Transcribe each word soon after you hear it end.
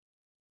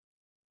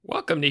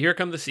Welcome to Here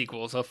Come the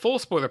Sequels, a full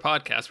spoiler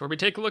podcast where we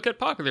take a look at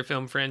popular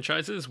film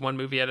franchises one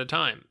movie at a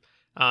time.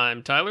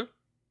 I'm Tyler.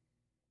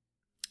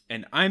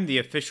 And I'm the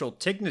official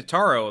Tig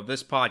Notaro of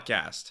this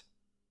podcast.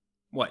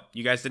 What,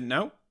 you guys didn't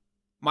know?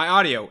 My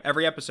audio,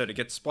 every episode, it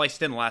gets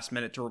spliced in last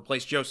minute to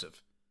replace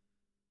Joseph.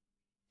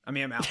 I'm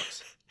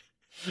Alex.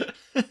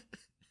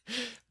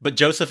 But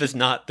Joseph is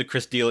not the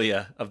Chris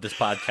D'Elia of this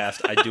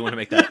podcast. I do want to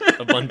make that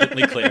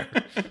abundantly clear.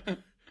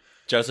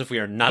 Joseph, we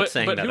are not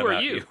saying that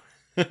about you.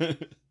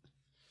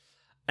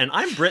 And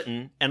I'm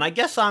Britton, and I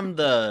guess I'm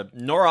the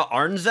Nora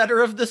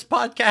Arnzetter of this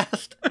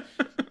podcast.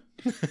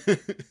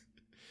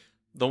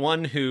 The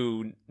one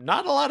who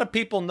not a lot of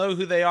people know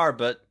who they are,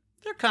 but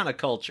they're kind of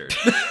cultured.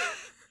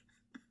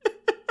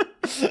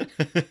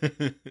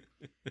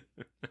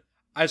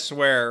 I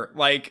swear,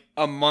 like,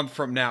 a month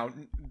from now,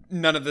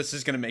 none of this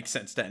is going to make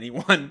sense to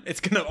anyone.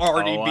 It's going to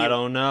already be I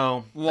don't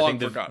know. long I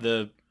think forgotten.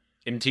 the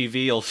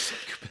MTV will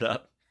scoop it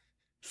up.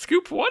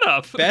 Scoop what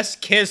up? Best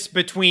kiss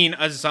between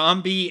a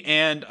zombie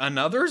and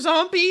another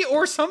zombie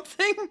or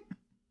something?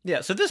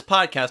 Yeah, so this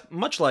podcast,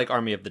 much like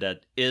Army of the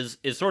Dead, is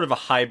sort of a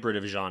hybrid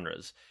of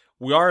genres.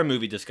 We are a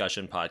movie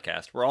discussion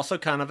podcast. We're also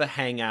kind of a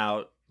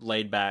hangout,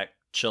 laid back,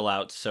 chill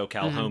out,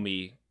 SoCal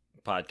homie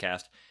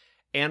podcast.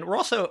 And we're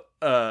also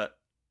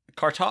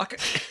car talk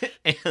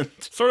and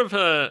Sort of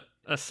a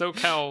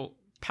SoCal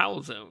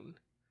pal zone.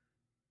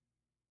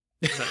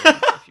 Is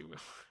that if you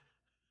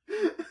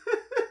will.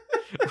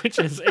 Which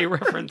is a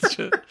reference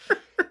to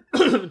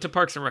to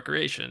Parks and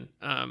Recreation.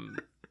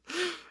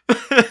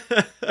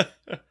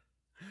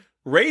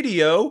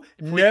 radio,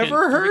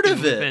 never heard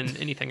of it. And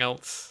anything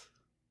else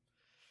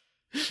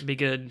be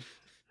good.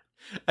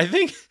 I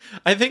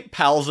think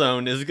Pal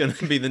Zone is going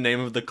to be the name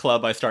of the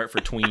club I start for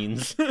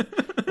tweens,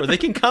 where they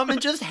can come and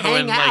just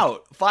hang like,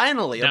 out.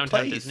 Finally, a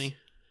Downtown place. Disney.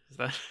 Is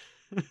that?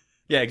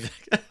 Yeah,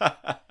 exactly.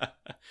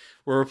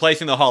 We're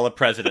replacing the Hall of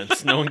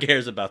Presidents. No one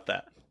cares about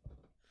that.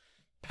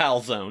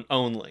 Pal Zone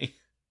only.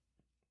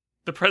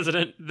 The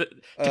president, to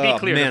be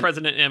clear, man. the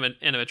president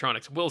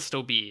animatronics will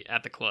still be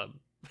at the club.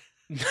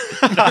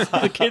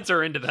 The kids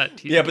are into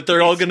that. Yeah, but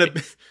they're all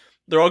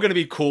gonna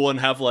be cool and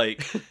have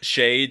like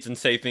shades and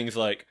say things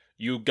like,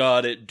 "You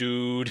got it,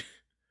 dude.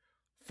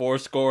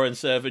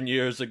 7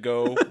 years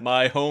ago,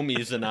 my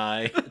homies and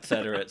I,"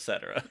 etc.,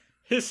 etc.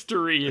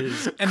 History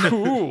is And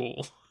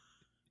cool.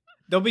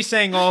 They'll be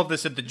saying all of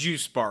this at the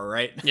juice bar,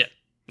 right? Yeah.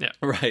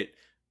 Right.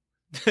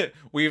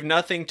 We've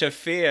nothing to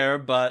fear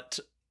but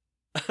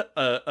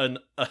I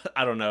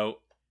don't know,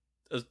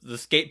 the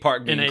skate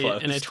park being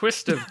closed. In a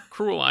twist of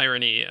cruel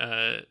irony,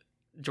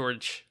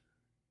 George,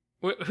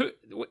 William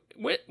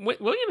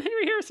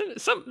Henry Harrison.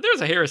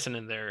 There's a Harrison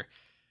in there.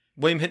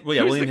 William Who's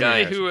Henry the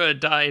guy Harrison. who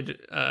died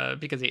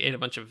because he ate a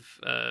bunch of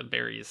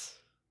berries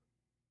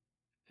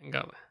and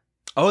got.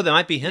 Oh, that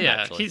might be him.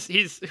 Yeah, actually,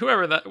 he's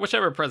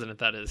whichever president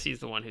that is. He's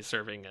the one who's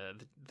serving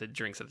the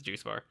drinks at the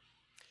juice bar.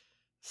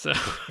 So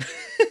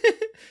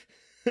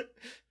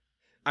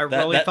I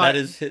really thought that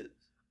is his.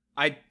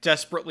 I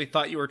desperately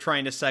thought you were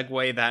trying to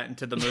segue that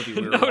into the movie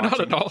we were no, watching. not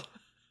at all.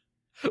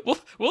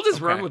 We'll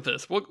just run Okay. with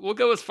this. We'll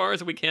go as far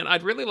as we can.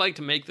 I'd really like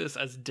to make this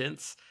as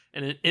dense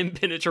and an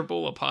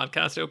impenetrable a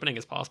podcast opening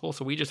as possible,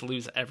 so we just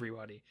lose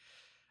everybody,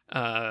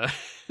 and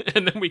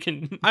then we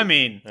can. I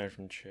mean, They're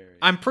from Cherry.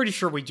 I'm pretty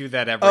sure we do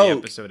that every Oh.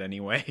 episode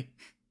anyway.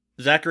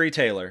 Zachary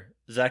Taylor.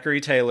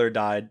 Zachary Taylor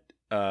died.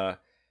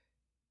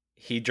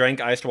 He drank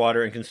iced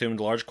water and consumed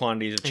large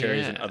quantities of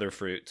cherries and Yeah. other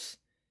fruits.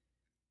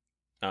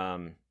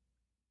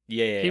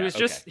 Yeah. He was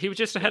okay.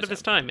 just ahead of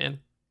his time, man.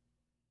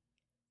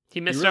 He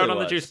He missed really out on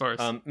the was. juice bars.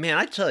 Man,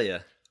 I tell you,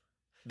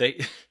 the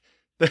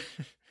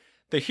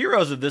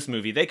heroes of this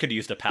movie, they could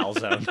use a pal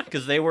zone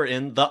because they were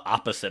in the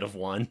opposite of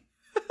one.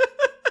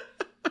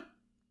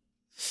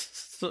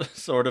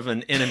 Sort of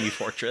an enemy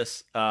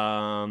fortress.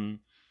 And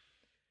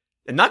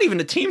not even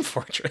a team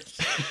fortress.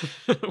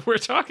 We're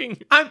talking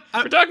I'm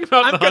about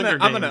the Hunger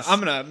Games. I'm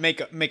gonna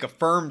make a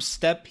firm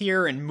step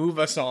here and move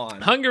us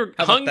on. Hunger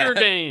How about that?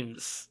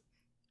 Games.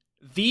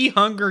 The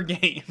Hunger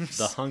Games.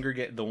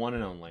 The one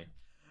and only.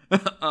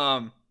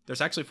 There's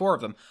actually 4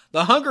 of them.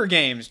 The Hunger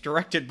Games,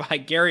 directed by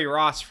Gary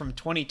Ross from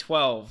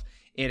 2012.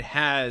 It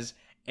has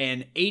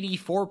an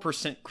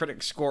 84%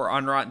 critic score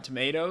on Rotten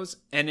Tomatoes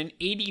and an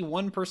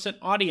 81%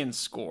 audience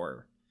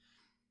score.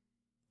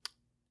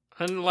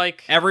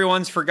 Unlike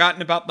Everyone's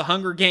forgotten about the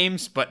Hunger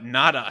Games, but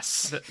not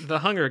us. the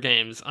Hunger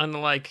Games,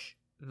 unlike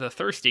the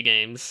Thirsty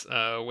Games,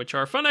 which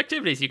are fun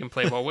activities you can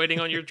play while waiting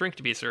on your drink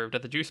to be served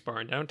at the juice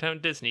bar in downtown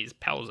Disney's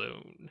Pal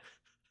Zone.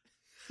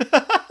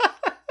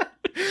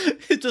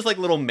 It's just like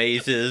little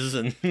mazes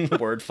and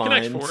word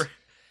finds. Connect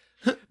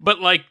 4.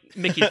 But like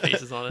Mickey's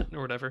face is on it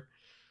or whatever.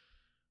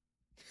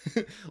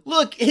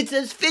 Look, it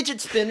says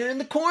fidget spinner in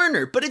the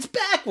corner, but it's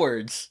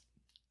backwards.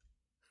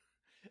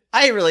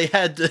 I really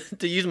had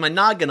to use my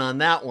noggin on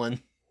that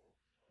one.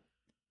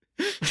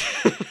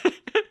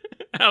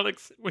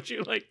 Alex, would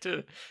you like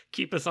to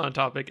keep us on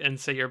topic and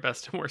say your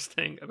best and worst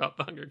thing about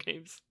the Hunger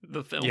Games,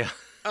 the film?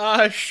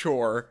 Yeah.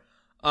 Sure.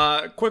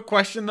 Quick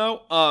question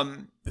though.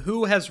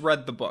 Who has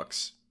read the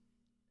books?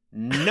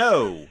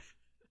 No.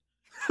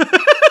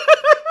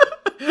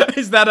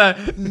 Is that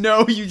a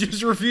no, you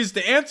just refuse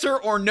to answer,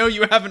 or no,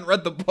 you haven't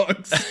read the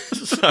books?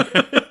 Sorry.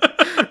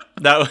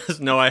 That was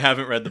no, I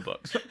haven't read the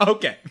books.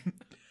 Okay.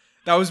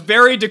 That was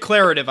very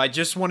declarative. I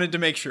just wanted to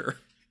make sure.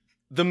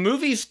 The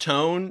movie's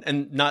tone,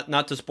 and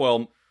not to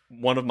spoil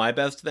one of my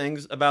best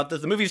things about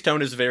this, the movie's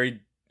tone is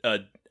very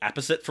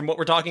opposite from what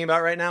we're talking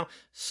about right now.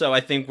 So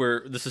I think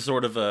this is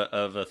sort of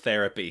a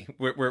therapy.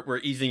 We're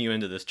easing you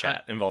into this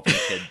chat involving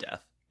kid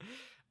death.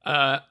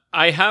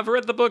 I have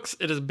read the books.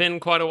 It has been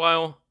quite a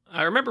while.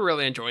 I remember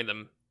really enjoying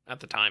them at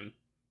the time,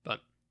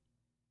 but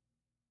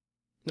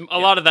a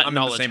lot of that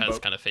knowledge has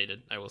kind of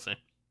faded, I will say.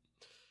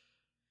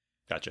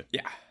 Gotcha.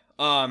 Yeah.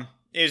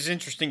 It was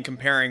interesting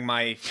comparing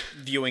my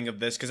viewing of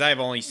this, because I have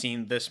only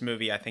seen this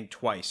movie, I think,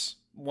 twice.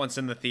 Once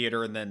in the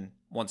theater and then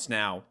once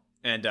now.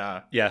 And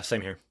yeah, same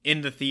here.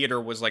 In the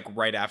theater was like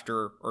right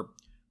after, or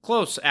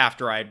close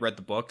after I had read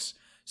the books.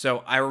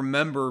 So I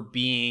remember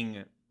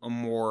being a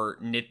more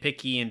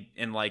nitpicky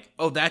and like,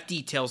 oh, that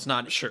detail's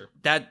not sure.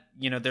 That,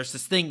 there's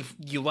this thing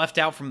you left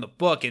out from the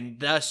book and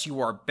thus you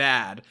are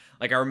bad.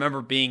 Like I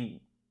remember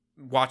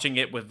watching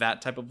it with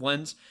that type of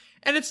lens.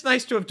 And it's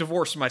nice to have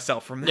divorced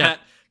myself from that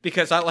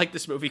because I like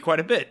this movie quite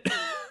a bit.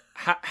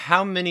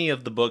 How many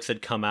of the books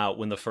had come out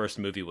when the first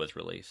movie was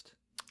released?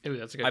 Ooh,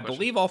 that's a good I question.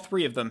 believe all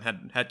 3 of them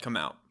had come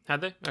out.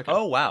 Had they? Okay.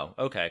 Oh, wow.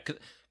 Okay. Because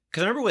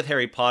I remember with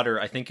Harry Potter,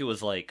 I think it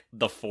was like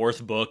the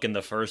 4th book in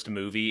the first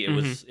movie.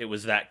 It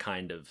was that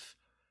kind of...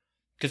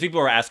 Because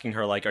people were asking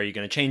her, like, are you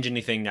going to change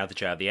anything now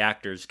that you have the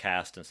actors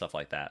cast and stuff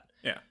like that?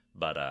 Yeah.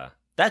 But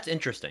that's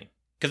interesting.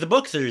 Because the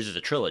book series is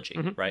a trilogy,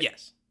 right?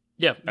 Yes.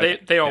 Yeah, Okay.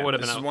 they all would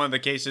have been This out. is one of the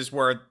cases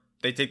where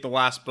they take the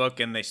last book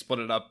and they split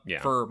it up Yeah.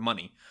 for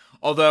money.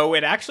 Although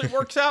it actually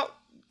works out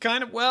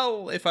kind of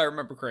well, if I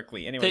remember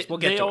correctly. Anyways, we'll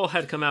get they to all it.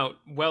 had come out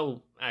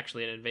well,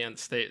 actually, in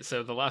advance.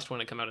 So the last one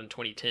had come out in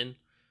 2010.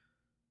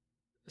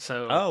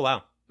 So Oh,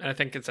 wow. I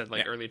think it said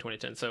like early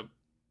 2010. So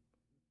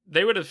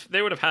they would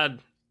have had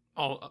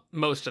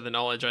most of the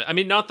knowledge. I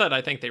mean, not that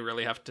I think they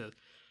really have to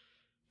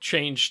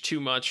change too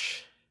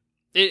much.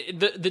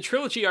 The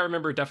trilogy, I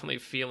remember definitely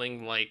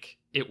feeling like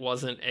it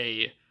wasn't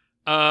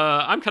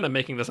I'm kind of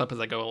making this up as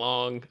I go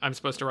along. I'm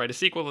supposed to write a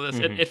sequel to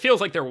this. Mhm. It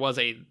feels like there was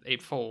a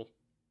full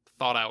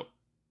thought out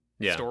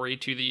Yeah. story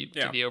to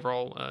the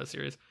overall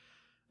series.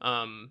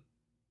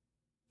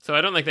 So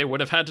I don't think they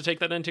would have had to take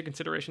that into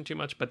consideration too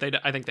much, but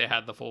I think they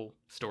had the full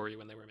story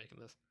when they were making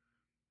this.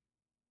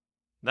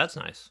 That's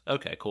nice.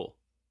 Okay, cool.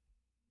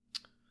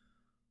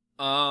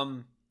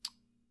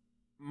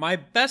 My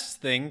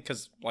best thing,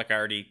 because like I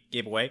already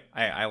gave away,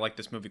 I like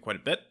this movie quite a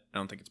bit. I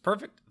don't think it's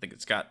perfect. I think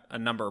it's got a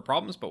number of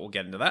problems, but we'll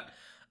get into that.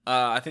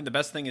 I think the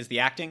best thing is the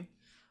acting.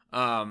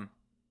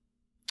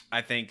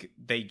 I think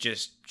they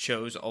just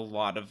chose a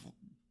lot of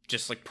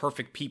just like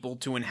perfect people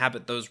to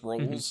inhabit those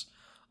roles.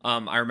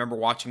 I remember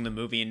watching the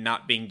movie and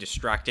not being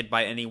distracted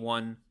by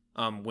anyone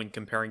when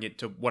comparing it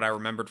to what I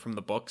remembered from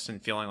the books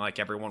and feeling like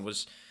everyone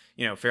was,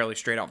 fairly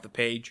straight off the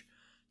page.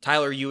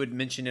 Tyler, you had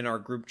mentioned in our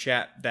group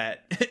chat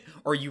that,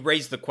 or you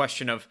raised the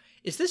question of,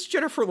 is this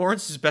Jennifer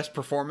Lawrence's best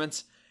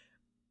performance?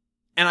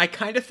 And I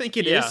kind of think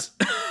it is.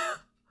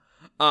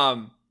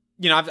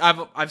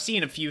 I've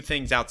seen a few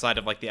things outside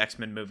of like the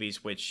X-Men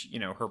movies, which,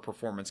 her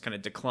performance kind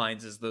of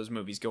declines as those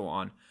movies go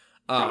on.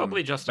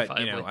 Probably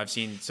justifiably. But, I've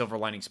seen Silver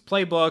Linings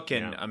Playbook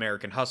and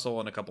American Hustle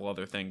and a couple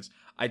other things.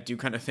 I do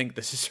kind of think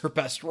this is her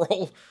best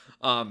role.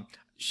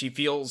 She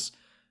feels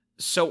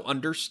so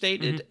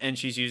understated, and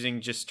she's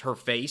using just her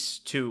face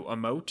to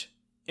emote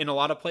in a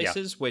lot of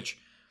places, which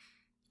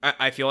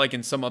I feel like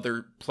in some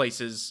other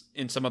places,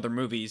 in some other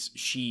movies,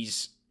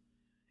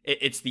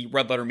 it's the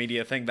red letter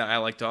media thing that I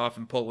like to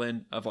often pull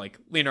in of like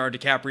Leonardo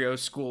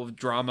DiCaprio's School of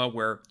Drama,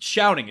 where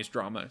shouting is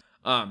drama.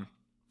 I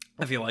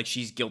feel like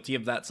she's guilty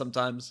of that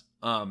sometimes.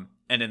 And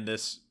in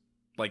this,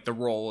 like the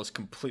role is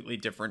completely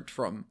different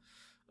from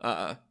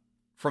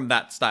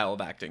that style of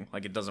acting.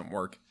 Like it doesn't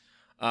work.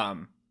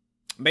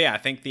 But yeah, I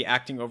think the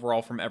acting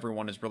overall from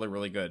everyone is really,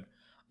 really good.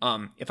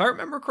 If I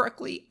remember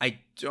correctly, I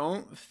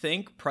don't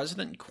think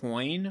President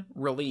Coin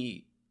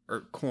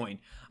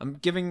I'm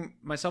giving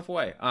myself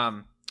away.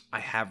 I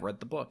have read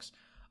the books.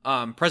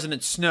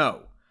 President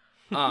Snow,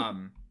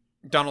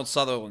 Donald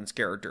Sutherland's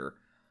character.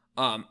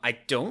 I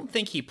don't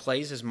think he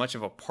plays as much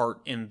of a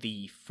part in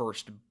the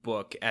first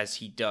book as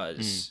he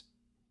does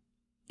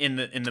in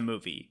the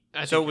movie.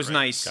 So it was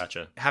nice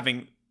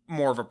having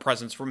more of a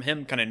presence from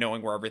him, kind of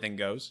knowing where everything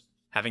goes,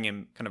 having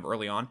him kind of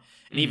early on.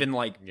 And even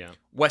like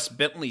Wes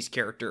Bentley's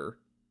character,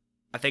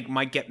 I think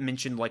might get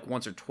mentioned like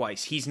once or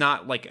twice. He's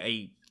not like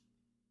a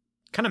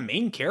kind of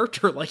main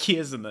character like he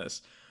is in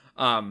this.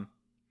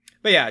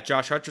 But yeah,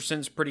 Josh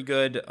Hutcherson's pretty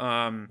good.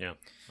 I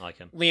like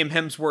him. Liam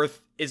Hemsworth.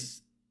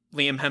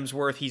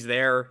 He's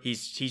there.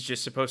 He's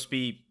just supposed to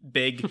be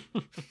big.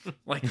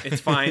 Like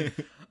it's fine.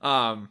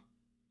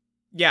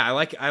 Yeah, I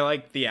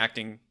like the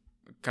acting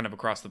kind of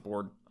across the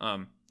board.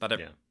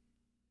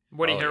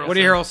 Woody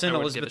Harrelson,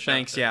 Elizabeth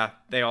Banks,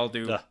 they all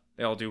do.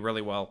 They all do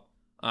really well.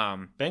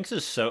 Banks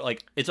is so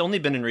like, it's only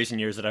been in recent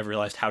years that I've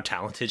realized how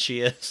talented she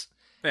is.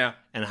 Yeah.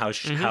 and how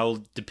Mhm.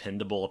 how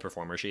dependable a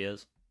performer she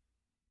is.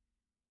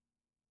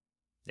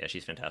 Yeah,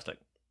 she's fantastic.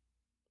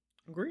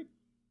 Agreed.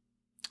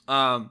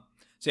 So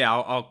yeah,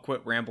 I'll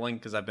quit rambling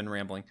because I've been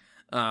rambling.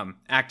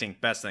 Acting,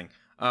 best thing.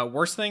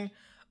 Worst thing,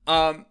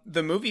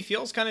 the movie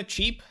feels kind of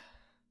cheap,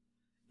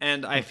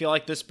 and I feel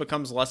like this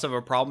becomes less of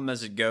a problem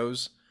as it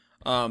goes.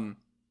 In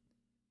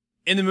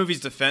the movie's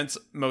defense,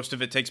 most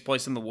of it takes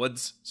place in the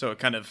woods, so it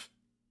kind of,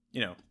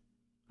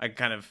 I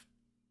kind of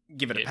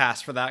give it a Yeah.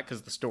 pass for that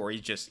because the story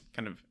just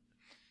kind of,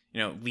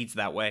 leads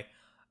that way.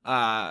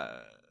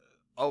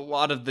 A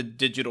lot of the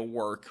digital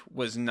work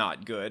was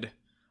not good.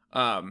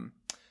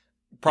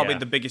 Probably Yeah.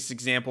 the biggest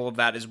example of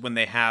that is when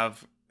they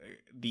have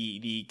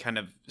the kind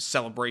of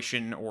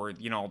celebration, or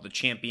all the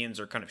champions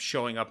are kind of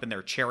showing up in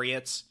their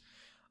chariots,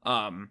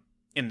 in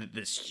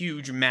this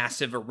huge,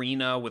 massive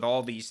arena with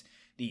all these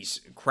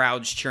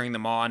crowds cheering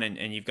them on,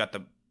 and you've got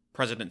the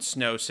President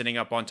Snow sitting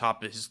up on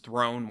top of his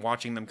throne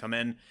watching them come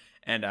in,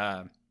 and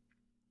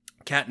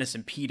Katniss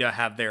and Peeta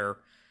have their.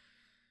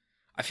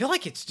 I feel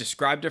like it's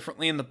described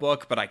differently in the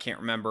book, but I can't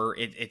remember.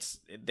 It's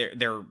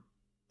their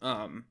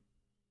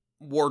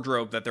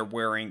wardrobe that they're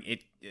wearing.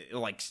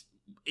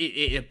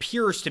 It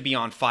appears to be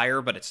on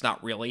fire, but it's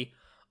not really.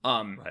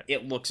 Right.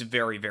 It looks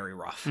very, very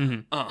rough.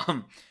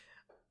 Mhm.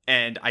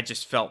 And I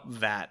just felt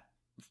that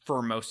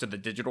for most of the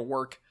digital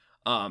work.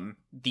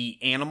 The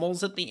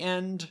animals at the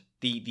end,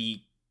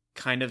 the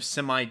kind of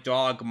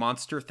semi-dog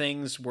monster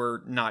things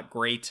were not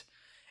great.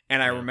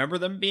 And I Yeah. remember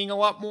them being a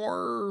lot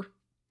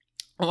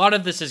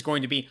of this is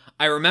going to be,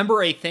 I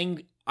remember a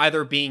thing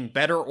either being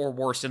better or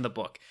worse in the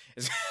book.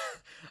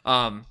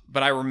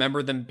 But I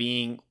remember them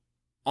being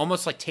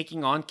almost like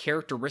taking on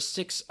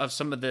characteristics of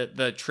some of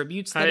the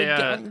tributes that had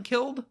gotten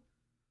killed.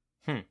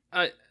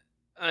 I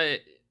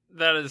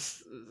that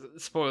is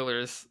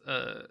spoilers.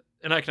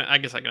 And I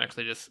guess I can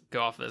actually just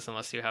go off this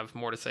unless you have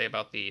more to say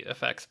about the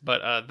effects.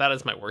 But that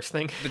is my worst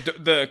thing.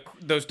 Those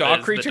That dog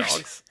is creatures? The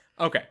dogs.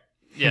 Okay.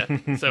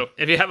 Yeah. So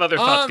if you have other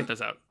thoughts, get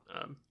those out.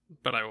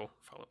 But I will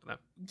follow up with that.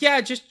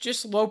 Yeah,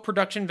 just low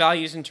production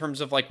values in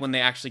terms of like when they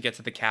actually get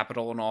to the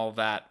Capitol and all of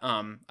that.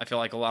 I feel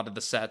like a lot of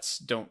the sets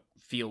don't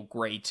feel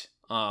great.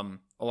 A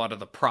lot of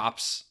the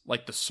props,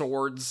 like the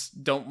swords,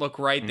 don't look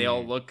right. They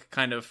all look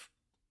kind of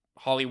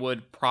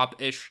Hollywood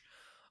prop-ish.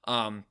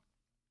 So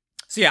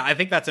yeah, I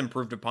think that's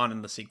improved upon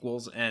in the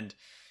sequels. And,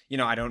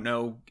 I don't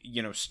know,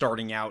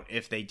 starting out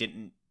if they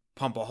didn't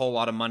pump a whole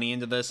lot of money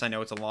into this. I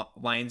know it's a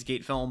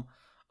Lionsgate film.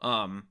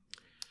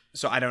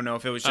 So I don't know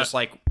if it was just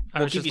like,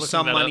 we'll give you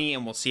some money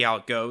and we'll see how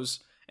it goes.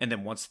 And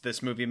then once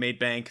this movie made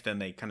bank, then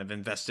they kind of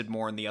invested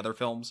more in the other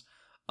films.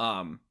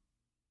 But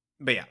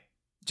yeah,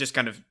 just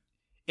kind of,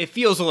 it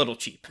feels a little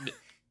cheap.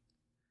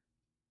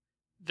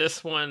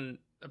 This one,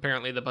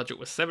 apparently the budget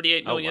was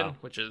 $78 million, wow.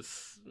 which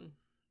is,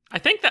 I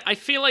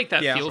feel like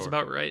that Yeah, feels sure.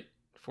 about right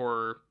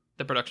for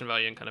the production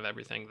value and kind of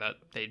everything that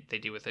they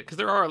do with it. Because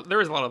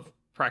there is a lot of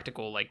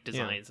practical like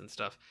designs and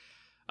stuff,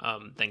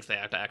 things they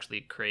have to actually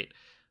create.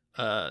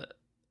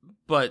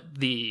 But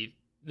the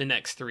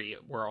next three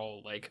were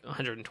all like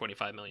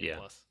 125 million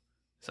plus,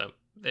 so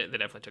they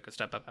definitely took a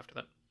step up after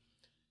that.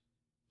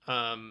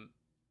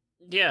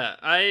 Yeah,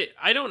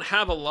 I don't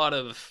have a lot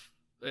of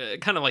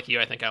kind of like you,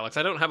 I think, Alex.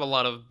 I don't have a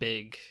lot of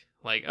big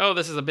like, oh,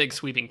 this is a big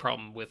sweeping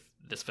problem with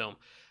this film.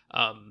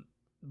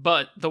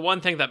 But the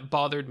one thing that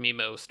bothered me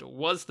most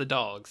was the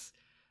dogs.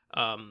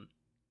 And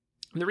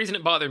the reason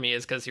it bothered me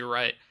is because you're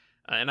right,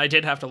 and I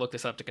did have to look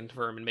this up to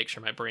confirm and make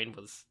sure my brain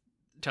was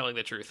telling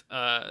the truth.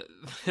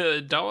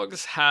 The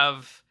dogs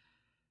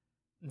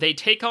they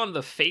take on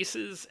the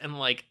faces and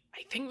like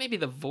I think maybe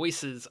the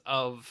voices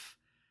of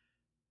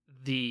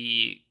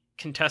the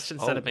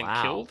contestants that have been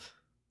killed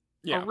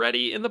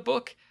already in the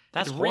book.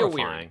 That's It's real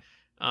horrifying.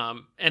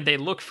 weird. And they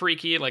look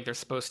freaky, like they're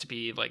supposed to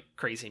be like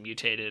crazy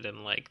mutated,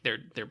 and like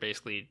they're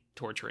basically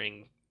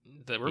torturing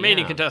the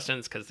remaining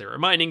contestants because they're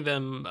reminding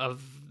them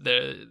of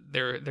their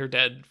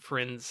dead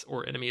friends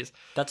or enemies.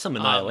 That's some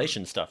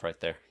Annihilation stuff right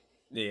there.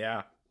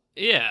 Yeah.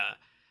 Yeah.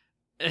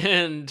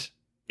 And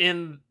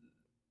in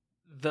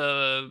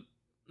the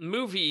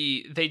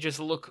movie, they just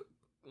look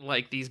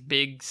like these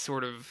big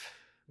sort of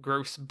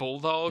gross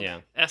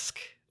bulldog-esque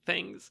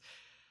things.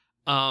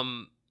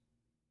 And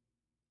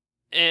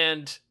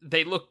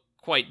they look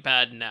quite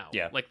bad now.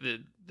 Yeah. Like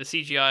the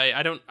CGI,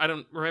 I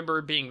don't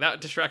remember being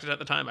that distracted at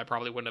the time. I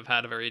probably wouldn't have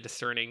had a very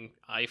discerning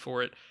eye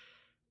for it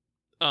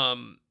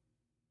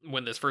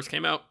when this first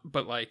came out,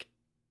 but like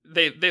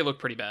they look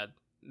pretty bad.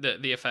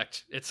 The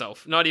effect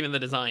itself, not even the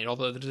design,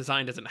 although the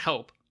design doesn't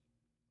help.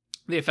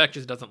 The effect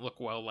just doesn't look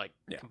well, like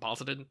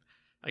composited,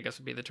 I guess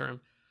would be the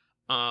term.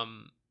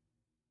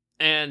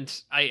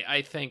 And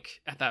I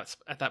think at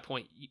that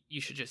point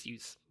you should just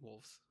use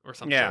wolves or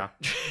something. Yeah.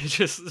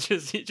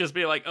 just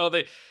be like, oh,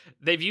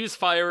 they've used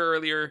fire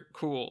earlier,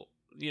 cool.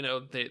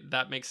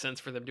 That makes sense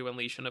for them to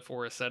unleash in a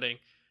forest setting.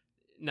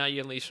 Now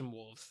you unleash some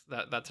wolves.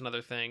 That's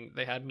another thing.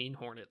 They had mean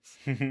hornets.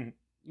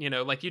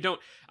 Like you don't.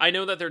 I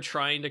know that they're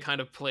trying to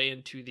kind of play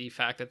into the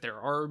fact that there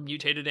are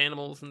mutated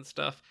animals and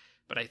stuff,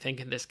 but I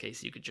think in this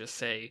case you could just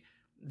say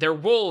they're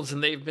wolves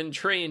and they've been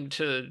trained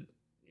to,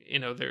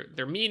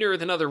 they're meaner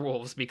than other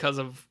wolves because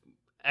of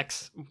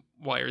X,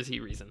 Y, or Z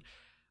reason.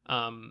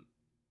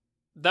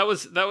 That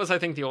was I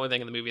think the only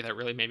thing in the movie that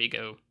really made me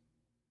go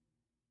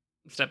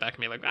step back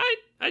and be like,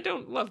 I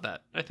don't love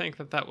that. I think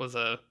that was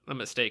a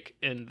mistake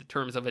in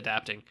terms of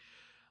adapting,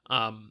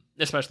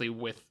 especially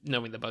with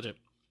knowing the budget.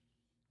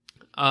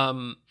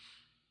 And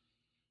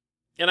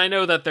I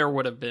know that there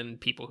would have been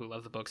people who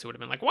love the books who would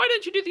have been like, why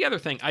didn't you do the other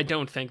thing? I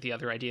don't think the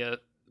other idea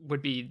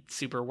would be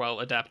super well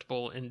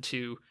adaptable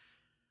into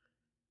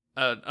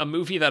a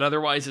movie that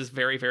otherwise is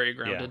very, very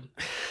grounded.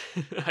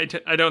 Yeah.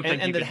 I don't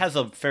think and it has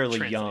a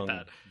fairly young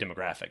that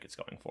demographic it's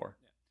going for.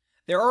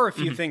 There are a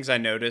few things I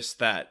noticed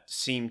that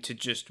seem to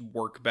just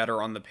work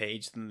better on the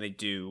page than they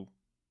do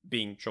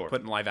being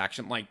put in live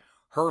action. Like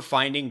her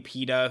finding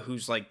PETA,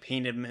 who's like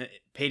painted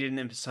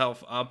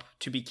himself up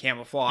to be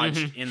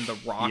camouflaged in the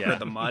rock or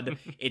the mud.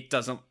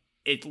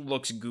 It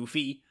looks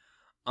goofy.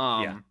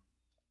 And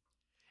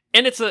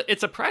it's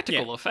a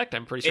practical effect.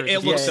 I'm pretty sure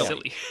it looks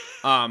silly.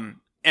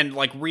 And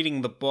like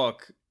reading the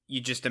book, you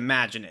just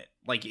imagine it.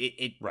 Like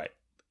it right.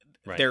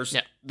 There's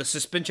the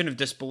suspension of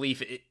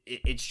disbelief.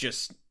 It's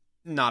just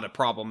not a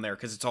problem there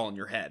because it's all in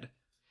your head.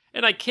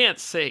 And I can't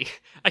say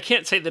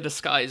the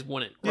disguise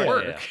wouldn't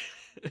work.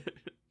 Yeah.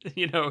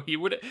 he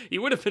would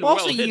have been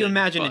also hidden, you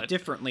imagine it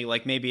differently.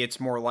 Like maybe it's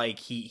more like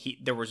he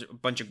there was a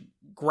bunch of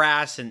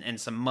grass and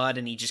some mud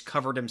and he just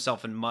covered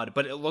himself in mud.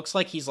 But it looks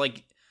like he's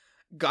like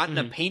gotten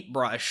a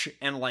paintbrush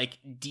and like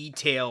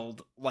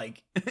detailed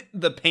like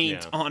the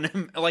paint on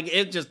him. Like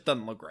it just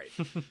doesn't look right.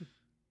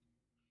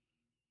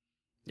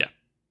 Yeah.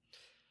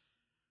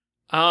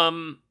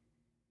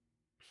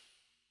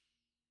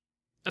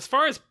 As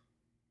far as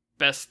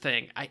best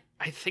thing, I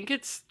think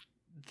it's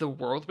the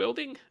world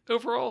building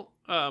overall,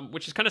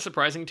 which is kind of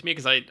surprising to me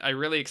because I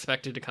really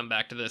expected to come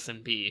back to this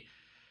and be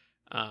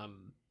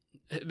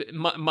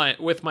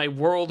with my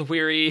world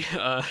weary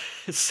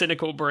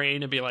cynical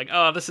brain and be like,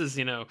 oh, this is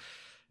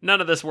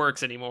none of this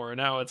works anymore.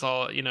 Now it's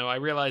all, I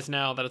realize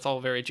now that it's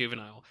all very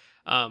juvenile.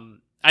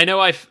 I know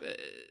I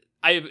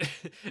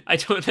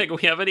don't think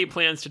we have any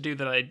plans to do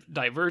the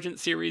Divergent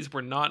series.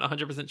 We're not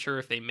 100% sure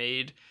if they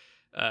made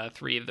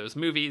 3 of those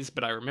movies,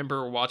 but I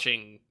remember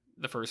watching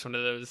the first one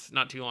of those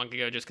not too long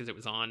ago just because it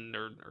was on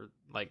or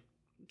like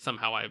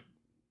somehow I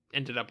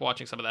ended up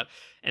watching some of that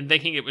and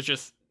thinking it was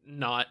just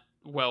not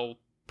well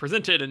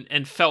presented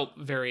and felt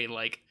very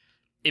like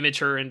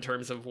immature in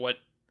terms of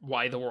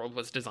why the world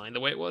was designed the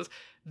way it was.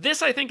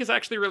 This I think is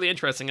actually really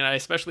interesting, and I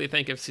especially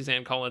think if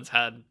Suzanne Collins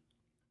had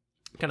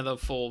kind of the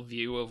full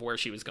view of where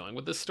she was going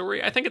with this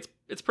story, I think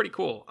it's pretty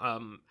cool.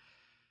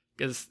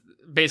 Because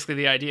basically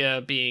the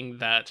idea being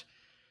that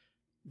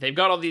they've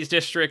got all these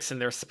districts and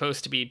they're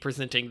supposed to be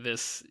presenting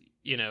this,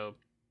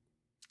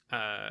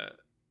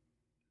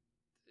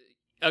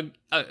 a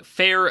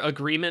fair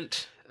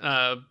agreement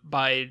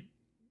by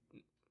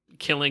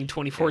killing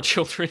 24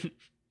 children,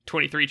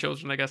 23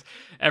 children, I guess,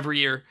 every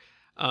year.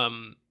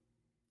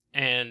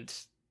 And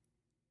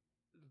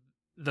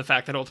the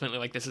fact that ultimately,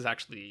 like, this is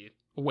actually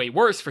way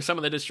worse for some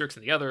of the districts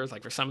than the others.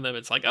 Like, for some of them,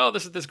 it's like, oh,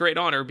 this is this great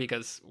honor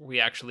because we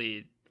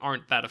actually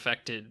aren't that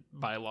affected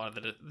by a lot of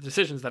the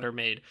decisions that are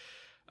made.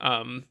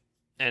 And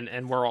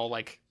we're all,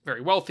 like,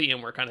 very wealthy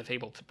and we're kind of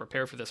able to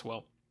prepare for this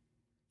well.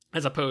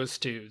 As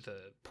opposed to the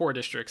poor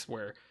districts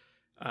where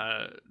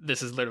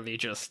this is literally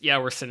just,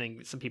 we're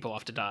sending some people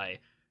off to die.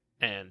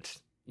 And,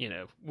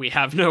 we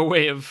have no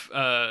way of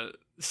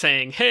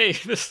saying, hey,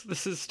 this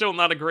is still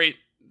not a great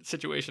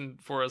situation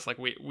for us. Like,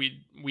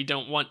 we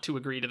don't want to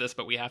agree to this,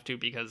 but we have to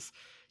because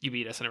you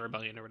beat us in a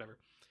rebellion or whatever.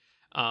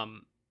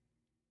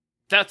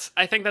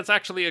 I think that's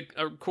actually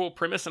a cool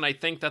premise, and I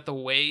think that the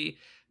way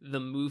the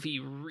movie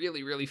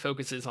really, really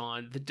focuses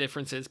on the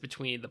differences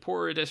between the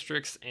poorer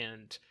districts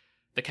and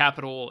the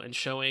capital and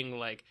showing,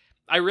 like,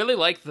 I really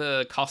like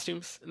the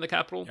costumes in the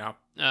capital. Yeah.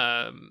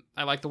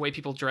 I like the way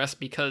people dress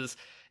because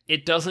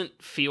it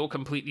doesn't feel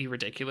completely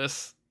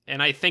ridiculous.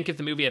 And I think if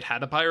the movie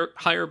had a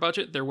higher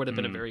budget, there would have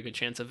been a very good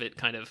chance of it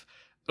kind of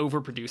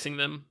overproducing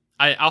them.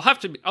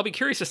 I'll be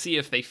curious to see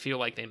if they feel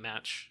like they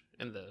match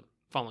in the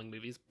following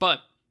movies.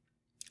 But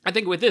I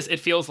think with this, it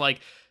feels like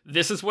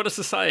this is what a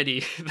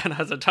society that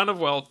has a ton of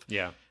wealth,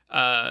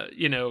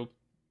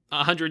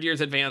 100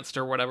 years advanced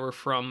or whatever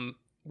from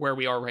where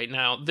we are right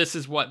now. This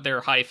is what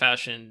their high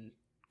fashion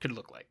could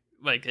look like.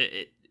 Like,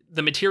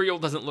 the material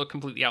doesn't look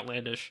completely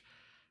outlandish.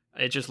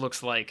 It just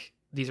looks like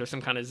these are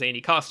some kind of zany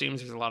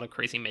costumes. There's a lot of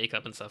crazy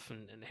makeup and stuff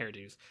and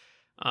hairdos.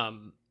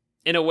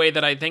 In a way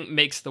that I think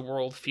makes the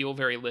world feel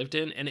very lived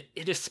in. And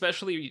it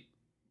especially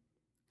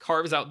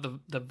carves out the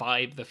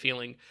vibe, the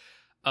feeling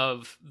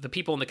of the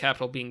people in the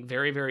capital being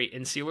very, very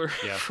insular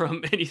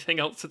from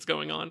anything else that's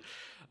going on.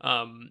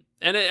 And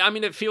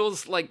it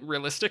feels like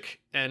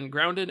realistic and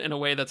grounded in a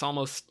way that's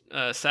almost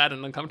sad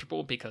and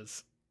uncomfortable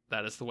because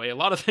that is the way a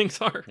lot of things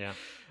are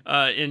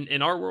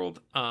in our world.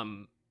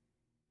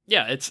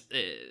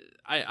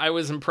 I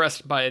was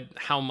impressed by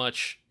how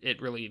much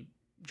it really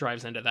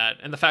drives into that.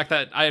 And the fact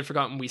that I had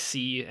forgotten we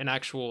see an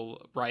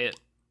actual riot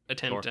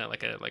attempt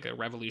like a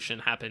revolution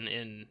happen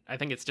in, I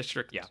think it's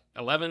District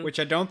 11, which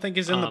I don't think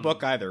is in the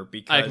book either,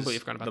 because I completely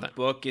forgot about the that.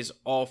 book is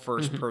all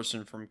first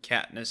person from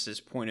Katniss's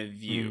point of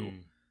view.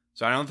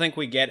 So I don't think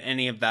we get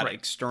any of that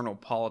external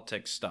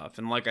politics stuff.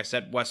 And like I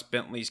said, Wes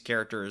Bentley's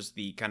character is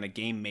the kind of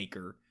game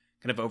maker,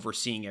 kind of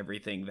overseeing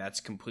everything that's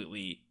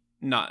completely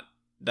not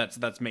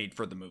that's made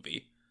for the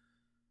movie.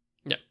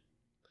 Yeah.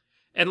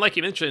 And like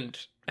you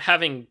mentioned,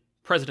 having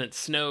President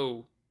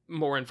Snow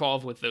more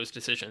involved with those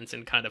decisions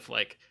and kind of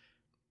like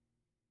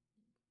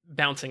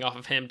bouncing off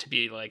of him to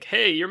be like,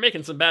 hey, you're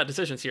making some bad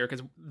decisions here,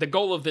 because the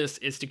goal of this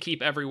is to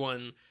keep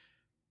everyone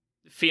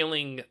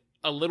feeling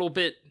a little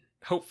bit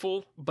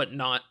hopeful, but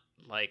not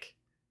like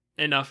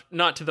enough,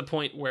 not to the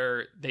point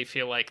where they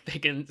feel like they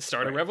can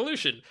start a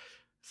revolution.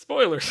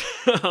 Spoilers.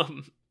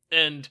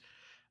 And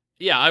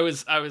yeah, I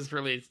was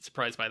really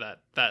surprised by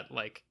that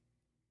like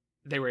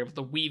they were able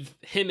to weave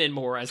him in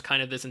more as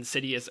kind of this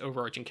insidious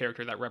overarching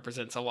character that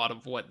represents a lot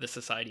of what the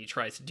society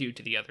tries to do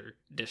to the other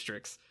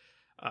districts,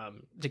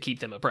 to keep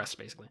them oppressed,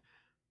 basically.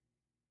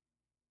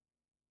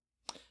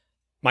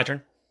 My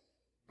turn.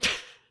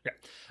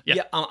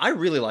 Yeah. I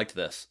really liked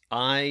this.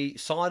 I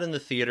saw it in the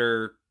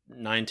theater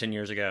 9-10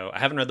 years ago. I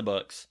haven't read the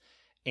books,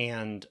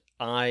 and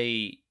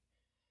I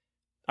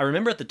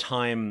remember at the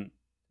time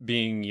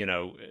being,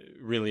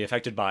 really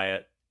affected by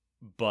it,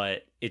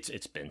 but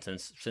it's been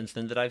since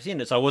then that I've seen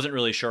it, so I wasn't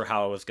really sure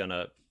how I was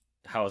gonna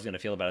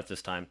feel about it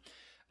this time.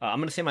 I'm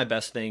gonna say my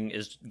best thing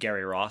is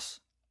Gary Ross,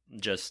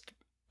 just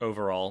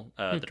overall,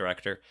 the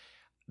director,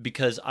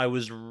 because I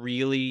was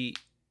really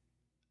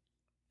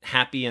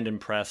happy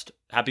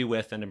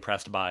with and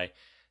impressed by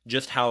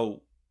just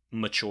how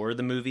mature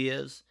the movie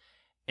is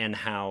and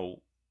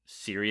how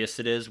serious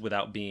it is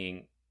without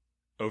being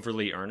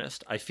overly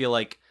earnest. I feel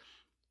like,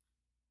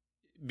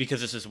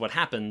 because this is what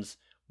happens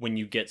when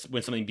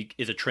something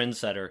is a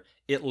trendsetter,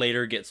 it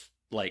later gets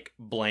like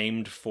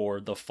blamed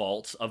for the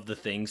faults of the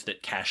things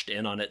that cashed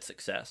in on its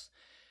success.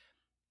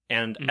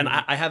 And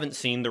I haven't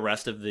seen the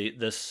rest of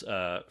this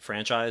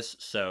franchise,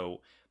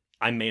 so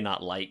I may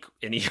not like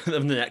any of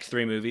them, the next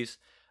 3 movies.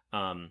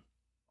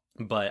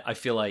 But I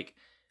feel like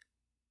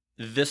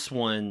this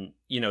one,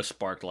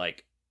 sparked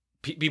like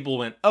people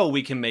went, oh,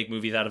 we can make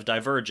movies out of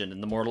Divergent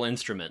and the Mortal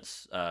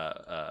Instruments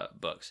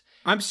books.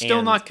 I'm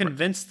still not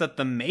convinced that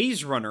the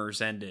Maze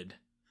Runners ended.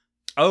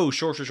 Oh,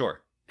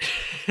 sure.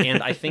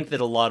 And I think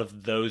that a lot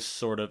of those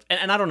sort of,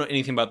 and I don't know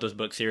anything about those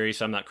book series,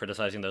 so I'm not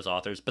criticizing those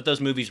authors, but those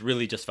movies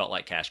really just felt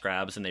like cash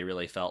grabs, and they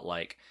really felt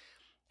like,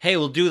 hey,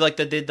 we'll do like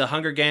they did the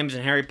Hunger Games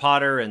and Harry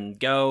Potter and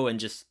go and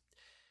just,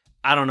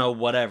 I don't know,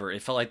 whatever.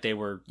 It felt like they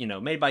were,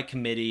 made by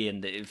committee,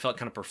 and it felt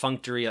kind of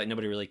perfunctory, like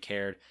nobody really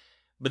cared.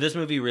 But this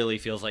movie really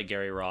feels like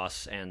Gary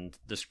Ross and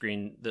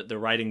the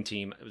writing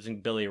team, it was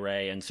Billy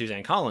Ray and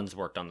Suzanne Collins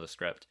worked on the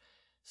script,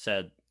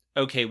 said,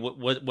 okay,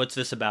 what's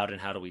this about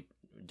and how do we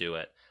do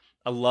it?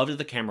 I loved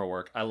the camera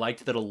work. I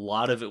liked that a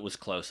lot of it was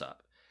close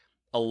up.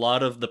 A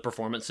lot of the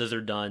performances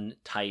are done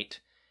tight.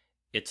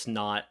 It's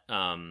not,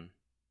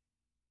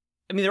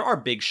 there are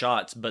big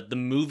shots, but the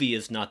movie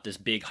is not this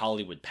big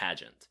Hollywood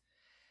pageant.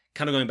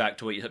 Kind of going back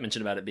to what you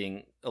mentioned about it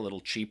being a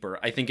little cheaper,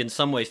 I think in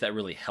some ways that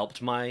really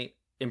helped my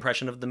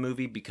impression of the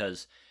movie,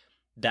 because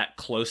that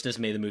closeness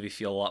made the movie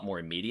feel a lot more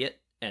immediate,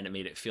 and it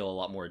made it feel a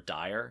lot more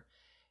dire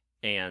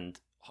and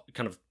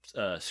kind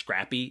of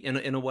scrappy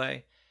in a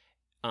way.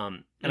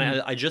 And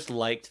I just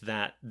liked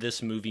that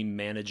this movie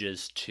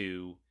manages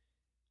to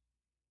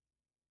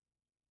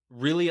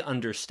really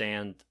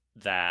understand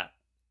that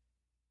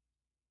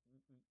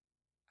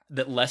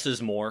less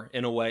is more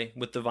in a way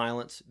with the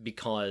violence,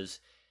 because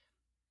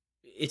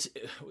it's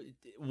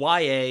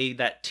YA,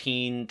 that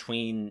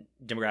tween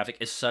demographic,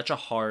 is such a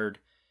hard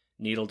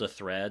needle to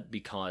thread,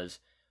 because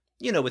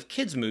with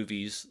kids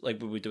movies like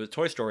we do with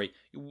Toy Story,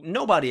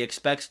 nobody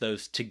expects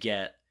those to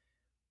get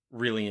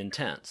really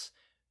intense,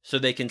 so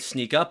they can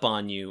sneak up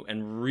on you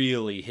and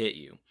really hit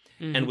you.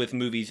 And with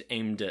movies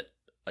aimed at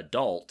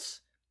adults,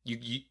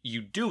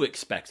 you do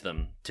expect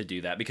them to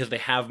do that, because they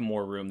have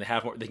more room, they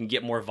can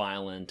get more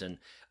violent and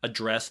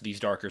address these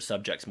darker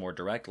subjects more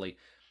directly.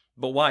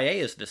 But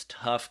YA is this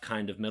tough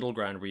kind of middle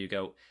ground where you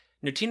go,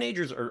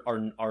 teenagers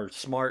are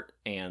smart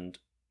and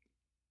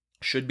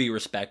should be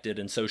respected,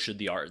 and so should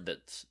the art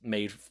that's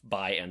made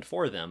by and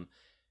for them.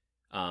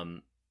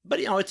 But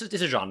it's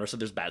a genre, so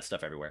there's bad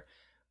stuff everywhere.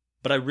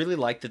 But I really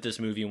like that this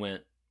movie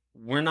went,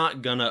 we're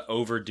not gonna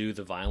overdo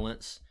the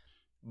violence,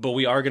 but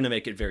we are gonna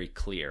make it very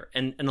clear.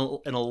 And in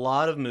a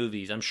lot of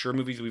movies, I'm sure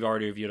movies we've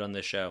already reviewed on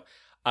this show,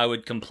 I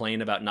would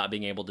complain about not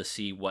being able to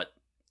see what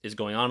is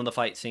going on in the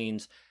fight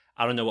scenes.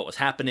 I don't know what was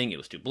happening. It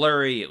was too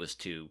blurry. It was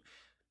too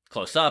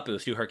close up. It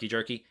was too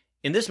herky-jerky.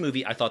 In this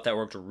movie, I thought that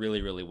worked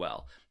really, really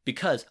well,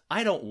 because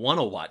I don't want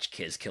to watch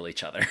kids kill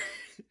each other.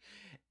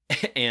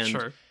 And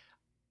sure.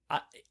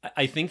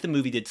 I think the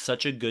movie did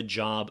such a good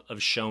job of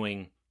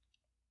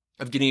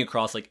getting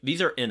across, like,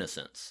 these are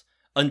innocents.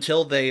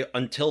 Until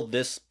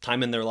this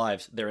time in their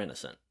lives, they're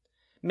innocent.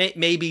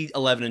 Maybe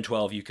 11 and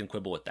 12, you can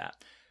quibble with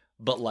that.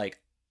 But, like,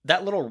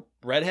 that little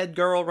redhead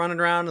girl running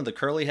around and the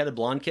curly-headed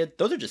blonde kid,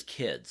 those are just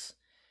kids.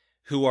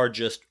 who are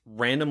just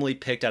randomly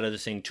picked out of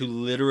this thing to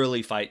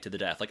literally fight to the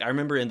death. Like, I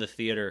remember in the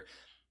theater,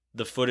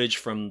 the footage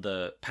from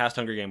the past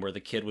Hunger Game where the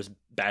kid was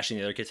bashing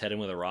the other kid's head in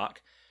with a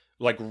rock,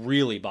 like,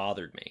 really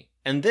bothered me.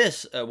 And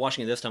this,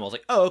 watching it this time, I was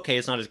like, oh, okay,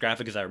 it's not as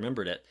graphic as I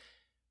remembered it.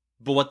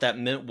 But what that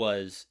meant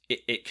was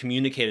it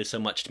communicated so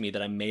much to me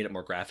that I made it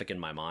more graphic in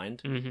my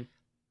mind. Mm-hmm.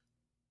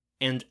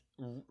 And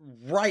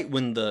right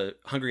when the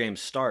Hunger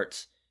Games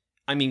starts,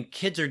 I mean,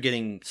 kids are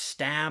getting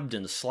stabbed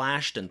and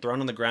slashed and thrown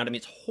on the ground. I mean,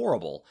 it's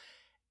horrible.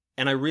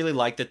 And I really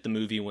like that the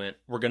movie went,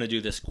 we're going to do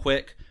this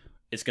quick.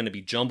 It's going to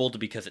be jumbled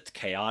because it's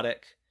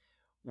chaotic.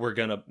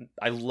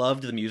 I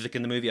loved the music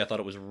in the movie. I thought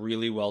it was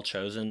really well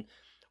chosen.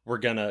 We're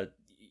going to,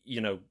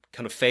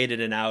 kind of fade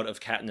in and out of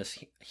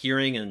Katniss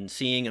hearing and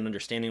seeing and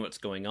understanding what's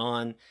going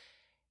on.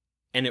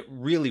 And it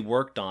really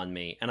worked on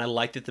me. And I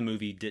liked that the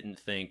movie didn't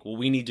think, well,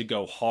 we need to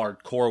go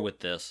hardcore with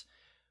this.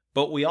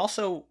 But we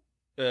also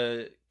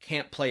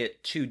can't play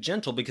it too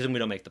gentle because then we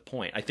don't make the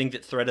point. I think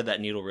that threaded that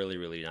needle really,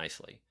 really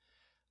nicely.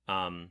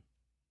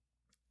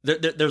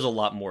 There's a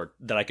lot more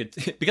that I could,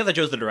 because I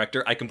chose the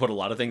director, I can put a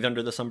lot of things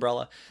under this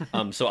umbrella.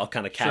 So I'll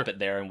kind of cap it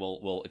there and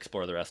we'll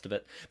explore the rest of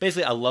it.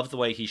 Basically, I loved the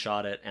way he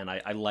shot it, and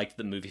I liked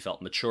the movie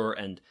felt mature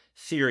and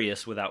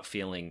serious without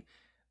feeling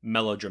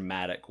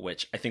melodramatic,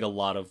 which I think a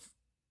lot of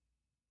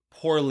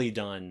poorly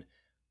done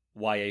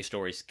YA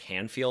stories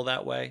can feel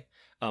that way.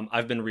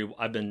 I've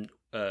been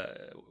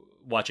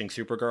watching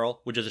Supergirl,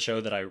 which is a show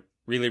that I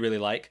really, really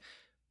like.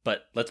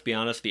 But let's be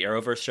honest, the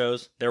Arrowverse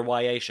shows, they're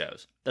YA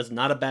shows. That's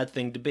not a bad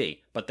thing to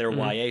be, but they're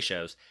YA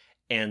shows.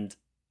 And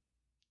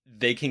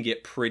they can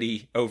get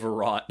pretty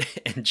overwrought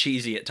and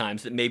cheesy at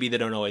times that maybe they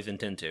don't always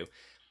intend to.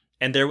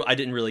 And I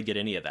didn't really get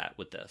any of that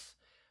with this.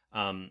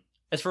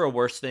 As for a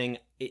worse thing,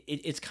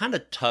 it's kind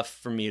of tough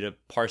for me to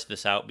parse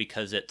this out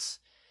because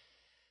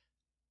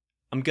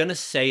I'm going to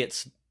say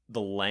it's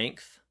the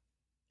length.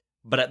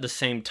 But at the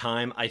same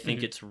time, I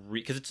think it's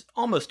because it's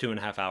almost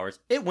 2.5 hours.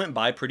 It went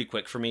by pretty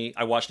quick for me.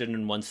 I watched it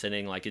in one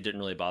sitting, like it didn't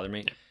really bother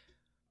me. Yeah.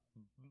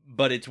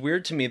 But it's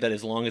weird to me that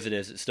as long as it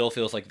is, it still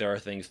feels like there are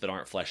things that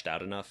aren't fleshed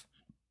out enough.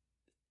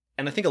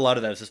 And I think a lot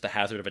of that is just the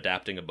hazard of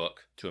adapting a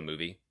book to a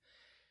movie.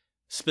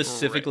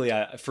 Specifically,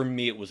 for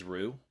me, it was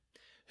Rue,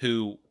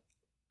 who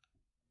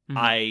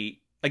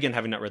again,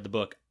 having not read the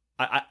book,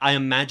 I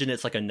imagine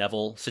it's like a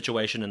Neville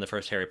situation in the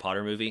first Harry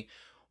Potter movie,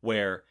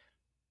 where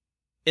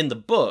in the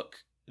book,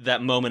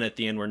 that moment at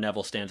the end where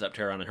Neville stands up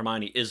to Ron and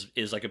Hermione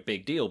is like a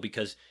big deal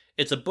because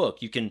it's a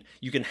book. You can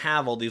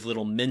have all these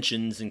little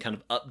mentions and kind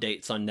of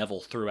updates on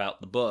Neville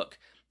throughout the book.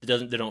 They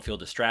don't feel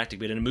distracting.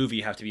 But in a movie,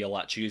 you have to be a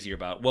lot choosier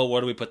about, well,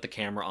 where do we put the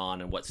camera on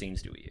and what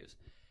scenes do we use?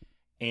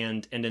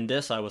 And in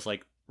this, I was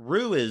like,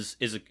 Rue is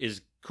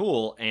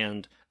cool,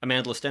 and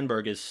Amandla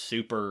Stenberg is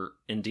super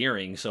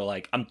endearing. So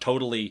like, I'm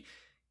totally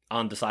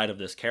on the side of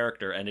this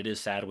character, and it is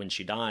sad when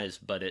she dies.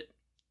 But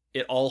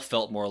it all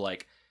felt more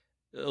like,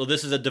 oh,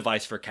 this is a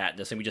device for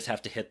Katniss, and we just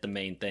have to hit the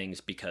main things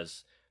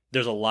because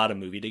there's a lot of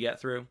movie to get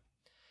through.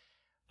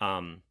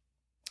 And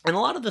a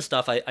lot of the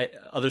stuff,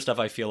 other stuff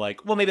I feel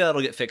like, well, maybe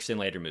that'll get fixed in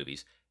later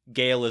movies.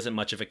 Gale isn't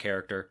much of a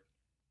character.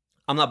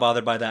 I'm not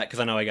bothered by that because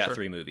I know I got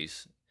 3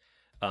 movies.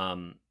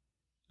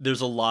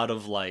 There's a lot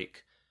of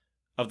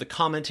the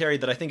commentary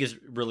that I think is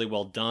really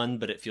well done,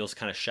 but it feels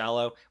kind of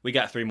shallow. We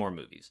got 3 more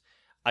movies.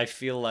 I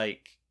feel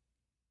like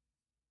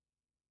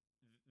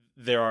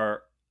there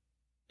are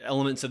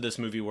elements of this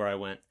movie where I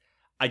went,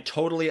 I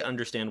totally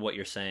understand what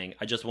you're saying.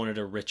 I just wanted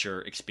a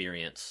richer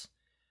experience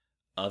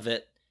of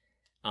it.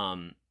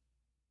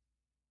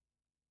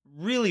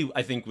 Really,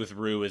 I think with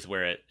Rue is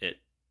where it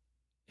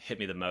hit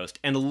me the most.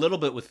 And a little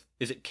bit with,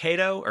 is it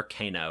Cato or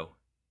Kano?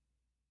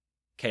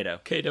 Cato.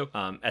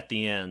 At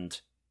the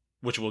end,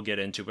 which we'll get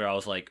into, where I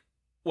was like,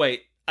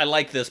 wait, I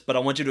like this, but I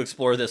want you to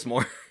explore this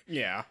more.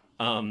 Yeah.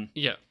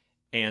 Yeah.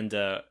 And,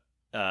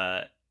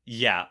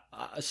 yeah,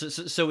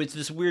 so it's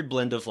this weird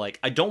blend of like,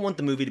 I don't want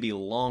the movie to be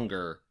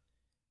longer,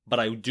 but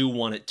I do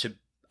want it to,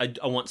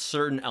 I want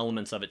certain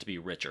elements of it to be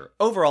richer.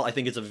 Overall, I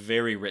think it's a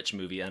very rich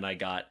movie, and I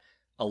got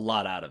a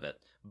lot out of it,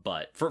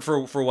 but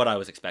for what I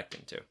was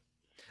expecting to.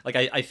 Like,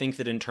 I think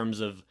that in terms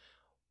of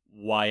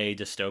YA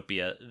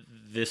dystopia,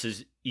 this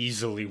is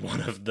easily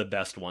one of the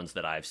best ones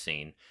that I've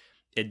seen.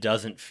 It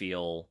doesn't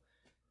feel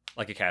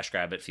like a cash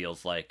grab. It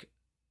feels like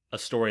a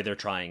story they're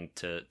trying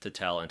to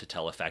tell and to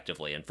tell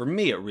effectively. And for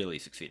me, it really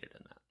succeeded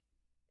in that.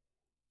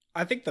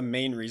 I think the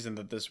main reason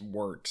that this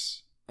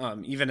works,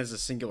 even as a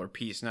singular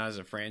piece, not as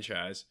a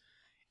franchise,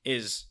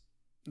 is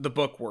the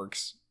book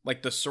works.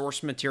 Like, the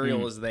source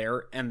material is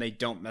there, and they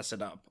don't mess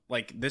it up.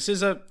 Like, this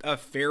is a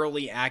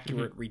fairly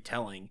accurate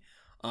retelling.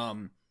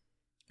 And,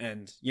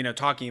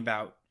 talking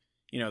about,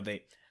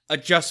 the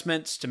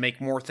adjustments to make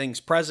more things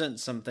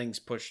present, some things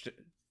pushed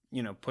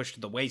to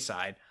the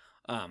wayside.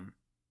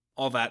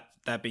 All that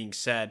being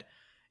said,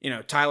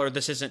 Tyler,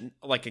 this isn't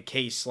like a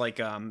case like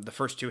the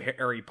first 2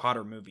 Harry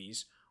Potter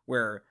movies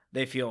where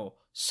they feel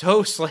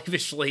so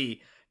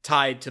slavishly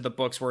tied to the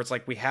books, where it's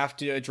like we have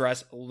to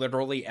address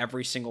literally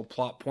every single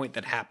plot point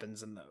that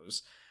happens in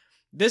those.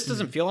 This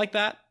doesn't feel like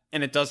that.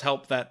 And it does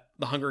help that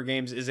The Hunger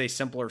Games is a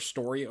simpler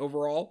story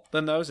overall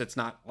than those. It's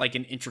not like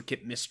an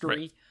intricate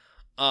mystery.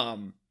 Right.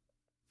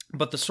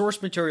 But the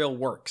source material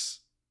works.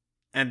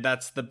 And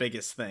that's the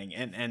biggest thing.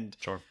 And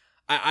sure.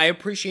 I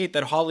appreciate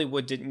that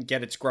Hollywood didn't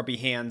get its grubby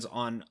hands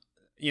on,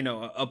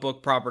 a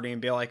book property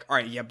and be like, all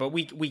right, yeah, but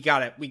we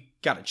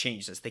gotta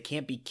change this. They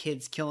can't be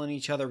kids killing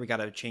each other. We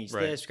gotta change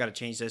this. We gotta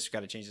change this. We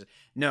gotta change this.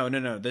 No.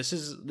 This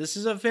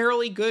is a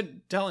fairly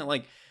good telling.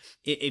 Like,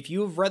 if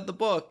you have read the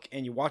book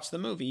and you watch the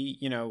movie,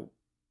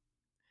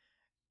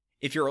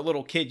 if you're a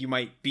little kid, you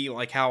might be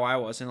like how I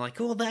was and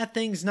like, oh, that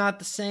thing's not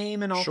the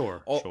same and all.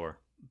 Sure.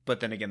 But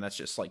then again, that's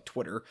just like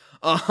Twitter.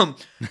 But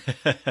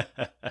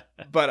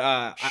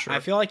sure. I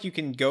feel like you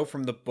can go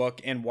from the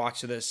book and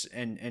watch this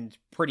and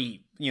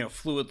pretty,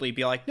 fluidly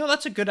be like, no,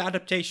 that's a good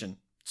adaptation.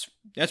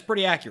 That's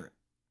pretty accurate.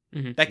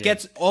 Mm-hmm. That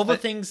gets all the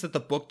things that the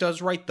book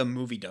does right, the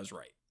movie does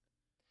right.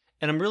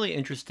 And I'm really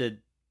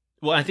interested.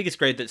 Well, I think it's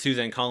great that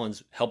Suzanne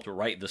Collins helped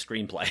write the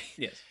screenplay.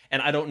 Yes.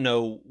 And I don't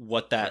know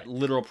what that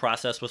literal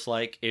process was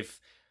like.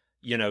 If,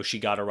 she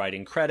got a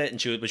writing credit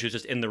and she was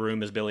just in the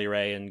room as Billy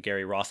Ray and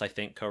Gary Ross, I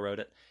think, co-wrote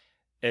it.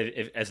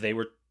 As they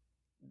were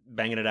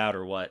banging it out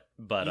or what.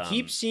 But you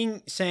keep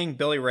saying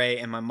Billy Ray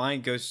and my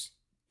mind goes,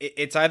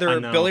 it's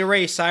either Billy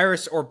Ray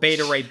Cyrus or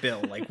Beta Ray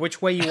Bill. Like,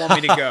 which way you want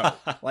me to go?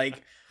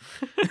 Like,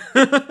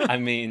 I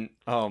mean,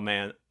 oh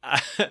man,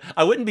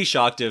 I wouldn't be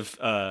shocked if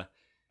Woody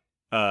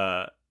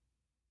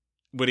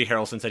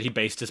Harrelson said he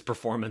based his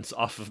performance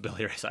off of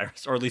Billy Ray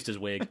Cyrus, or at least his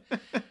wig.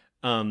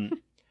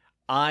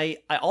 I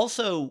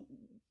also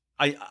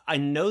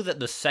know that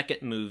the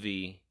second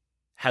movie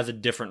has a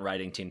different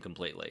writing team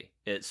completely.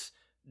 It's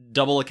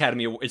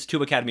it's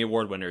 2 Academy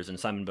Award winners and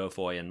Simon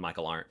Beaufoy and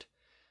Michael Arndt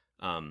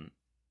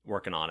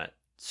working on it.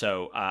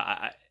 So,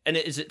 and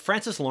is it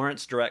Francis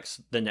Lawrence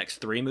directs the next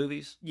 3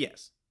 movies?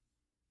 Yes.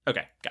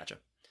 Okay, gotcha.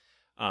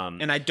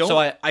 And I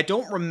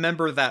don't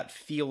remember that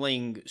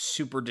feeling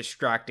super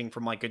distracting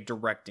from like a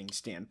directing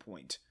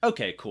standpoint.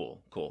 Okay,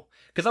 cool.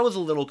 Because I was a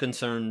little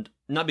concerned,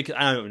 not because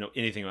I don't know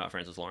anything about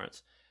Francis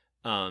Lawrence,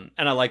 and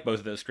I like both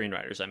of those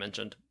screenwriters I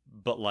mentioned,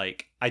 but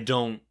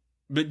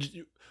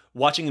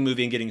watching the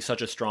movie and getting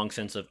such a strong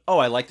sense of,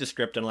 I like the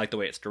script and I like the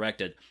way it's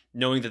directed,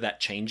 knowing that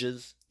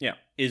changes,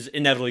 is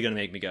inevitably going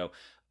to make me go,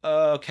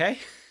 okay,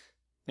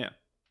 yeah.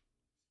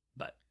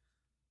 But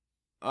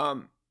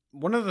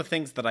one of the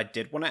things that I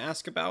did want to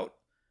ask about,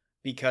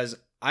 because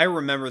I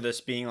remember this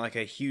being like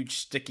a huge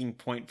sticking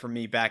point for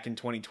me back in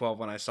 2012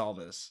 when I saw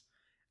this.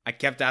 I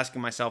kept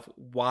asking myself,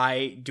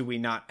 why do we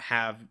not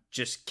have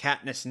just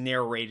Katniss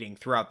narrating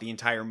throughout the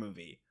entire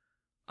movie?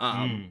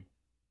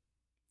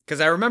 Because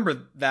I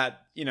remember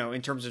that,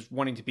 in terms of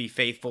wanting to be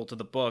faithful to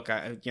the book,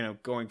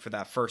 going for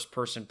that first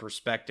person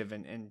perspective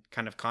and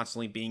kind of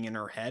constantly being in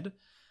her head.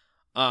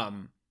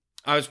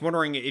 I was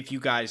wondering if you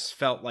guys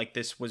felt like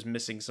this was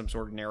missing some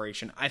sort of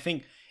narration. I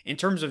think in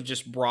terms of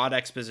just broad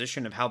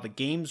exposition of how the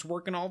games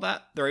work and all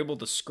that, they're able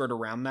to skirt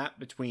around that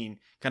between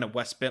kind of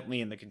Wes Bentley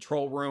in the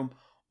control room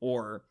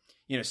or,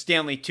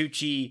 Stanley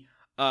Tucci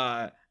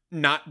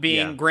not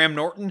being Graham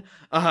Norton,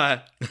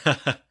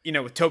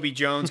 with Toby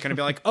Jones kind of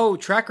be like, oh,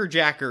 tracker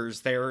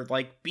jackers, they're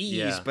like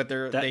bees, but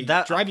they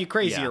drive you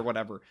crazy or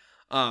whatever.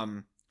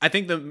 I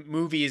think the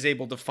movie is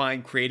able to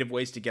find creative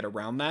ways to get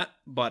around that,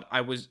 but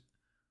I was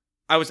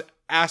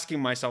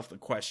asking myself the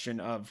question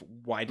of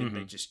why didn't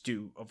they just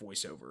do a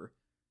voiceover?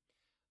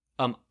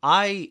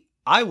 I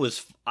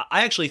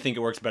actually think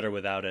it works better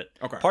without it.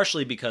 Okay.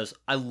 Partially because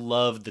I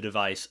love the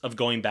device of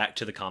going back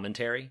to the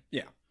commentary.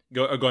 Yeah.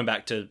 Going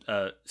back to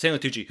Stanley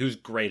Tucci, who's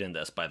great in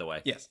this, by the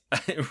way. Yes.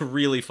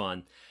 Really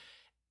fun.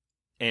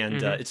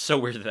 And it's so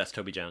weird that that's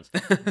Toby Jones.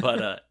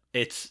 But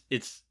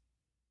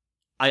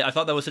I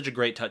thought that was such a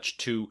great touch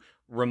to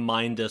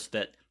remind us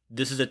that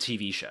this is a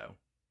TV show.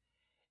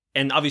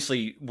 And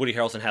obviously, Woody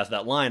Harrelson has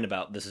that line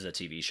about this is a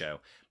TV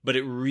show. But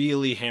it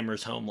really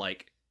hammers home,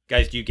 like,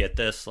 guys, do you get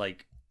this?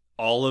 Like,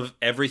 all of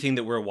everything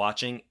that we're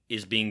watching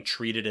is being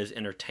treated as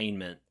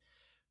entertainment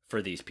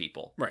for these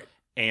people. Right.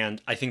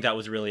 And I think that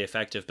was really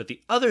effective. But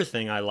the other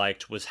thing I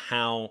liked was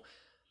how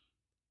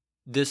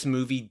this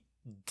movie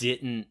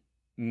didn't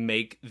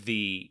make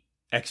the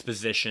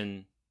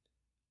exposition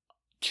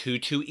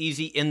too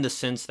easy, in the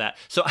sense that...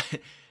 So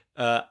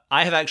I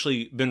have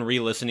actually been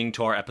re-listening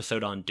to our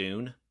episode on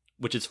Dune,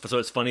 so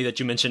it's funny that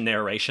you mentioned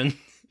narration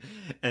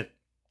and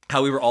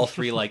how we were all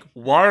three like,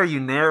 why are you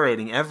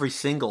narrating every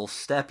single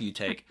step you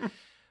take?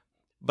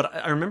 But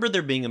I remember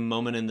there being a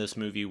moment in this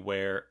movie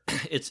where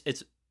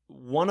it's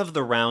one of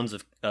the rounds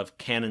of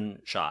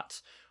cannon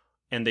shots,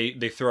 and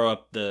they throw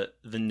up the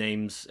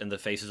names and the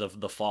faces of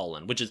the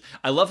Fallen, which is,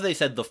 I love they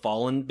said the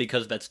Fallen,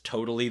 because that's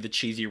totally the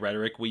cheesy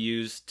rhetoric we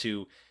use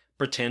to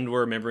pretend we're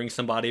remembering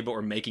somebody, but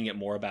we're making it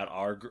more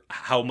about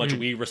how much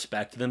we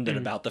respect them than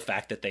about the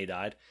fact that they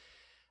died.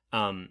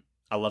 I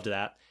loved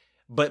that.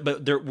 But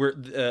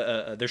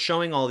they're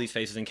showing all these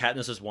faces, and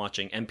Katniss is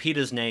watching, and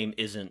Peeta's name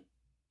isn't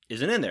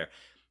in there.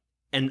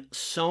 And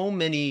so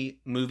many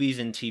movies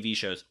and TV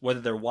shows, whether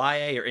they're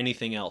YA or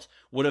anything else,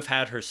 would have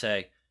had her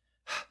say,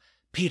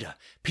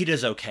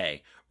 Peeta's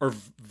okay, or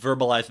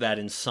verbalize that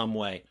in some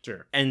way.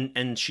 Sure.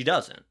 And she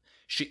doesn't.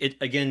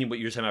 Again, what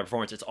you're saying about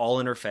performance, it's all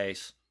in her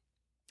face.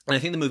 And I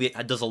think the movie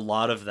does a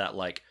lot of that,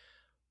 like,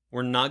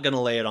 we're not going to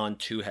lay it on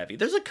too heavy.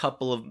 There's a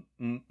couple of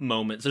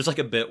moments. There's like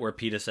a bit where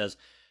Peeta says,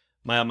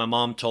 my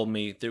mom told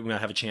me that we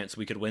might have a chance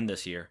we could win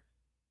this year.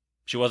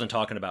 She wasn't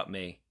talking about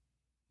me.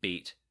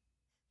 Beat.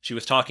 She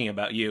was talking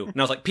about you. And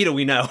I was like, Peeta,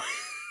 we know.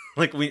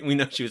 Like, we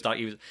know she was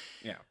talking.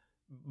 Yeah.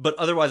 But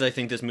otherwise, I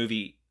think this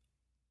movie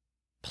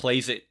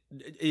plays it.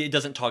 It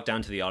doesn't talk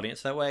down to the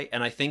audience that way.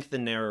 And I think the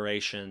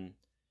narration,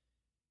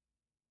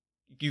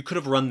 you could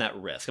have run that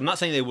risk. I'm not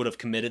saying they would have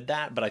committed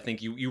that, but I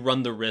think you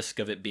run the risk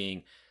of it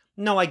being,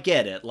 no, I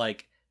get it.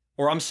 Like,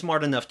 or I'm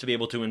smart enough to be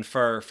able to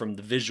infer from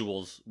the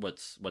visuals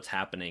what's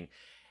happening.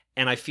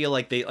 And I feel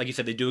like they, like you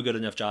said, they do a good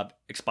enough job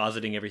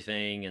expositing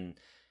everything, and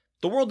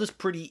the world is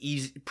pretty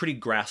easy, pretty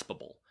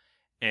graspable.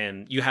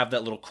 And you have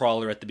that little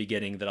crawler at the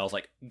beginning that I was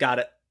like, got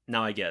it.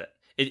 Now I get it.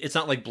 It's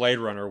not like Blade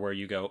Runner where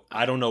you go,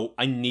 I don't know,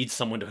 I need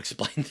someone to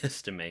explain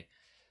this to me.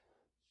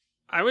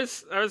 I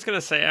was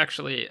gonna say,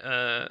 actually,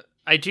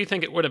 I do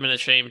think it would have been a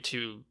shame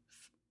to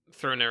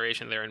throw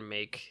narration there and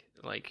make,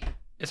 like,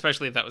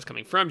 especially if that was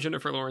coming from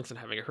Jennifer Lawrence and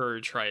having her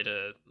try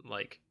to,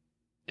 like,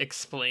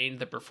 explain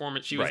the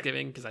performance she was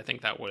giving, because I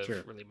think that would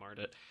have really marred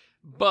it.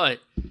 But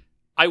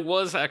I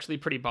was actually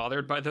pretty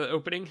bothered by the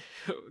opening,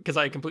 because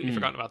I had completely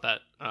forgotten about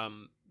that.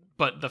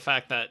 But the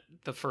fact that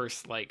the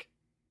first, like,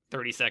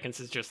 30 seconds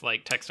is just,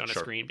 like, text on a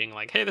screen being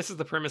like, hey, this is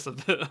the premise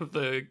of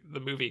the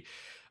movie.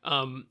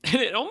 And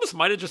it almost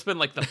might have just been,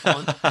 like, the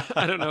font.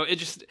 I don't know.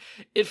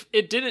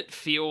 It didn't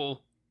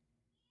feel...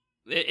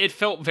 It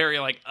felt very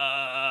like,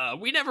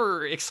 we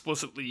never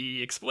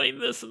explicitly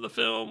explained this in the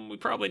film. We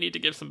probably need to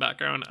give some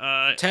background.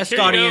 Test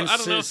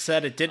audiences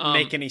said it didn't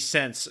make any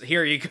sense.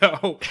 Here you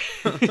go.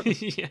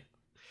 Yeah.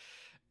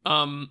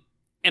 And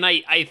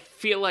I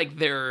feel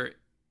like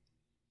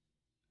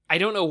I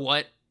don't know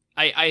what.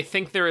 I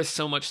think there is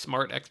so much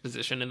smart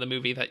exposition in the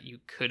movie that you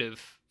could have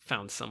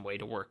found some way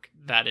to work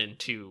that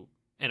into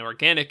an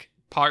organic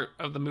part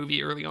of the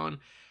movie early on.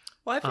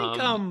 Well, I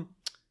think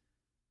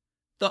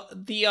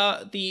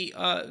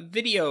the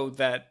video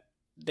that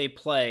they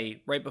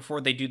play right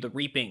before they do the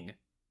reaping,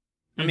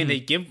 I mean,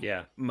 they give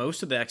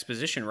most of the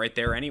exposition right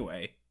there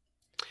anyway.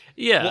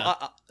 Yeah.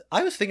 Well,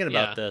 I was thinking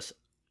about this.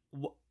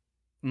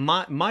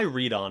 My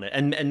read on it,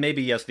 and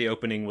maybe, yes, the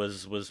opening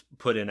was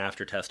put in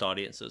after test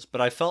audiences, but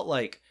I felt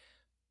like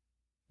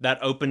that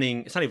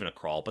opening, it's not even a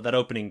crawl, but that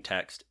opening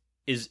text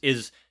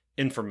is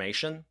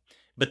information,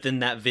 but then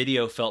that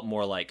video felt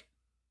more like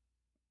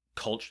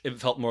culture. It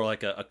felt more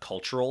like a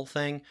cultural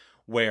thing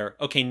where,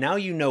 okay, now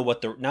you know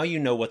what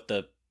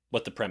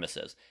the premise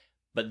is,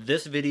 but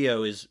this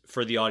video is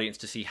for the audience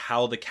to see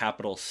how the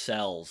Capitol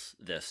sells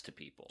this to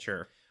people.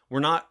 Sure.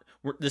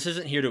 This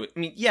isn't here to, I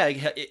mean, yeah,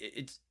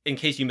 it's in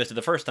case you missed it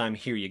the first time,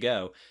 here you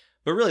go.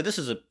 But really,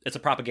 it's a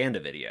propaganda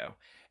video.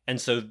 And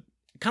so,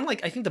 kind of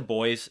like, I think The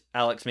Boys,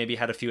 Alex, maybe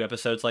had a few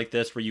episodes like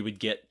this where you would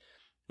get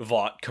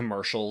Vought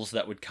commercials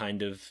that would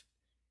kind of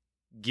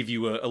give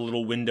you a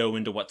little window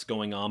into what's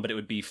going on, but it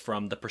would be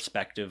from the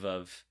perspective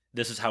of,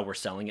 this is how we're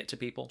selling it to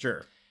people.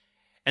 Sure.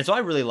 And so I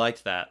really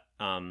liked that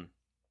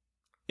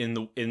in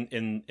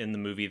the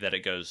movie, that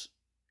it goes,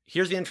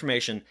 here's the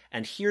information,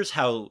 and here's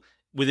how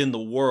within the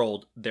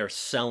world they're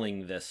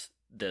selling this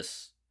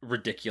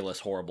ridiculous,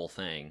 horrible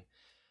thing.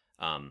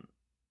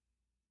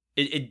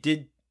 It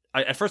did.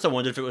 At first I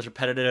wondered if it was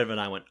repetitive, and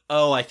I went,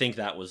 oh, I think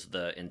that was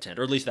the intent,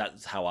 or at least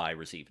that's how I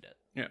received it.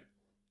 Yeah.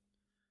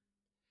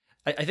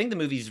 I think the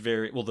movie's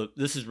very well.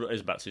 This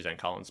is about Suzanne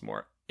Collins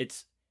more.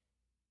 It's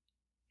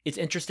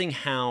interesting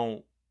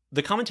how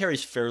the commentary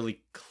is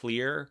fairly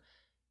clear,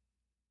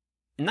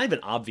 not even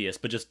obvious,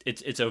 but just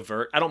it's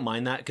overt. I don't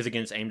mind that, because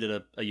again, it's aimed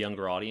at a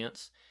younger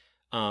audience.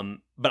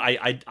 But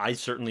I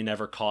certainly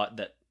never caught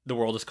that the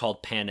world is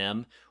called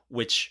Panem,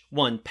 which,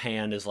 one,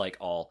 pan is like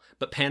all,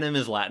 but Panem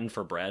is Latin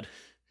for bread,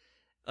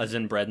 as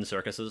in bread and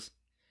circuses.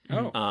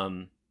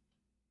 Oh.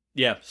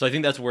 Yeah, so I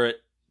think that's where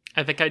it...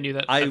 I think I knew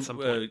that at some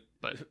point,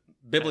 but...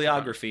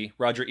 Bibliography,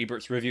 Roger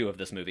Ebert's review of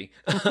this movie,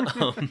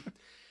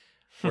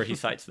 where he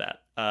cites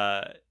that.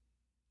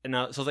 And so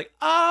I was like,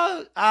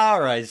 oh,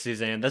 all right,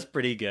 Suzanne, that's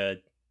pretty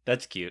good.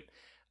 That's cute.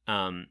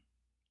 And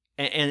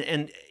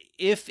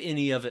if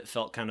any of it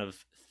felt kind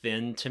of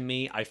thin to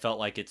me, I felt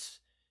like it's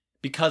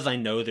because I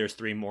know there's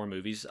 3 more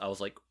movies. I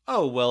was like,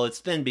 oh, well, it's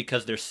thin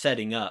because they're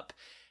setting up,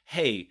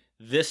 hey,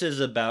 this is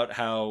about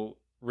how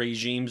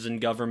regimes and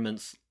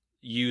governments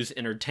use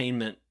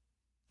entertainment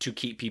to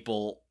keep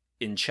people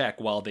in check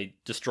while they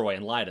destroy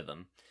and lie to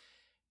them.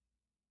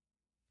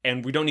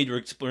 And we don't need to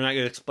explore, we're not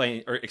going to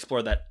explain or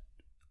explore that.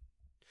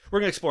 We're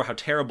going to explore how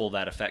terrible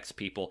that affects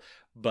people,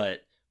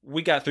 but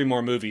we got 3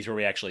 more movies where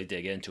we actually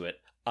dig into it.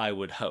 I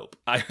would hope.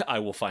 I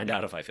will find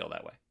out if I feel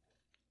that way.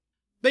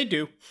 They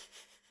do.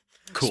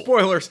 Cool.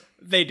 Spoilers,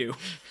 they do.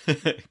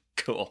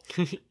 Cool.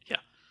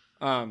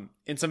 Yeah.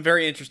 In some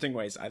very interesting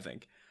ways, I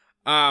think.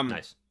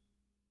 Nice.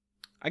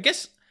 I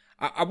guess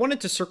I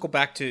wanted to circle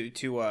back to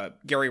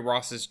Gary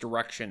Ross's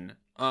direction,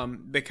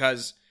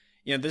 because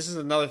this is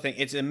another thing.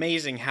 It's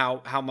amazing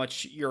how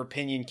much your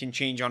opinion can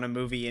change on a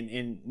movie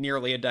in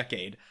nearly a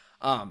decade.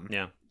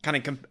 Yeah.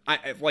 Kind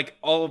of like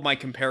all of my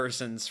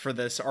comparisons for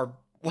this are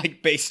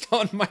like based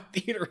on my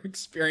theater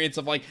experience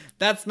of like,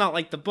 that's not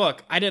like the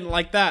book. I didn't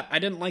like that. I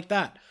didn't like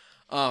that.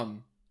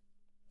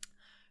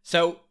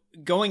 So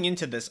going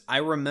into this, I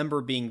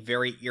remember being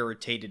very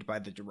irritated by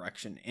the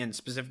direction and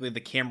specifically the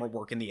camera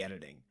work and the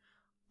editing.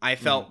 I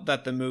felt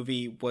that the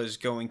movie was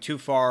going too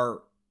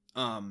far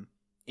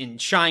in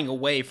shying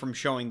away from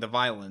showing the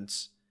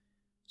violence,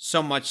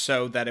 so much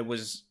so that it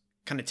was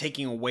kind of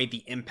taking away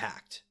the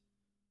impact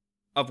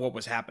of what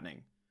was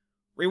happening.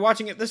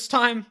 Rewatching it this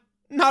time,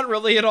 not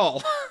really at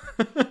all.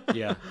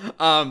 Yeah.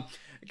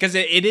 Because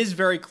it is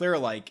very clear,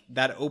 like,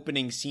 that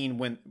opening scene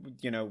when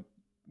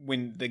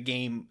the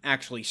game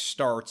actually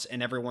starts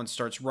and everyone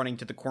starts running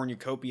to the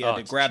cornucopia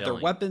to grab their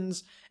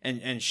weapons,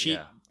 and she,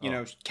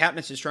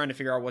 Katniss is trying to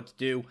figure out what to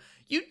do.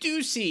 You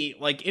do see,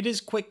 like, it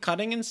is quick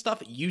cutting and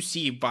stuff. You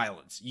see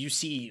violence. You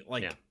see,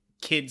 like,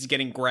 kids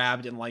getting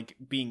grabbed and, like,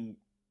 being,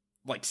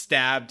 like,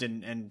 stabbed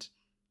and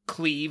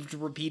cleaved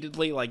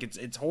repeatedly. Like,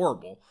 it's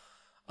horrible.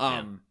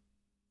 And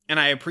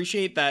I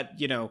appreciate that,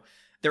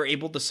 they're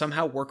able to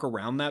somehow work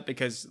around that,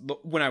 because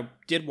when I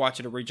did watch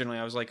it originally,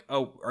 I was like,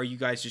 oh, are you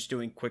guys just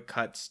doing quick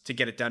cuts to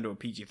get it down to a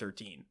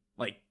PG-13?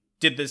 Like,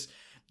 did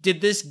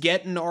this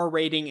get an R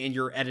rating and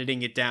you're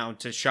editing it down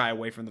to shy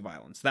away from the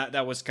violence?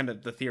 That was kind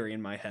of the theory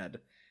in my head.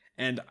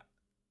 And,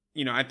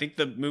 I think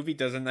the movie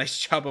does a nice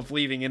job of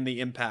leaving in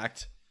the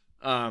impact.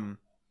 While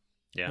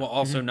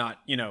also not,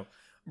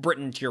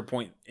 Britain, to your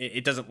point,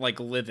 it doesn't,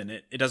 like, live in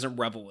it. It doesn't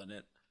revel in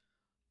it.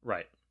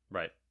 Right.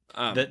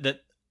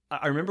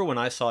 I remember when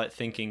I saw it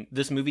thinking,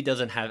 this movie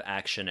doesn't have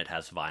action, it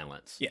has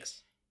violence.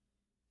 Yes.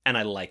 And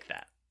I like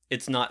that.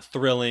 It's not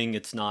thrilling,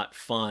 it's not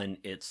fun,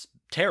 it's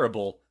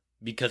terrible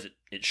because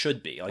it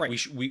should be. Like,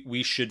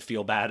 we should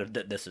feel bad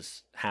that this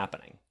is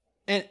happening.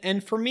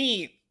 And for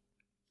me,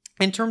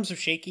 in terms of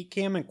shaky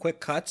cam and quick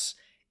cuts,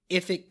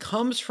 if it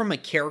comes from a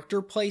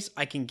character place,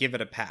 I can give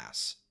it a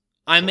pass.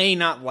 I may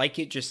not like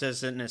it just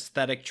as an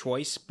aesthetic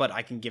choice, but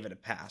I can give it a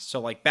pass.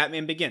 So, like,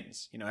 Batman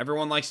Begins.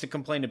 Everyone likes to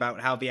complain about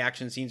how the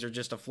action scenes are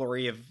just a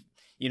flurry of,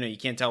 you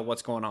can't tell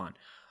what's going on.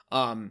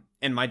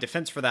 And my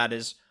defense for that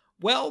is,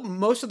 well,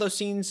 most of those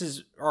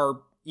scenes are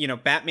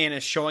Batman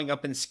is showing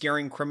up and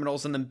scaring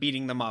criminals and then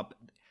beating them up.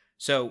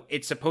 So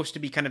it's supposed to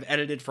be kind of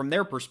edited from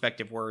their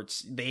perspective, where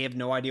they have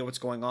no idea what's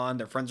going on,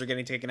 their friends are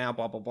getting taken out,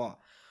 blah, blah, blah.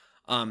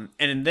 And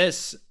in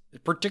this,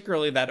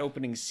 particularly that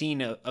opening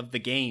scene of the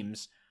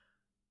games,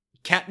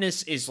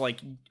 Katniss is, like,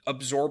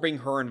 absorbing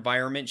her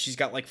environment. She's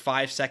got, like,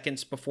 5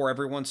 seconds before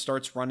everyone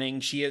starts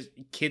running.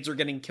 Kids are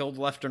getting killed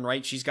left and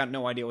right. She's got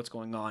no idea what's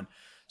going on.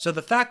 So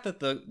the fact that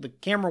the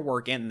camera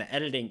work and the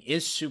editing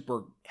is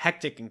super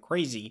hectic and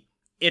crazy,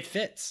 it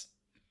fits.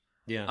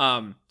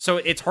 Yeah. So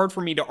it's hard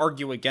for me to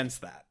argue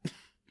against that.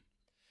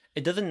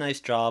 It does a nice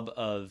job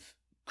of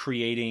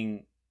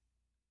putting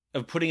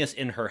us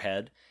in her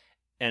head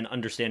and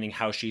understanding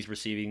how she's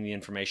receiving the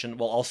information,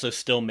 while also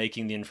still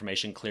making the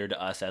information clear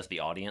to us as the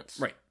audience.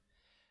 Right.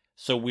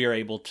 So we're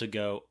able to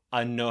go,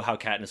 I know how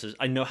Katniss is,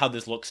 I know how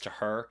this looks to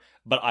her,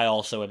 but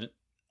it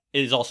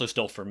is also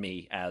still for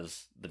me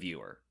as the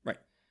viewer. Right.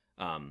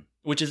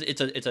 Which is,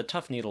 it's a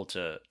tough needle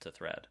to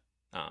thread.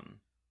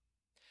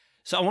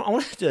 So I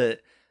wanted to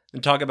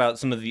talk about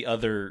some of the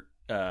other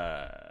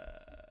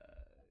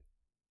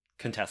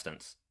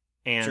contestants.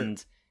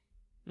 And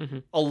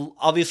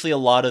obviously a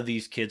lot of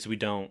these kids we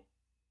don't,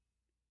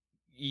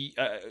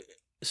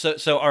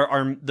 so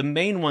our the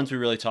main ones we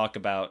really talk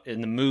about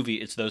in the movie,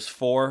 it's those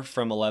 4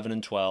 from 11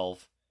 and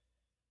 12,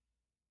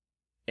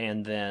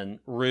 and then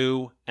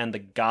Rue and the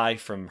guy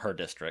from her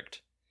district,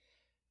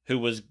 who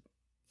was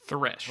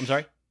Thresh. I'm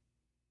sorry?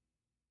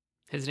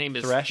 His name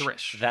is Thresh?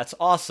 Thresh. That's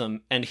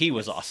awesome, and he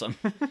was awesome.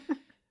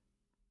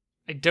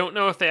 I don't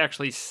know if they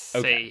actually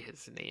say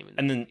his name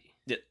in the movie,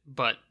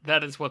 but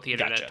that is what the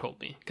internet told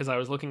me, because I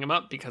was looking him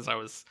up, because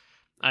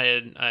I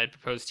had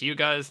proposed to you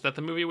guys that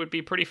the movie would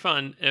be pretty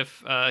fun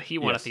if he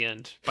won at the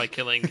end by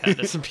killing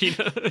Katniss and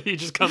Peeta. He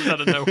just comes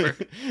out of nowhere.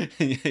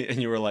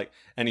 And you were like,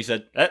 and he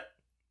said,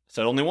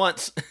 said only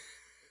once.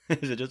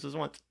 He said just as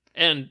once.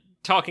 And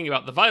talking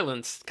about the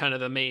violence, kind of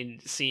the main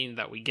scene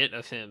that we get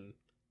of him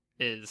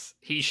is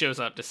he shows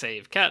up to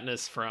save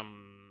Katniss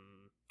from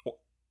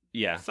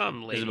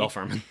some lady. Isabel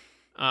Furman.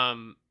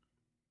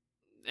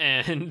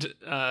 And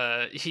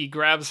he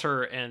grabs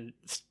her and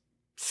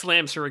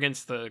slams her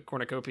against the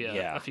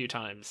cornucopia a few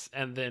times,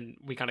 and then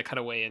we kind of cut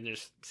away and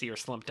just see her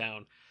slump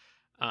down.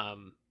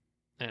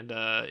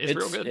 It's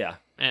real good,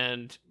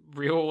 and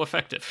real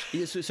effective.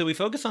 So we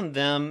focus on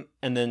them,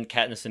 and then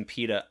Katniss and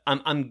Peeta.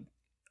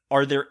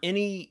 Are there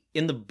any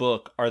in the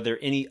book? Are there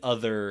any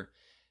other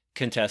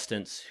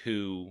contestants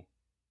who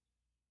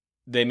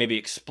they maybe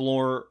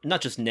explore,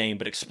 not just name,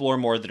 but explore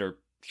more, that are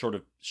sort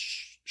of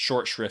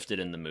short shrifted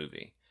in the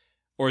movie,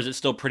 or is it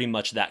still pretty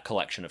much that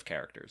collection of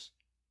characters?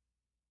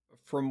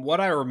 From what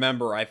I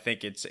remember, I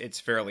think it's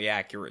fairly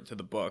accurate to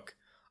the book.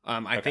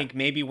 I think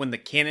maybe when the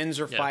cannons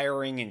are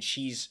firing and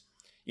she's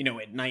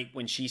at night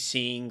when she's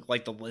seeing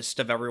like the list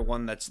of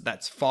everyone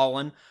that's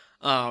fallen.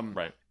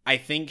 Right. I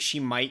think she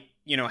might,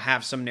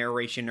 have some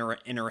narration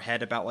in her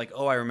head about like,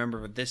 oh, I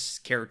remember this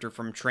character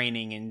from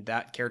training and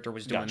that character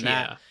was doing Gotcha.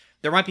 that. Yeah.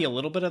 There might be a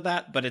little bit of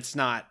that, but it's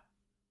not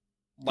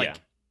like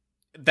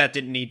that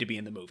didn't need to be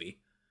in the movie.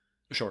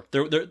 Sure.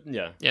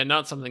 Yeah. Yeah,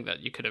 not something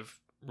that you could have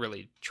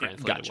really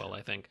translated Gotcha. well,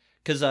 I think.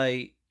 Because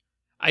I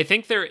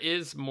think there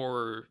is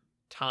more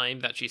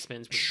time that she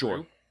spends with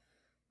Sure.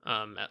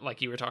 Rue.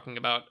 Like you were talking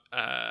about.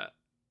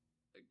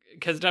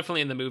 Because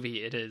definitely in the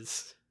movie, it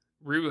is...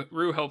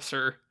 Rue helps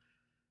her.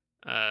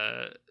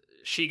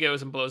 She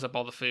goes and blows up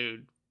all the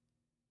food.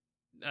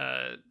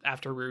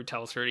 After Rue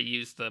tells her to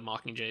use the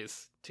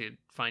Mockingjays to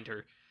find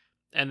her.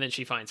 And then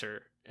she finds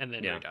her. And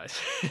then Rue dies.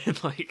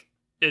 And like...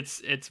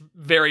 It's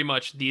very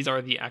much these are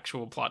the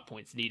actual plot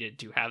points needed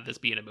to have this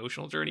be an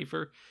emotional journey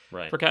for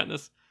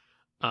Katniss.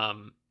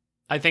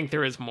 I think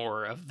there is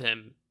more of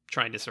them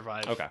trying to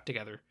survive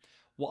together.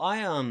 Well,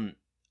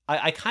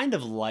 I kind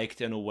of liked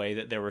in a way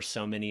that there were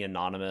so many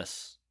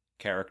anonymous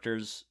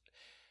characters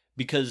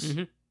because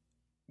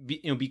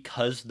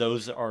because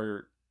those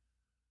are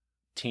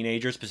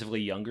teenagers,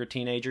 specifically younger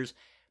teenagers.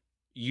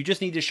 You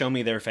just need to show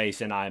me their face,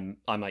 and I'm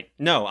like,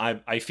 no,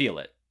 I feel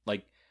it.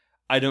 Like,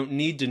 I don't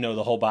need to know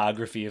the whole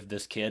biography of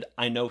this kid.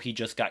 I know he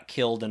just got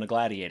killed in a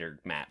gladiator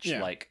match.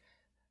 Yeah. Like,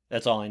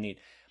 that's all I need.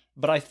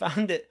 But I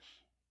found it,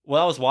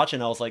 while I was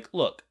watching, I was like,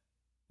 look,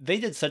 they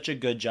did such a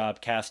good job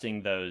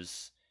casting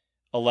those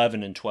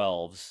 11 and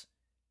 12s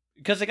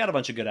because they got a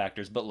bunch of good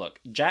actors. But look,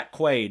 Jack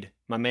Quaid,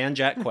 my man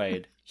Jack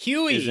Quaid,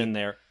 Huey is in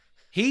there.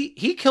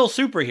 He kills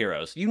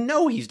superheroes. You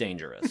know he's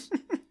dangerous.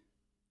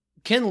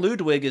 Ken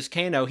Ludwig is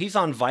Kano. He's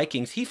on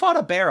Vikings. He fought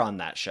a bear on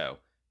that show.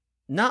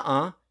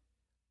 Nuh-uh.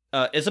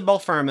 Isabel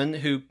Furman,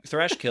 who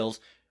Thresh kills,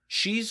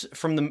 she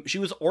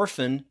was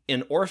Orphan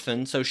in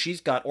Orphan, so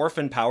she's got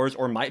orphan powers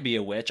or might be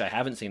a witch. I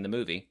haven't seen the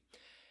movie.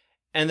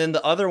 And then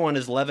the other one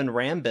is Levin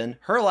Rambin.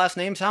 Her last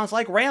name sounds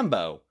like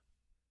Rambo.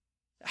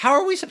 How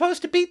are we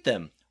supposed to beat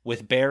them?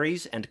 With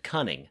berries and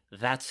cunning.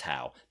 That's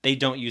how. They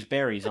don't use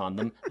berries on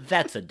them.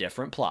 That's a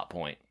different plot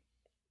point.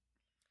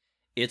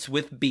 It's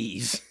with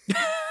bees.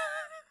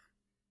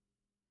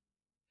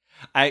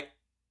 Are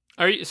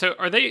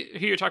they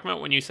who you're talking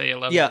about when you say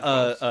 11?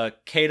 Yeah,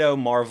 Cato,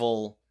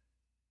 Marvel,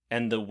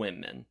 and the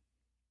women.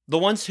 The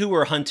ones who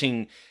were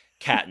hunting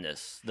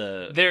Katniss.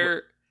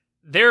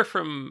 They're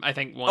from, I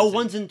think,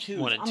 ones and twos.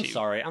 One and two.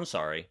 I'm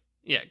sorry.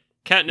 Yeah,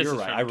 Katniss You're is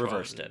right, from I 12,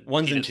 reversed it.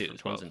 Ones and twos.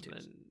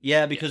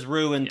 Yeah, because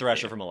Rue and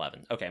Thresh are from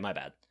 11. Okay, my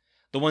bad.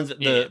 The ones that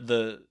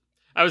the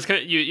I was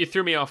you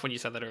threw me off when you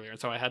said that earlier,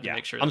 so I had to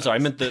make sure. I'm sorry, I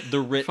meant the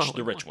rich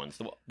following ones,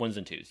 the ones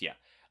and twos. Yeah.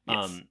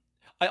 Yes.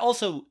 I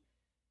also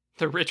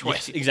the rich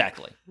white people.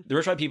 Exactly. The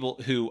rich white people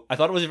who I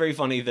thought it was very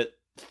funny that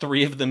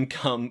 3 of them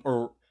come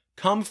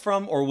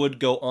from or would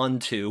go on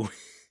to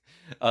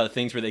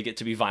things where they get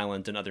to be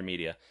violent in other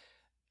media.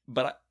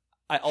 But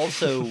I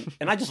also,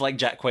 and I just like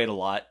Jack Quaid a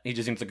lot. He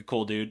just seems like a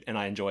cool dude, and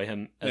I enjoy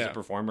him as a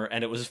performer,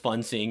 and it was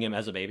fun seeing him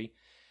as a baby.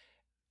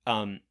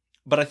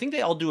 But I think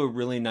they all do a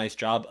really nice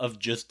job of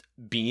just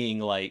being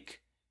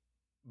like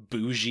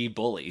bougie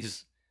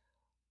bullies.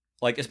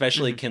 Like,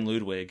 especially Ken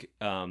Ludwig,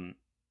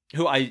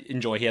 who I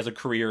enjoy. He has a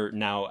career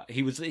now.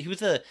 He was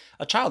a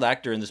child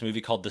actor in this movie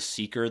called The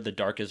Seeker, The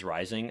Dark is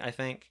Rising, I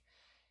think.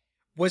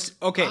 Was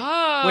he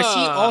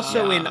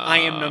also in I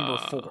Am Number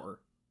 4?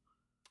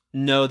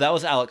 No, that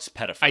was Alex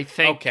Pettyfer. I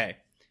think. Okay.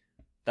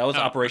 That was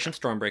Operation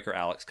Stormbreaker,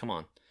 Alex. Come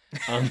on.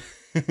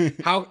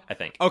 How? I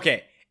think.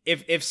 Okay.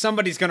 If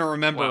somebody's going to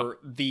remember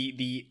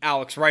the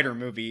Alex Rider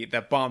movie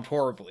that bombed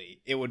horribly,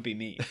 it would be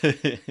me.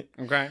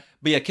 Okay?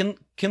 But yeah, Ken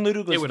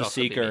Ludwig was The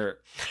also be Seeker.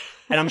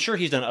 And I'm sure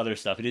he's done other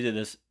stuff. He did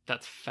this.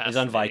 That's fascinating. He's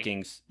on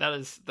Vikings. That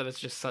is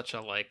just such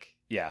a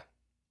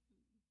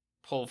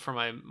pull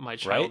from my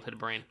childhood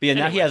brain. But yeah,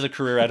 now he has a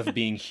career out of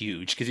being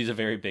huge because he's a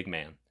very big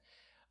man.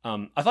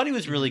 I thought he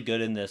was really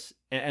good in this,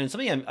 and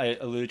something I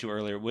alluded to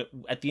earlier.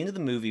 At the end of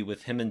the movie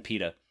with him and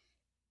Peeta,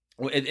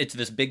 it's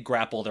this big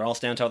grapple. They're all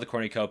standing on top of the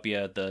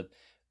cornucopia. The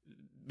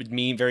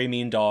very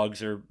mean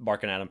dogs are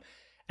barking at him,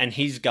 and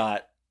he's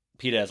got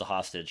Peeta as a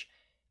hostage.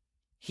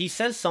 He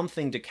says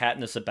something to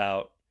Katniss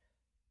about,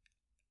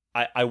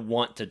 I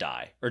want to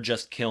die, or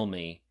just kill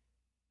me.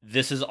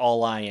 This is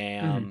all I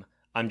am.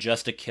 I'm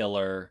just a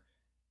killer.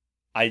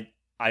 I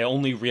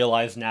only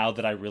realize now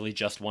that I really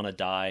just want to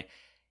die.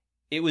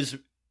 It was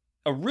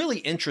a really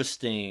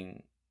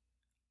interesting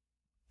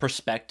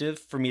perspective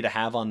for me to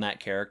have on that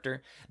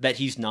character, that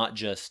he's not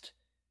just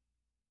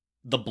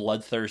the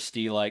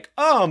bloodthirsty, like,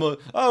 I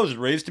was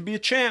raised to be a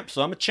champ,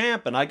 so I'm a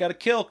champ, and I gotta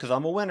kill because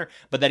I'm a winner.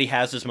 But that he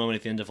has this moment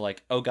at the end of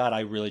like, oh god,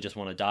 I really just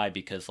want to die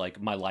because like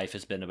my life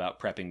has been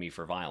about prepping me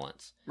for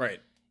violence.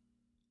 Right.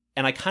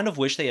 And I kind of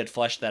wish they had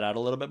fleshed that out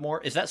a little bit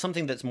more. Is that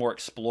something that's more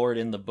explored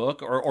in the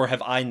book, or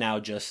have I now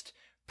just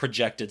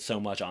projected so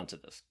much onto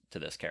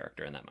this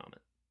character in that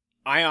moment?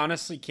 I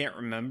honestly can't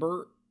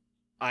remember.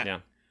 I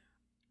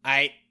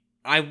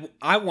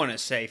want to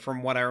say,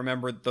 from what I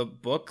remember, the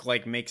book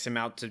like makes him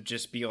out to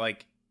just be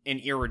like an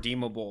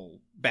irredeemable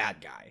bad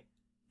guy,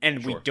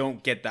 and we Sure.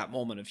 don't get that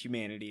moment of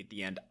humanity at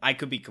the end. I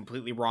could be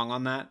completely wrong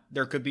on that.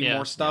 There could be Yeah,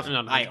 more stuff. I'm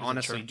not I 100%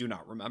 honestly sure. do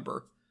not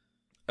remember.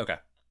 Okay.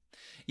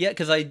 Yeah,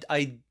 because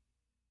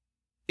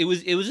it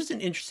was just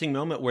an interesting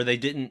moment where they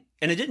didn't,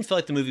 and it didn't feel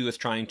like the movie was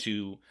trying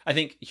to. I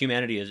think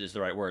humanity is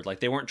the right word. Like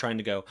they weren't trying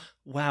to go,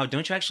 wow,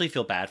 don't you actually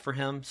feel bad for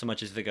him? So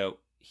much as they go,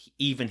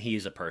 even he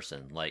is a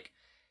person. Like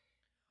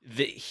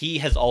he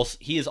is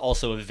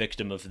also a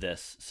victim of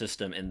this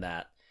system in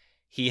that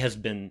he has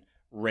been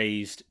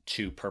raised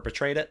to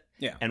perpetrate it.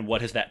 Yeah. And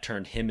what has that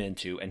turned him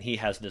into? And he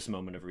has this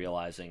moment of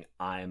realizing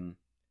I am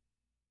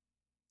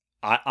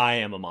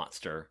a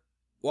monster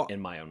Well,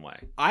 in my own way.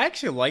 I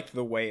actually like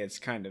the way it's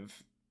kind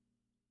of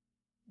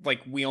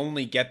like we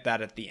only get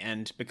that at the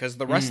end because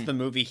the rest of the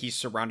movie he's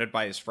surrounded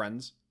by his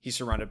friends. He's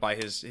surrounded by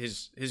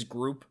his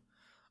group.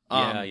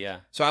 Yeah.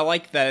 So I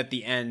like that at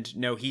the end.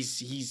 No,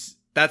 he's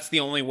that's the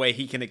only way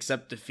he can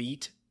accept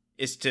defeat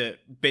is to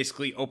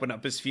basically open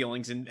up his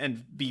feelings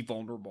and be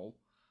vulnerable.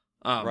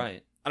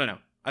 Right. I don't know.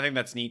 I think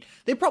that's neat.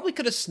 They probably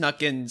could have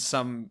snuck in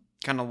some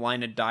kind of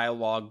line of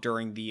dialogue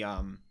during the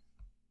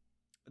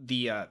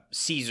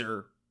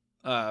Caesar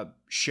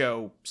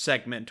show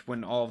segment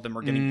when all of them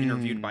are getting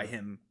interviewed by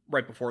him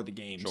right before the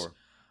games. Sure.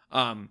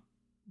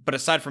 But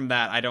aside from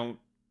that, I don't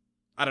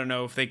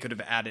know if they could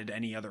have added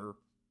any other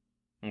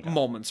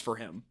moments for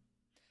him.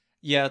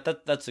 Yeah,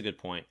 that's a good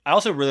point. I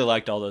also really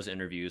liked all those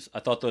interviews. I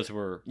thought those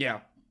were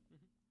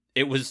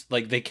it was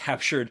like they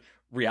captured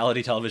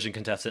reality television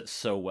contestants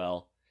so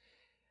well.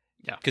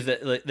 Yeah. Because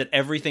that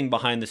everything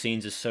behind the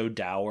scenes is so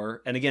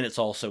dour, and again, it's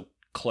all so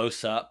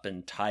close up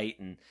and tight,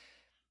 and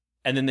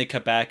then they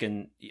cut back,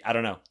 and I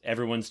don't know,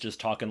 everyone's just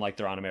talking like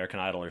they're on American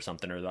Idol or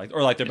something, or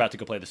like they're about to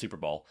go play the Super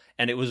Bowl,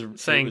 and it was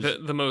saying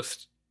the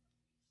most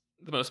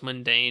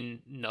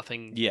mundane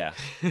nothing. Yeah,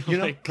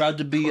 Like, proud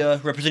to be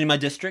representing my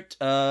district.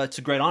 It's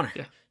a great honor.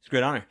 Yeah. It's a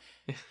great honor.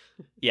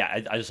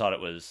 Yeah, I just thought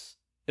it was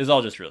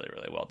all just really,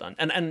 really well done.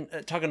 And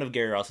talking of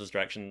Gary Ross's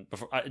direction,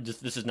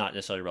 this is not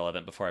necessarily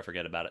relevant. Before I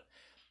forget about it,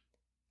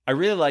 I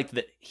really liked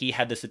that he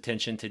had this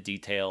attention to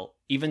detail,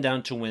 even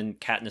down to when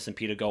Katniss and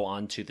Peeta go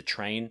on to the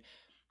train.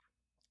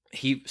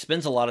 He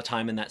spends a lot of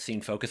time in that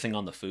scene focusing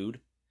on the food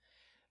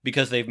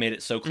because they've made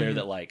it so clear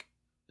that like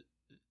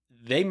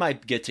they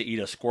might get to eat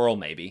a squirrel,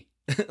 maybe.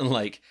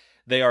 Like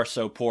they are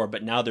so poor,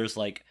 but now there's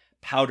like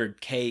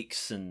powdered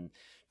cakes and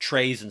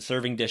trays and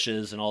serving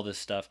dishes and all this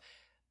stuff.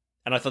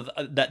 And I thought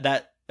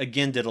that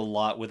again did a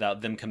lot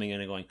without them coming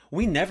in and going,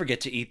 we never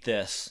get to eat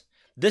this.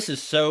 This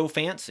is so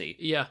fancy.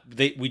 Yeah.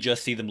 We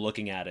just see them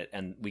looking at it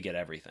and we get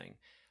everything.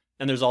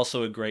 And there's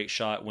also a great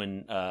shot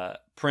when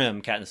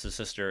Prim, Katniss'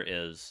 sister,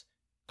 is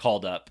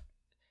called up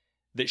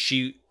that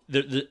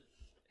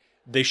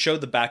they show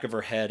the back of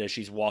her head as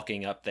she's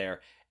walking up there,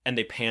 and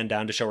they pan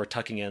down to show her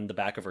tucking in the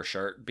back of her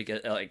shirt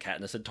because like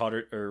Katniss had taught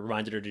her or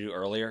reminded her to do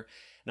earlier.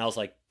 And I was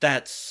like,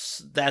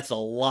 that's a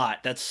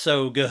lot. That's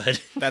so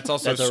good. That's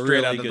also that's a straight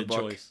really out of the good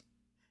book. choice.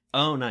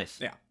 Oh, nice.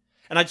 Yeah.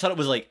 And I just thought it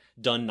was like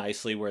done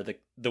nicely where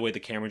the way the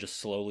camera just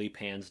slowly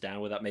pans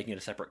down without making it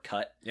a separate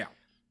cut. Yeah.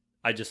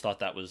 I just thought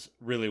that was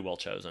really well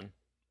chosen.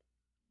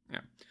 Yeah.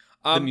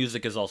 The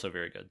music is also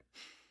very good.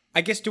 I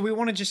guess, do we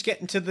want to just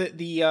get into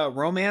the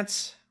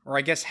romance? Or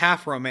I guess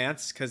half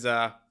romance, because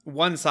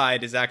one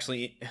side is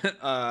actually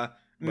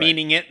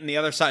meaning it and the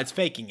other side's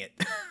faking it.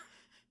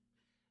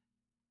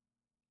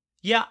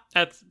 Yeah.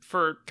 That's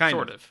for Kind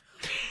sort of.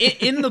 of.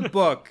 In the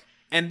book,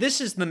 and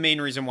this is the main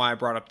reason why I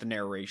brought up the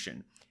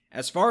narration,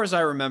 as far as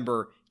I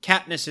remember,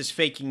 Katniss is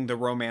faking the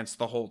romance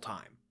the whole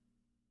time.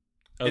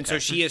 Okay. And so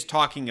she is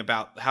talking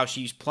about how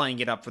she's playing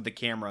it up for the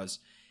cameras.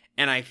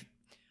 And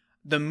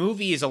the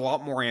movie is a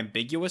lot more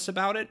ambiguous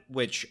about it,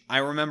 which I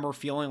remember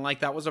feeling like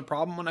that was a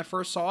problem when I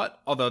first saw it.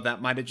 Although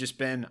that might have just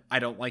been, I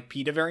don't like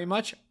Peeta very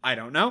much. I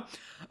don't know.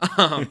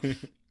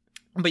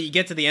 But you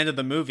get to the end of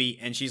the movie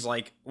and she's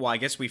like, well, I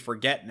guess we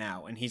forget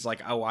now. And he's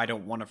like, oh, I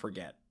don't want to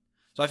forget.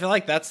 So I feel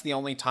like that's the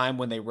only time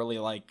when they really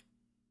like,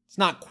 it's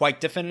not quite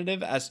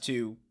definitive as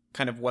to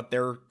kind of what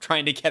they're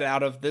trying to get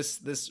out of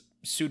this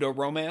pseudo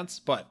romance.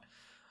 But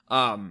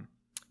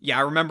yeah,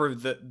 I remember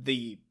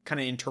the kind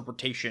of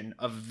interpretation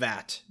of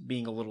that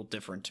being a little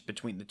different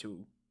between the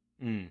two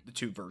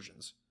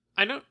versions.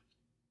 I don't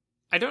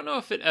know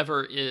if it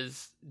ever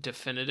is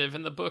definitive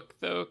in the book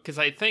though, because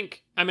I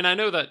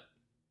know that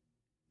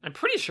I'm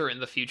pretty sure in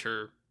the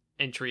future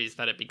entries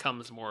that it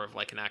becomes more of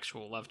like an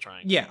actual love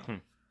triangle. Yeah.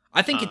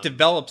 I think it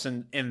develops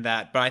in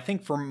that, but I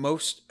think for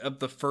most of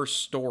the first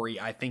story,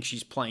 I think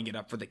she's playing it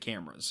up for the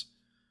cameras.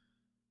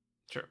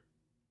 Sure.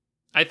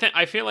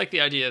 I feel like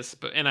the idea is,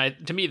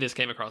 to me this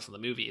came across in the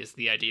movie, is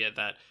the idea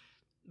that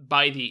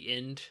by the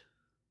end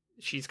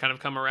she's kind of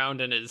come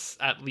around and is,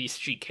 at least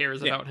she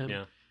cares about him.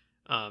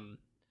 Yeah.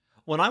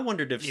 Well, I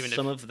wondered if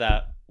some of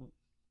that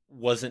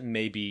wasn't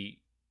maybe,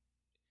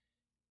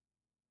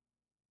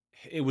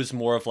 it was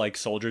more of like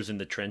soldiers in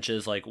the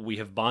trenches, like we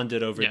have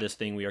bonded over this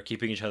thing, we are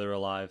keeping each other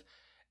alive,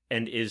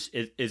 and is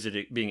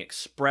it being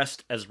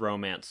expressed as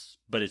romance,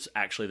 but it's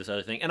actually this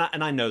other thing.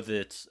 And I know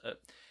that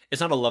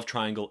it's not a love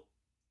triangle.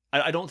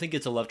 I don't think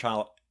it's a love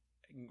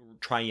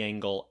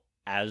triangle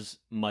as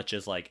much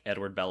as like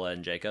Edward, Bella,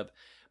 and Jacob,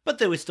 but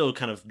they was still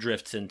kind of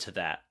drifts into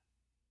that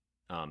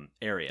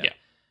area. Yeah.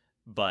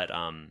 But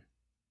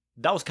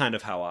that was kind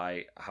of how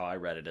I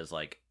read it, as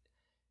like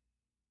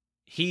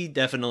he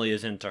definitely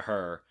is into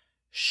her.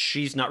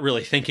 She's not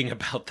really thinking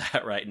about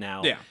that right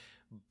now. Yeah.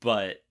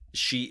 But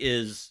she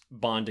is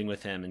bonding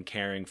with him and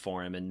caring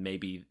for him, and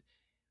maybe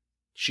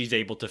she's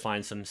able to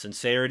find some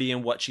sincerity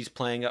in what she's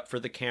playing up for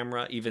the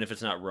camera. Even if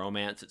it's not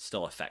romance, it's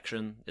still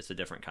affection. It's a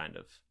different kind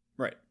of...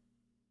 Right.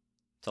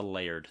 It's a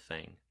layered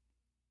thing.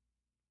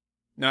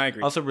 No, I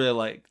agree. I also really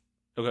like...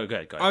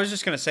 Okay, go ahead. I was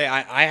just going to say,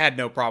 I had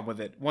no problem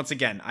with it. Once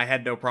again, I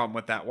had no problem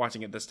with that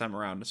watching it this time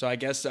around. So I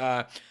guess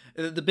the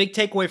big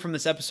takeaway from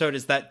this episode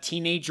is that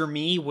teenager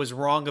me was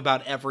wrong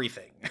about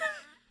everything.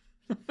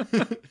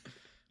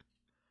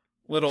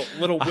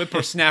 Little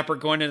whippersnapper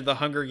going into the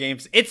Hunger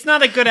Games. It's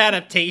not a good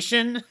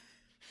adaptation.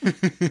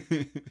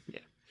 Yeah.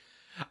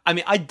 I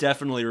mean, I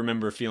definitely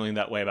remember feeling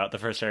that way about the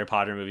first Harry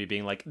Potter movie,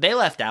 being like, they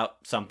left out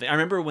something. I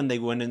remember when they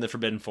went in the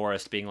Forbidden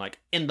Forest being like,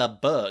 in the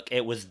book,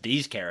 it was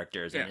these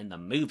characters, and in the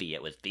movie,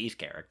 it was these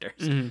characters.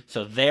 Mm-hmm.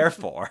 So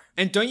therefore...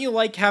 And don't you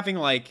like having,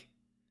 like,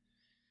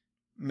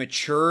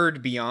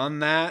 matured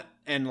beyond that?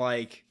 And,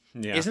 like,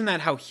 isn't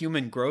that how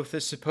human growth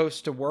is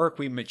supposed to work?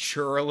 We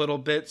mature a little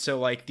bit, so,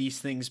 like, these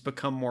things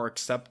become more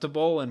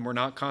acceptable, and we're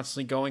not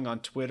constantly going on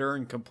Twitter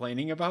and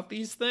complaining about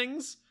these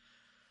things?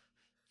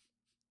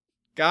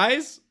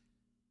 Guys,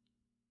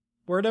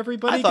 where'd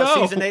everybody go? I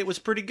thought season 8 was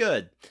pretty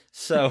good.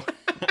 So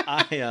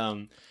I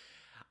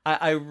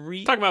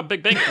talking about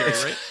Big Bang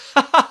Theory,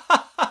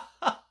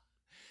 right?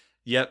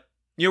 Yep.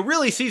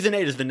 Really, season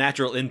 8 is the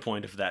natural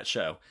endpoint of that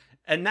show.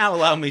 And now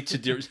allow me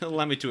to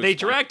explain. They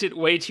dragged it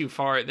way too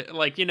far.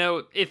 Like,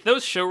 if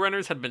those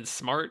showrunners had been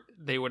smart,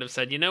 they would have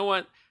said, you know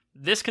what?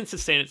 This can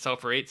sustain itself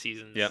for 8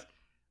 seasons. Yep.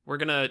 We're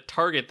going to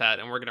target that,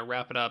 and we're going to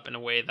wrap it up in a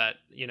way that,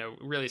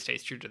 really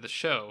stays true to the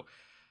show.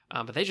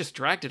 But they just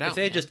dragged it out. If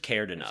they had just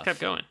cared enough. Just kept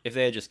going. If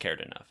they had just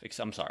cared enough.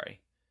 I'm sorry.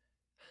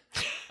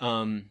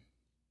 I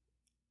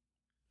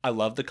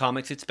love the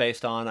comics it's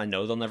based on. I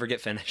know they'll never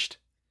get finished.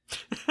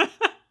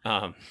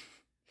 But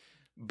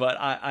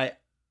I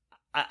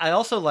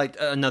also liked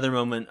another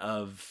moment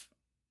of,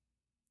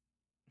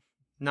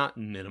 not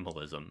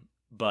minimalism,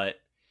 but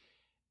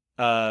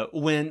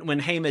when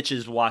Haymitch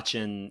is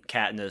watching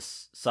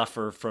Katniss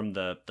suffer from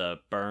the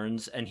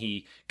burns and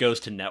he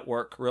goes to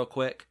network real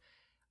quick.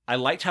 I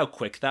liked how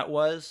quick that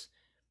was,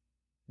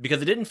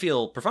 because it didn't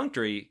feel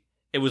perfunctory.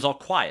 It was all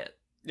quiet.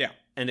 Yeah.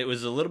 And it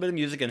was a little bit of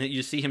music, and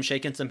you see him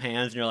shaking some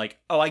hands, and you're like,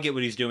 oh, I get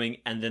what he's doing.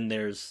 And then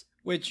there's...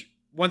 Which,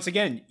 once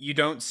again, you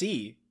don't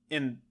see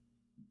in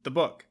the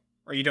book.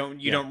 Or you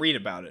don't read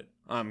about it.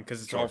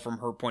 Because it's all from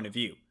her point of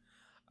view.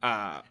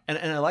 And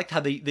I liked how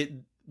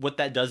they what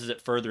that does is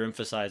it further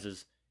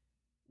emphasizes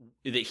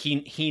that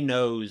he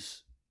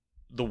knows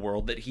the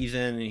world that he's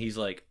in, and he's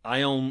like,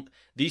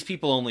 these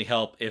people only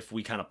help if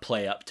we kind of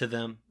play up to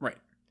them, right?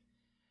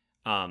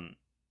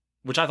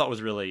 Which I thought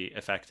was really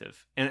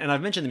effective. And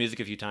I've mentioned the music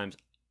a few times.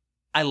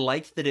 I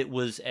liked that it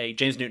was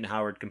James Newton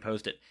Howard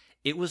composed it.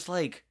 It was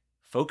like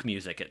folk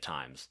music at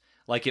times.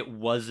 Like, it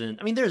wasn't,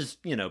 I mean, there's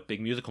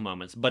big musical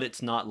moments, but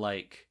it's not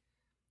like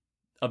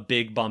a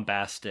big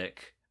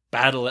bombastic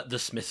battle at the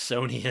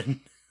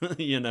Smithsonian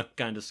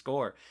kind of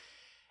score.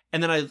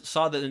 And then I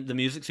saw that the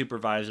music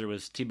supervisor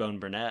was T-Bone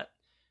Burnett,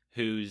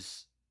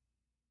 who's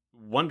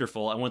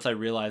wonderful. And once I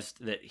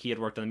realized that he had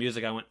worked on the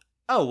music, I went,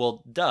 oh,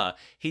 well, duh.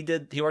 He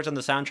worked on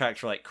the soundtracks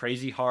for like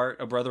Crazy Heart,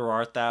 A Brother Where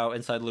Art Thou,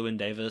 Inside Llewyn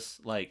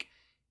Davis. Like,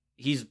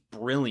 he's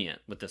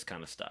brilliant with this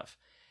kind of stuff.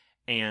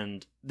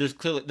 And there's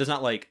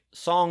not like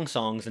songs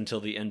until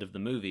the end of the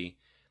movie,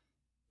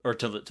 or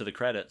to the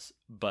credits.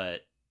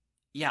 But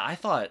yeah, I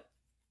thought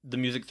the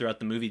music throughout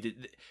the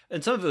movie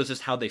and some of it was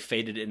just how they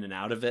faded in and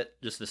out of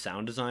it. Just the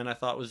sound design I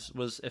thought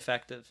was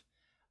effective.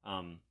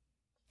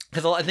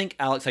 Because I think,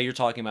 Alex, how you're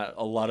talking about,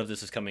 a lot of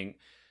this is coming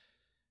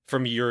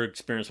from your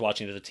experience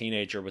watching it as a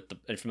teenager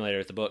and familiar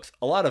with the books.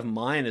 A lot of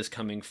mine is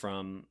coming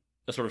from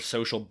a sort of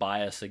social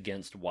bias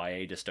against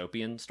YA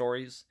dystopian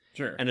stories.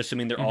 Sure. And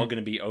assuming they're all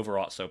going to be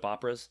overwrought soap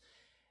operas.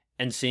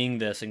 And seeing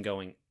this and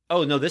going,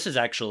 oh, no, this is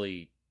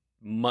actually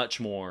much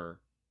more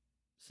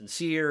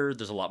sincere.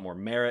 There's a lot more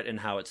merit in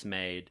how it's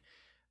made.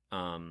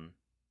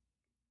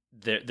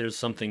 There's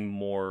something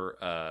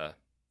more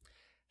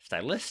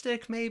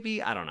stylistic,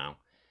 maybe? I don't know.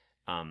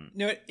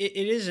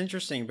 It is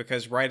interesting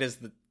because right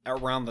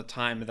around the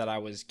time that I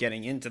was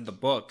getting into the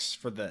books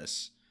for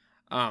this,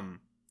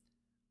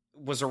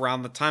 was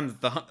around the time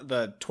that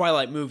the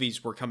Twilight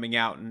movies were coming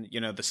out, and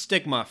the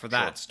stigma for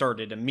that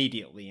started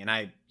immediately. And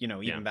I,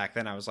 even back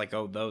then I was like,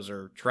 oh, those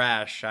are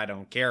trash. I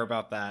don't care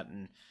about that.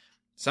 And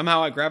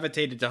somehow I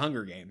gravitated to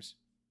Hunger Games.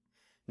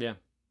 Yeah.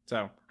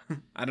 So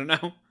I don't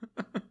know.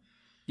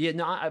 Yeah,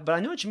 no, but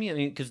I know what you mean. I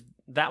mean, because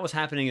that was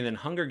happening, and then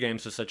Hunger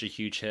Games was such a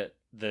huge hit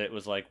that it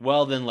was like,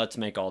 well, then let's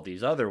make all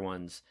these other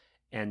ones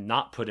and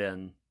not put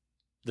in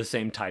the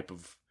same type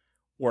of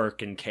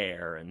work and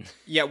care and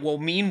Yeah, well,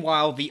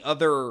 meanwhile, the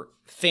other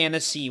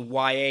fantasy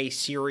YA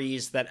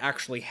series that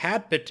actually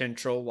had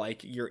potential,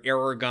 like your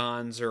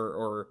Aragons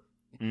or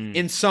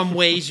in some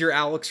ways your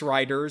Alex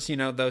Riders,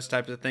 those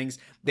types of things,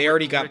 they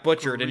already got Rick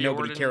butchered and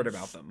nobody cared Riordan's,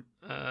 about them.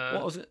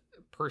 what was it?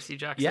 Percy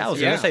Jackson. Yeah, I was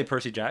series. gonna say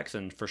Percy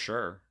Jackson for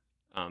sure.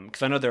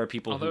 Because I know there are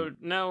people Although who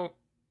now,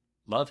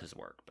 love his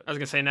work. But... I was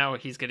gonna say now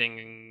he's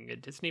getting a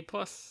Disney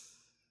Plus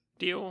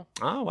deal.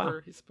 Oh wow!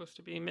 Where he's supposed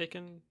to be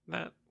making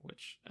that,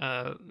 which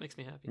makes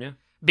me happy. Yeah.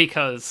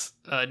 Because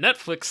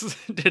Netflix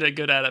did a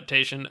good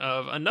adaptation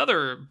of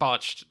another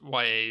botched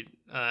YA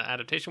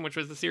adaptation, which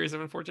was the series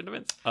of Unfortunate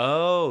Events.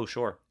 Oh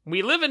sure.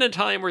 We live in a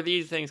time where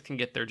these things can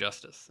get their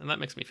justice, and that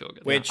makes me feel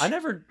good. Which I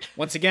never.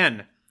 Once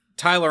again,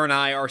 Tyler and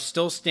I are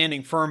still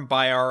standing firm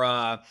by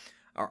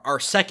our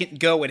second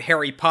go at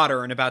Harry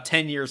Potter in about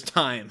 10 years'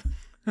 time.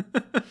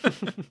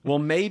 Well,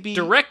 maybe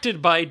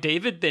Directed by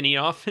David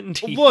Benioff and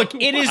T. Look,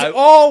 it is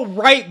all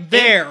right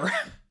there.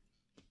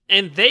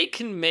 And they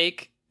can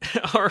make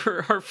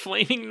our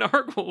flaming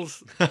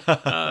narwhals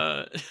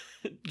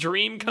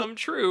dream come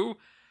true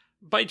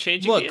by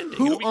changing Look, the ending.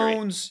 who It'll be great.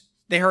 owns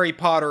the Harry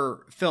Potter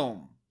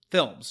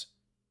films?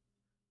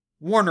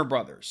 Warner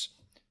Brothers.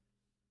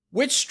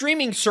 Which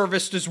streaming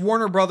service does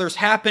Warner Brothers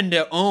happen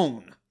to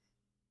own?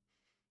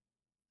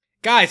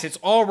 Guys, it's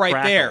all right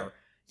Crackle. there.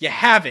 You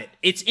have it.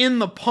 It's in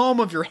the palm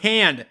of your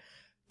hand.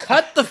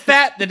 Cut the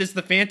fat that is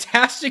the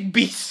Fantastic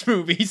Beasts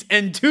movies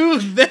and do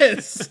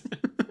this.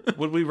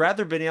 would we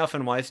rather Benioff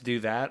and Weiss do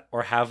that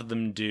or have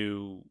them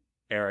do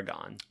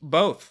Aragon?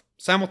 Both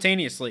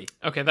simultaneously.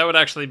 Okay, that would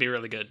actually be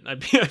really good. I'd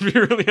be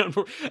really on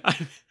board.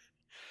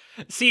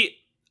 See,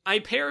 I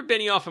pair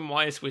Benioff and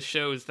Weiss with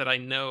shows that I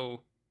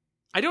know.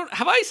 I don't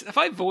have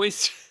I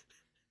voiced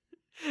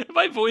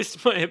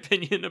my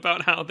opinion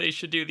about how they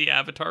should do the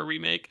Avatar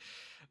remake.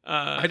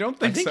 I don't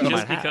think, I think so. you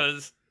Just might have.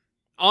 because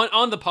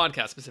on the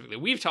podcast specifically,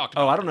 we've talked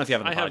about Oh, I don't know if you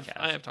have this. on the podcast.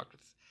 I have talked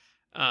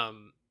about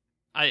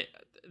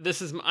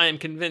this. I am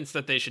convinced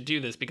that they should do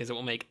this because it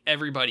will make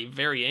everybody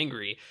very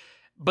angry.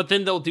 But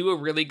then they'll do a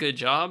really good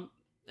job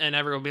and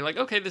everyone will be like,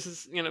 okay, this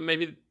is,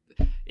 maybe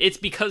it's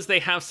because they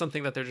have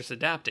something that they're just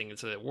adapting and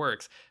so it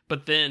works.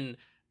 But then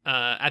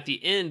at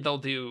the end they'll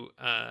do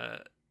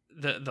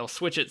they'll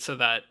switch it so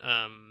that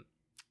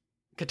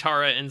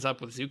Katara ends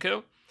up with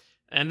Zuko.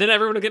 And then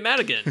everyone will get mad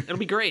again. It'll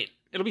be great.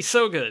 It'll be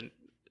so good.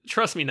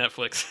 Trust me,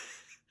 Netflix.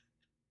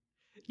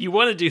 You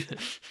want to do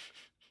this.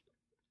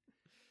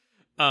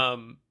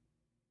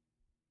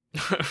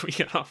 We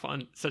got off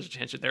on such a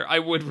tangent there. I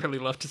would really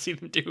love to see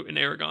them do an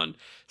Aragon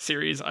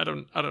series. I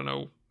don't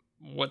know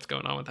what's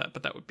going on with that,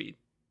 but that would be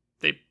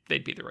they'd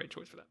be the right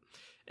choice for that.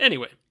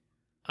 Anyway,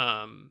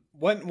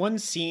 One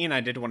scene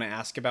I did want to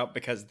ask about,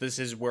 because this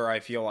is where I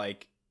feel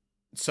like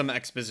some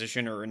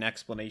exposition or an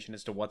explanation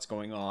as to what's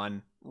going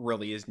on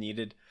really is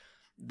needed.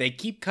 They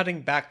keep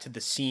cutting back to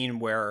the scene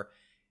where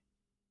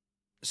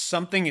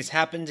something has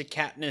happened to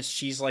Katniss.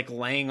 She's like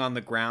laying on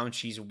the ground.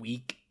 She's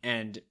weak,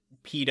 and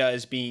Peeta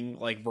is being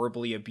like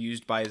verbally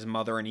abused by his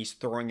mother, and he's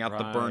throwing out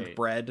the burned Right.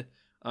 bread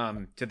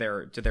to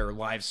their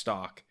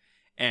livestock,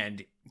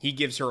 and he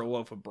gives her a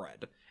loaf of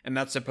bread, and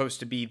that's supposed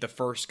to be the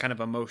first kind of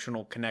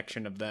emotional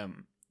connection of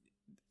them,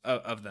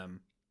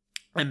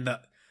 and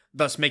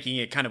thus making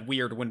it kind of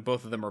weird when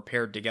both of them are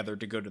paired together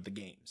to go to the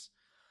games.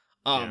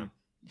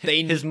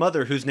 His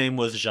mother, whose name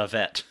was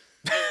Javette,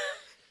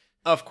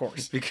 Of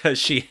course. because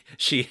she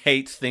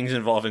hates things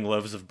involving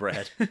loaves of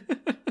bread.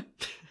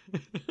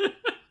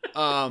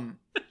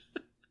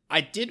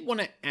 I did want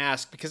to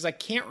ask, because I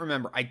can't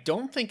remember. I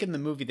don't think in the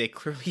movie they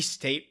clearly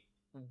state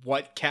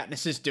what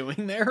Katniss is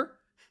doing there.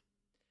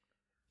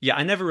 Yeah,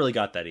 I never really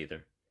got that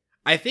either.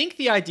 I think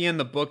the idea in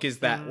the book is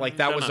that that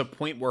don't was know. a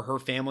point where her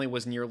family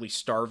was nearly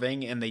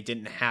starving and they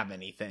didn't have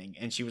anything,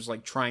 and she was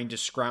like trying to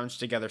scrounge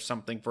together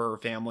something for her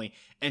family,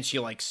 and she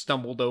like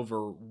stumbled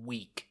over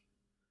weak,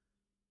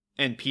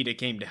 and Peeta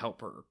came to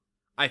help her.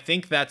 I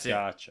think that's it,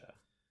 Gotcha.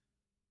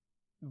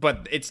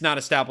 but it's not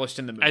established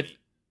in the movie.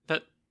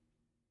 that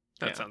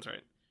Yeah. sounds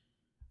right.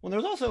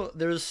 Well,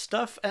 there's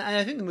stuff, and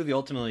I think the movie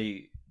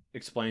ultimately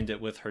explained it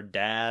with her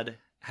dad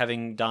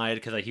having died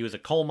because he was a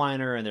coal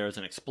miner and there was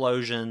an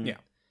explosion. Yeah.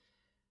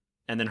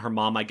 And then her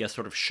mom, I guess,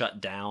 sort of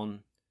shut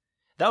down.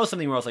 That was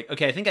something where I was like,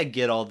 okay, I think I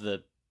get all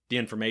the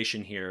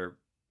information here,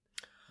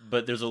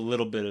 but there's a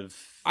little bit of...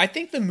 I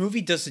think the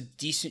movie does a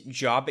decent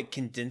job at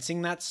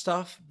condensing that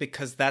stuff,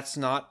 because that's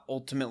not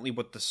ultimately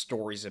what the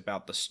story's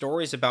about. The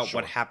story's about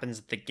Sure. what happens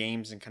at the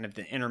games and kind of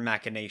the inner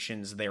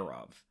machinations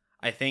thereof.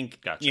 I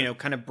think, Gotcha.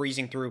 kind of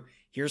breezing through,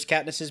 here's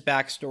Katniss's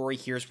backstory,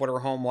 here's what her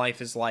home life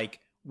is like.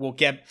 We'll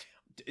get,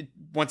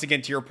 once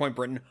again, to your point,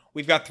 Britton,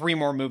 we've got 3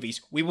 more movies.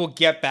 We will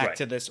get back Right.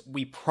 to this,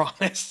 we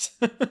promise.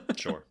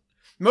 Sure.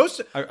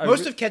 Most I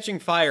of Catching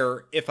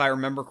Fire, if I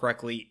remember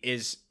correctly,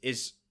 is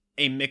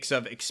a mix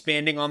of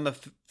expanding on the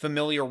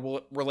familiar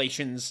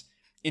relations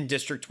in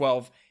District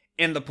 12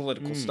 and the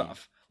political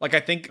stuff. Like, I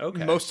think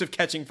Okay. most of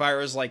Catching Fire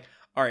is like,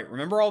 all right,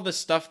 remember all this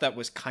stuff that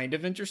was kind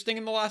of interesting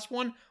in the last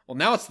one? Well,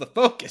 now it's the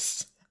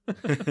focus.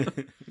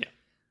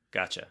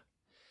 Gotcha.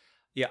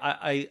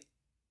 Yeah,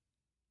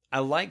 I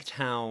liked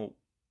how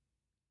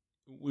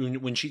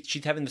when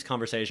she's having this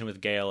conversation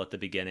with Gale at the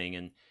beginning,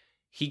 and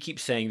he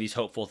keeps saying these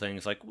hopeful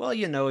things like, well,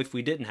 if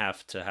we didn't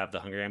have to have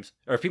the Hunger Games,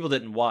 or if people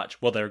didn't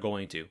watch, well, they're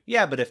going to.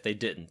 Yeah, but if they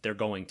didn't, they're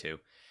going to.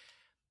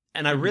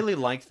 And I really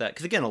liked that,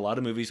 because again, a lot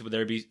of movies would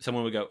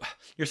someone would go,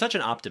 "You're such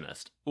an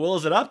optimist." Well,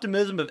 is it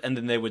optimism? And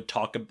then they would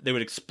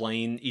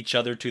explain each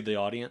other to the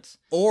audience.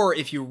 Or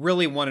if you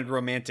really wanted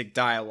romantic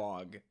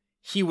dialogue,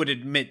 he would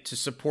admit to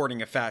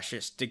supporting a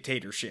fascist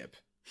dictatorship,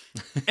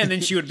 and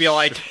then she would be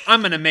like,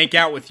 "I'm gonna make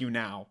out with you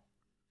now."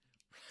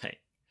 Right.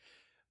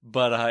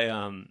 But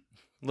I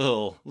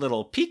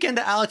little peek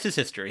into Alex's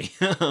history.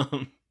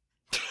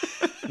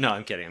 No,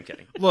 I'm kidding.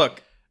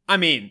 Look, I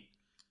mean,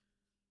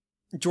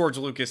 George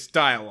Lucas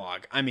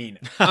dialogue. I mean,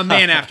 a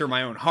man after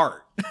my own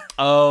heart.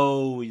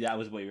 Oh, that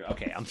was what you were...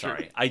 Okay, I'm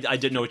sorry. I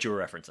didn't know what you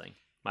were referencing.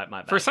 My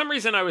bad. For some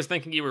reason, I was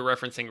thinking you were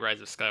referencing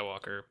Rise of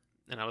Skywalker,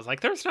 and I was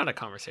like, there's not a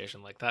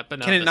conversation like that.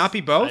 But can it not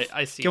be both?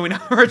 I see. Can we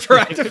not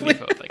retroactively? It could be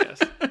both, I guess.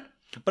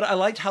 But I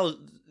liked how,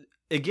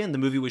 again, the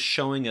movie was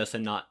showing us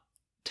and not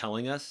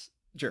telling us.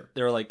 Sure.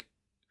 They were like,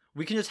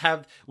 we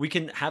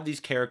can have these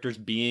characters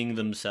being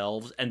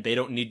themselves, and they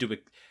don't need to...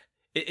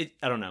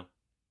 I don't know.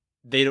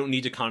 They don't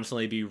need to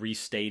constantly be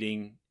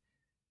restating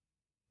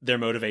their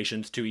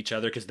motivations to each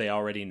other because they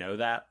already know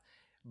that,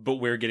 but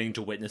we're getting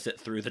to witness it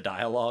through the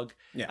dialogue.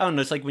 Yeah. I don't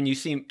know. It's like when you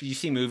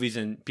see movies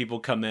and people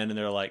come in and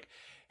they're like,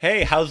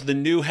 "Hey, how's the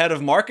new head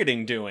of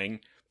marketing doing?"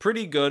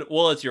 "Pretty good."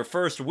 "Well, it's your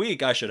first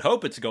week. I should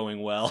hope it's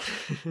going well."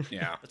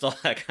 Yeah. It's all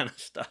that kind of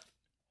stuff.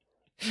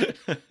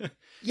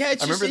 Yeah,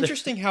 it's just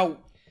interesting how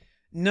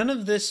none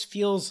of this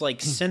feels like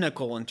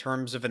cynical in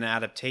terms of an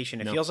adaptation.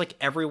 It feels like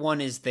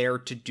everyone is there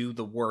to do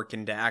the work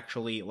and to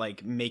actually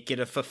like make it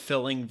a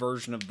fulfilling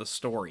version of the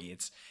story.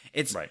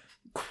 It's right.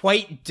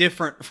 Quite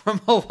different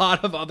from a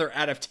lot of other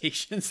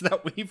adaptations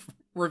that we've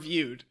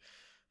reviewed.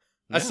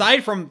 Yeah.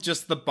 Aside from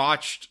just the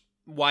botched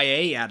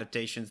YA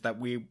adaptations that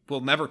we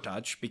will never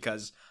touch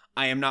because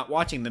I am not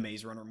watching the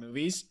Maze Runner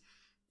movies,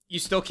 you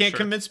still can't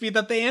convince me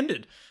that they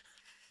ended.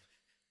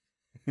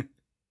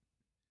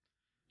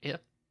 Yeah.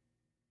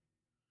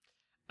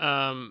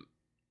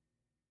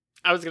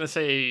 I was gonna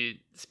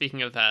say,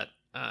 speaking of that,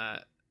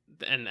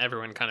 and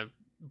everyone kind of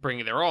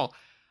bringing their all,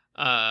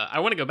 I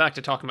want to go back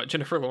to talking about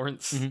Jennifer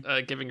Lawrence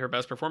giving her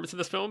best performance in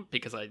this film,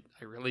 because I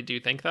really do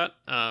think that.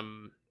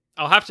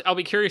 I'll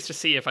be curious to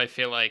see if I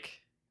feel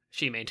like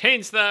she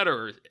maintains that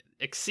or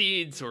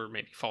exceeds or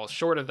maybe falls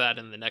short of that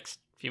in the next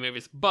few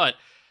movies. But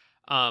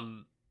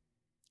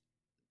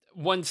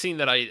one scene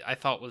that I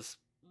thought was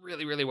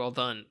really, really well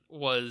done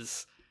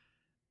was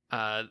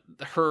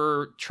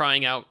her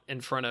trying out in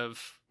front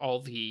of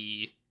all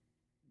the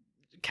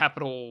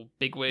Capitol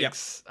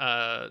bigwigs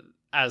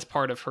as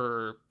part of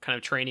her kind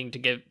of training to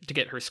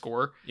get her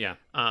score. Yeah.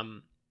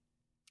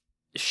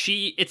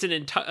 It's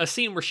a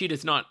scene where she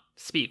does not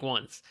speak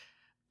once.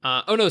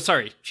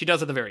 She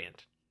does at the very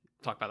end.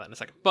 Talk about that in a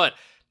second. But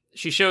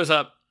she shows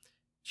up.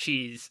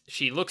 She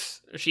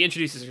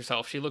introduces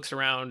herself. She looks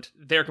around.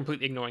 They're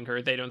completely ignoring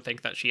her. They don't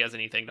think that she has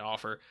anything to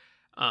offer.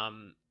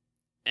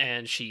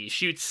 And she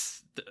shoots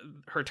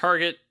her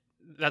target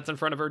that's in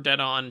front of her dead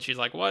on. She's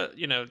like, "What?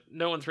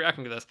 No one's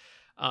reacting to this."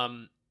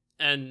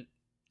 And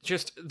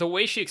just the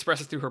way she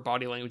expresses through her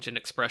body language and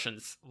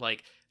expressions,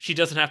 like she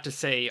doesn't have to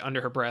say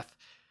under her breath,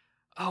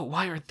 "Oh,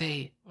 why aren't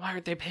they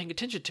paying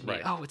attention to me?"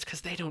 Right. "Oh, it's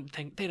because they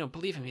don't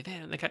believe in me. They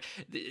don't think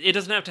It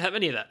doesn't have to have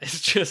any of that.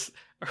 It's just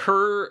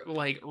her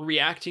like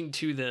reacting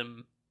to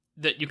them,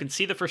 that you can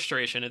see the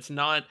frustration. It's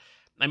not,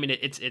 I mean,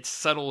 it's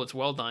subtle. It's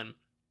well done.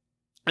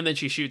 And then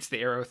she shoots the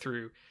arrow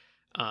through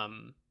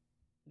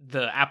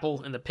the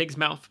apple in the pig's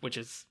mouth, which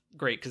is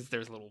great because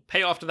there's a little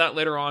payoff to that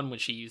later on when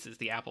she uses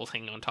the apples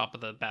hanging on top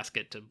of the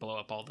basket to blow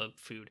up all the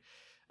food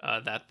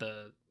that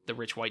the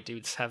rich white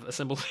dudes have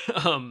assembled.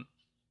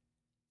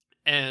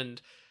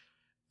 And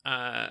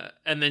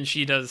then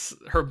she does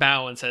her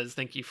bow and says,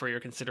 "Thank you for your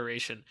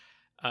consideration."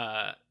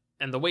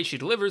 And the way she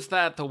delivers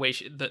that, the way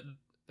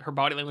her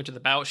body language of the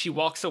bow, she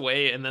walks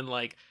away and then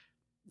like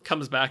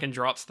comes back and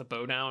drops the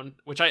bow down,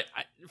 which I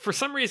for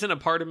some reason a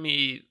part of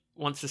me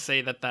wants to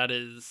say that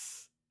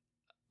is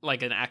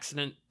like an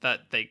accident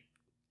that they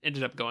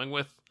ended up going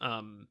with.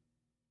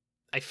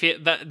 I feel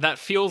that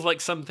feels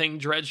like something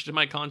dredged in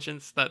my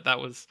conscience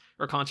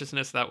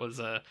consciousness that was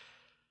a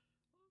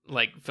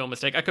like film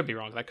mistake. I could be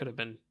wrong. That could have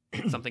been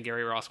something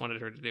Gary Ross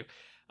wanted her to do.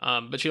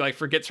 But she like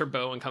forgets her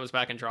bow and comes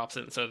back and drops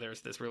it, and so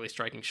there's this really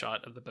striking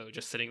shot of the bow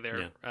just sitting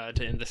there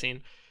to end the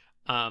scene.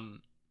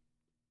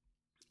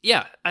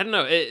 Yeah, I don't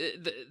know.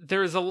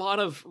 There's a lot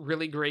of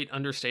really great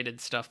understated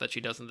stuff that she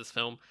does in this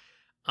film.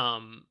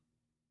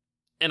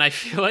 And I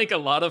feel like a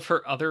lot of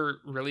her other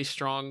really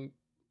strong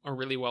or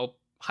really well,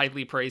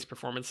 highly praised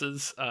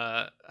performances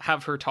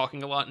have her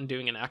talking a lot and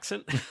doing an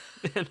accent.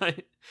 And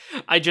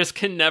I just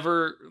can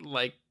never,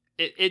 like,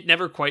 it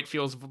never quite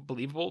feels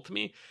believable to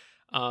me.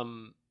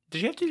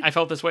 Did you have to? I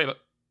felt this way, but...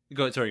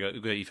 Go.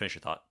 You finish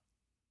your thought.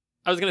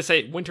 I was going to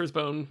say Winter's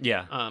Bone.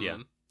 Yeah,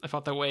 I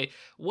felt that way.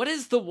 What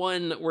is the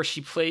one where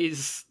she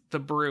plays the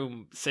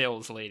broom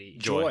sales lady?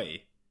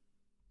 Joy.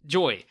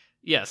 Joy.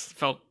 Yes,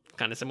 felt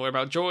kind of similar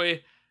about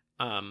Joy.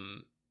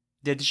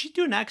 Did she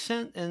do an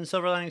accent in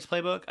Silver Linings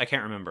Playbook? I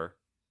can't remember.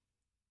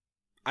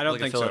 I don't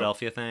like think a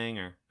Philadelphia thing,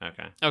 or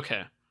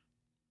Okay.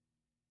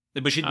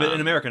 But but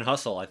in American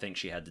Hustle, I think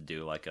she had to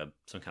do like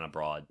some kind of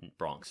broad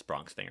Bronx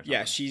thing or something.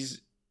 Yeah,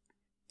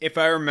 if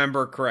I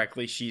remember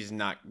correctly, she's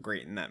not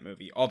great in that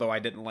movie. Although I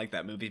didn't like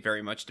that movie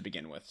very much to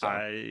begin with. So.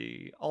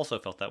 I also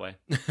felt that way.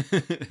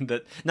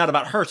 That not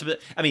about her,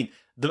 but I mean,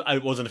 I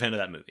wasn't a fan of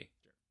that movie,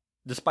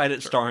 despite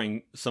it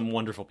starring some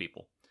wonderful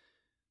people.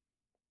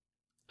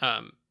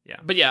 Yeah,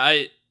 but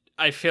yeah,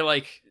 I feel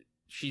like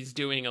she's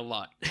doing a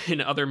lot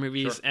in other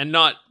movies, and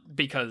not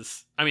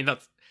because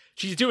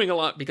she's doing a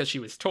lot because she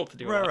was told to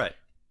do a lot. Right.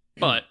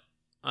 But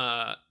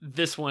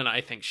this one,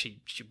 I think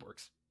she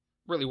works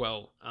really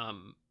well.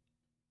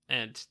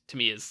 And to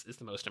me is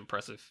the most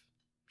impressive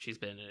she's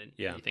been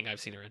in anything I've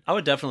seen her in. I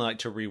would definitely like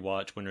to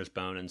rewatch Winter's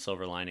Bone and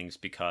Silver Linings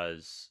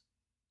because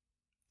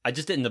I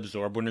just didn't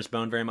absorb Winter's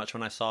Bone very much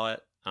when I saw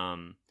it.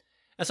 And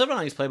Silver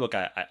Linings Playbook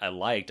I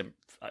liked.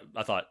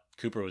 I thought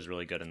Cooper was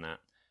really good in that.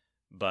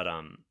 But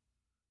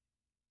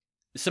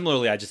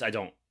similarly, I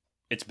don't.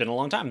 It's been a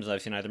long time since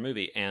I've seen either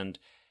movie, and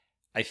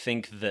I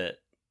think that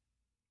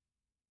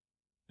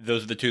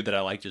those are the two that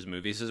I liked as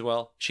movies as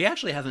well. She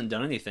actually hasn't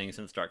done anything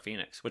since Dark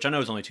Phoenix, which I know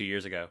was only 2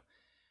 years ago.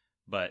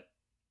 But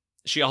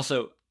she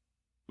also,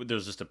 there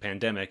was just a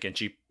pandemic, and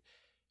she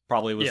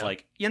probably was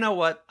like, you know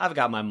what? I've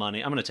got my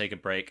money. I'm going to take a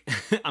break.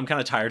 I'm kind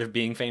of tired of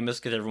being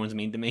famous because everyone's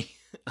mean to me.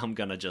 I'm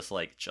going to just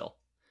like chill.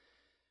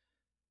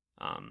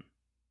 But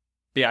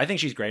yeah, I think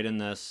she's great in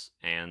this,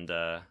 and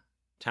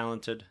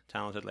talented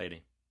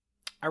lady.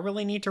 I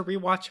really need to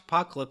rewatch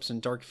Apocalypse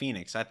and Dark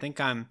Phoenix.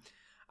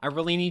 I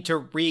really need to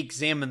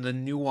re-examine the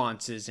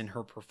nuances in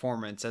her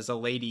performance as a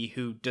lady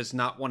who does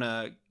not want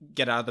to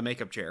get out of the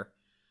makeup chair.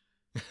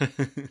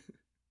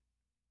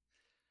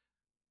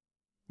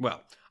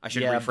 Well, I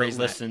should rephrase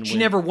that. She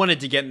never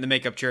wanted to get in the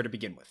makeup chair to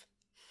begin with.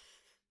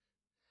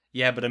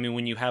 Yeah, but I mean,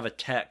 when you have a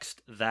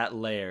text that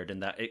layered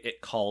and that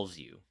it calls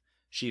you,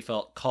 she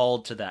felt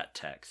called to that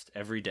text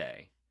every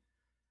day.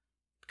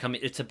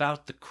 It's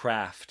about the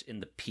craft in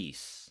the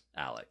piece,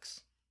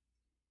 Alex.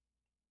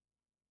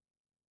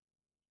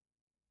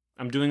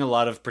 I'm doing a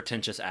lot of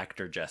pretentious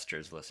actor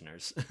gestures,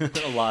 listeners.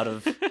 A lot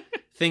of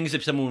things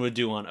that someone would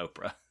do on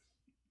Oprah.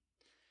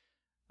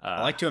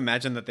 I like to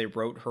imagine that they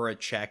wrote her a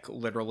check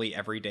literally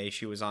every day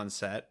she was on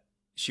set.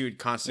 She would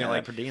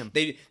constantly per diem.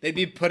 They'd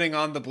be putting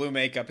on the blue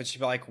makeup, and she'd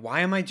be like,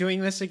 "Why am I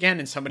doing this again?"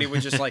 And somebody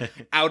would just like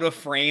out of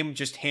frame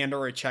just hand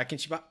her a check,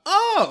 and she'd be like,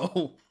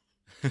 "Oh,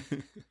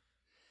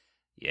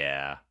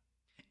 yeah."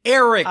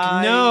 Eric,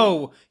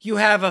 no, you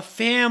have a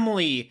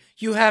family.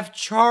 You have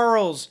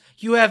Charles.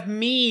 You have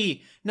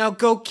me. Now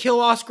go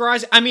kill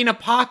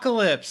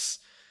Apocalypse.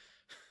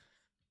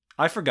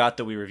 I forgot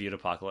that we reviewed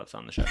Apocalypse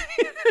on the show.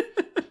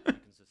 I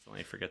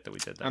consistently forget that we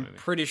did that movie. I'm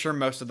pretty sure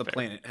most of the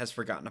planet has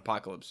forgotten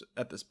Apocalypse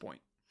at this point.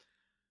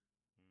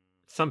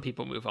 Some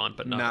people move on,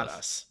 but not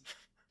us.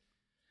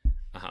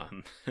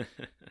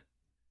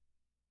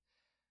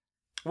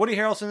 Woody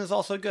Harrelson is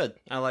also good.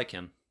 I like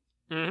him.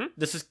 Mm-hmm.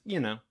 This is,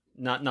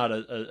 not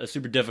a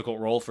super difficult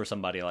role for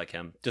somebody like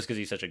him, just because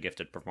he's such a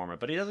gifted performer,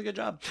 but he does a good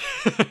job.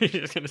 You're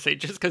just going to say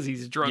just because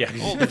he's drunk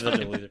all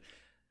the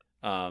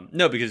time.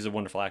 No, because he's a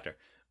wonderful actor.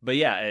 But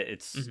yeah,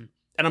 it's... Mm-hmm.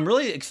 And I'm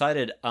really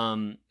excited.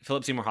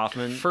 Philip Seymour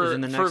Hoffman is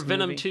in the next movie. For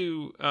Venom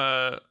 2,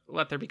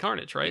 Let There Be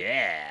Carnage, right?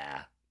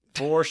 Yeah,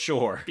 for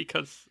sure.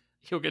 Because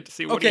you'll get to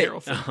see Woody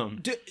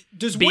Harrelson.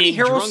 Does Woody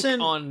Harrelson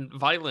drunk on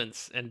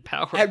violence and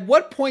power? At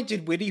what point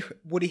did Woody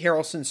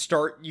Harrelson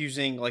start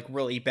using like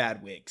really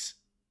bad wigs?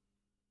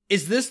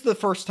 Is this the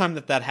first time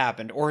that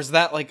happened, or is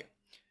that like?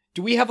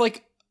 Do we have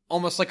like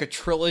almost like a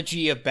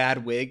trilogy of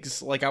bad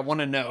wigs? Like, I want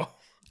to know.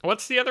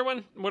 What's the other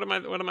one? What am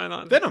I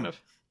not? Venom.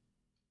 Of?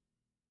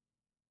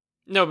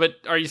 No, but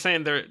are you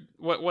saying there?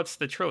 What's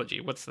the trilogy?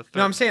 What's the third?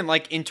 No, I'm saying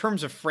like in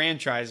terms of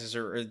franchises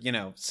or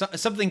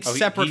something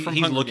separate from.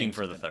 He's Hunger looking Games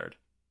for the third.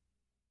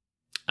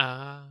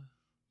 Not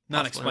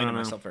explaining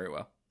myself very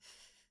well.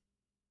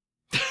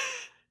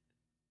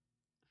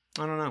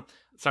 I don't know.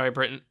 Sorry,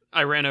 Britton.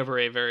 I ran over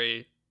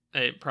a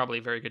probably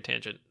very good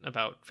tangent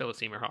about Philip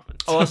Seymour Hoffman.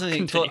 So I was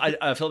thinking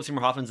Philip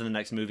Seymour Hoffman's in the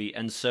next movie,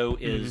 and so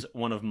is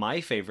one of my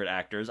favorite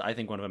actors. I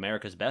think one of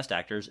America's best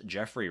actors,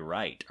 Jeffrey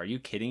Wright. Are you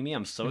kidding me?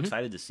 I'm so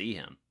excited to see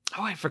him.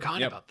 Oh, I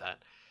forgot about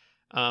that.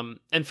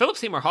 And Philip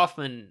Seymour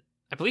Hoffman,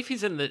 I believe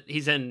he's in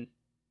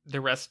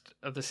the rest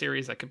of the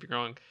series. I could be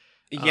wrong.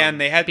 Yeah, and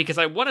they had because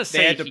I want to say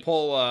they had to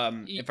pull.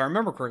 If I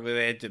remember correctly,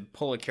 they had to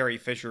pull a Carrie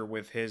Fisher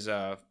with his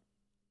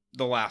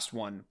the last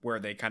one where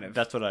they kind of.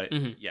 That's what I.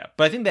 Mm-hmm. Yeah,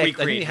 but I think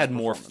they had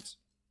more.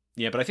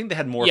 Yeah, but I think they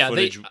had more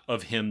footage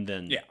of him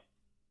than. Yeah.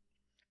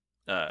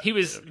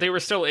 They were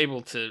still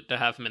able to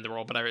have him in the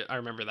role, but I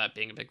remember that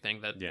being a big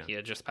thing that he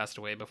had just passed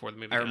away before the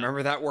movie. I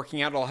remember that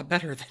working out a lot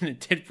better than it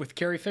did with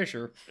Carrie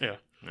Fisher. Yeah.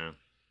 No.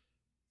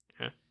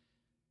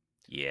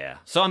 Yeah.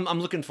 So I'm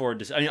looking forward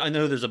to. I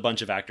know there's a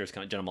bunch of actors,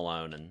 kind of Jenna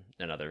Malone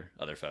and other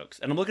folks,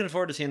 and I'm looking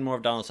forward to seeing more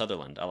of Donald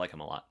Sutherland. I like him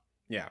a lot.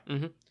 Yeah.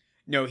 Mm-hmm.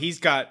 No, he's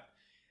got.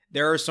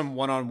 there are some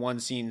one-on-one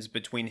scenes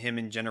between him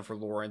and Jennifer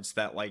Lawrence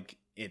that, like,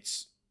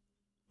 it's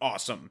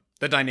awesome.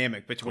 The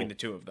dynamic between the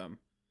two of them.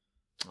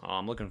 Oh,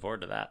 I'm looking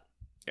forward to that.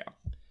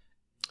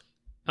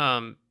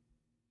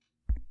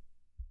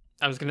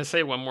 I was going to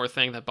say one more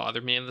thing that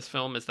bothered me in this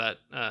film is that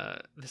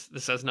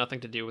this has nothing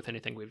to do with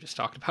anything we've just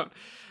talked about.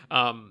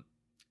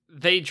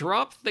 They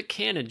dropped the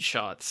cannon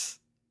shots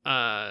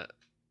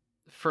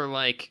for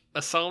like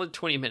a solid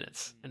 20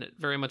 minutes, and it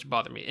very much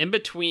bothered me. In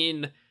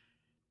between,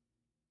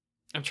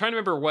 I'm trying to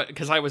remember what,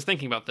 because I was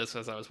thinking about this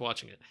as I was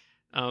watching it.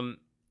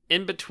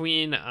 In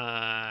between,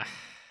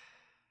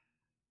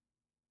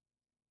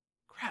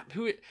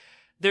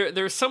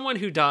 there's someone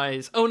who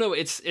dies. Oh no,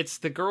 it's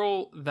the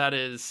girl that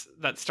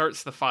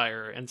starts the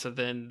fire, and so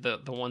then the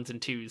ones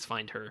and twos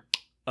find her.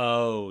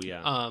 Oh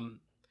yeah.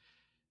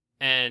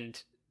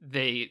 And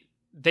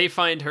they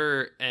find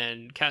her,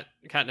 and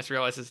Katniss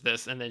realizes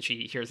this, and then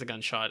she hears the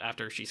gunshot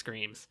after she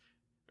screams,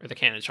 or the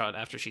cannon shot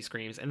after she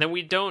screams, and then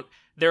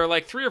there are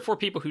like 3 or 4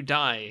 people who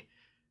die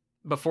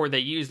before they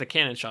use the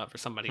cannon shot for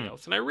somebody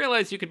else. And I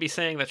realize you could be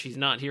saying that she's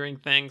not hearing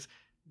things,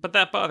 but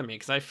that bothered me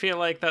because I feel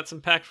like that's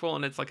impactful,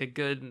 and it's like a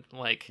good,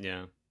 like,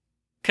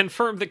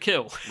 confirm the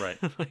kill. Right.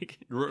 Like,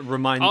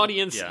 remind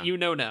audience, you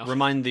know now.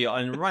 Remind the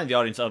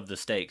audience of the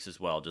stakes as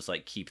well. Just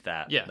like keep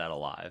that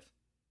alive.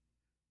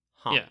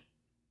 Huh. Yeah.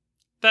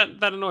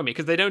 That annoyed me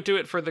because they don't do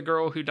it for the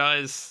girl who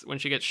dies when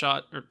she gets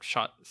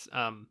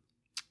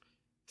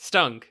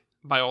stung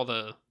by all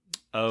the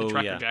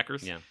tractor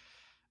jackers. Yeah.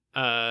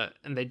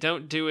 And they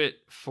don't do it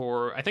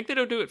for, I think they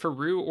don't do it for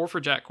Rue or for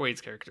Jack Quaid's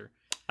character.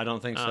 I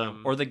don't think so.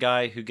 Or the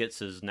guy who gets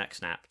his neck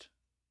snapped.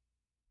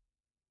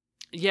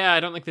 Yeah, I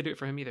don't think they do it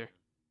for him either.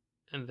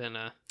 And then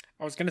I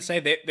was going to say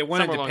they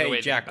wanted to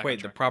pay Jack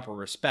Quaid the proper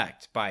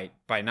respect by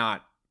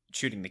not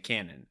shooting the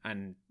cannon,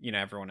 and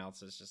everyone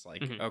else is just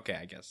like, okay,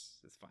 I guess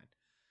it's fine.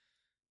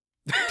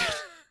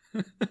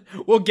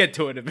 We'll get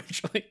to it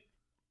eventually.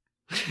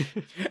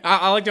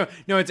 I like to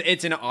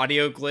it's an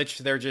audio glitch.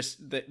 They're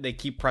just they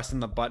keep pressing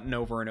the button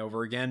over and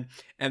over again,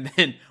 and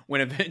then when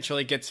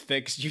eventually it gets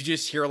fixed, you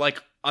just hear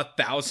like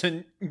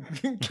 1,000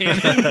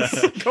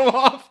 cannons go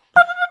off.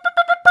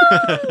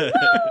 I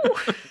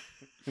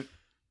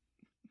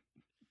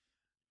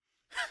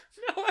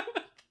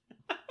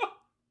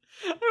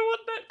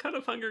want that kind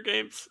of Hunger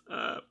Games,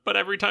 but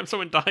every time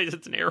someone dies,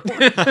 it's an air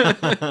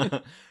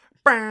horn.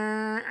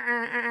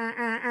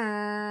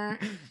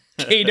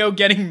 Kato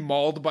getting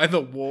mauled by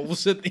the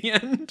wolves at the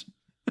end.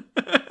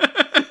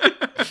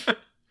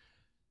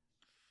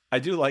 I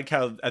do like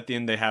how at the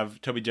end they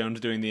have Toby Jones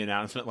doing the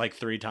announcement like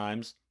 3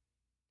 times.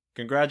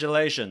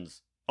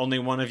 Congratulations, only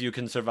one of you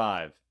can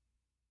survive.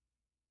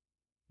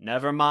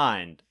 Never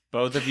mind,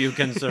 both of you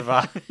can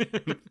survive.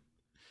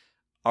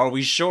 Are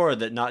we sure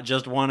that not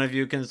just one of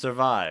you can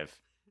survive?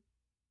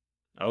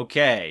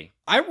 Okay.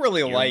 I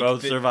really You're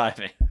both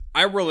surviving.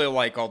 I really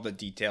like all the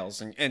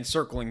details, and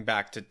circling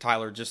back to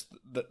Tyler, just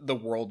the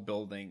world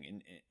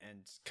building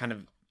and kind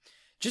of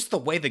just the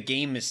way the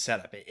game is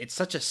set up. It's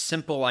such a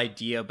simple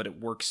idea, but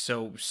it works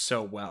so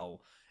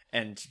well.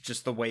 And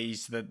just the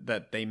ways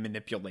that they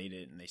manipulate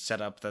it, and they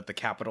set up that the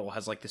Capitol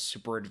has like this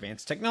super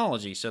advanced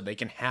technology, so they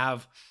can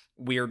have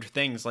weird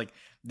things like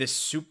this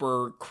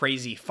super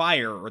crazy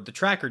fire, or the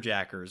tracker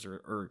jackers,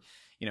 or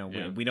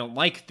we don't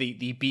like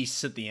the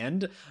beasts at the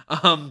end,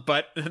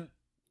 but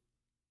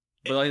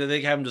like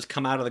they have them just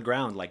come out of the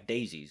ground like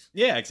daisies.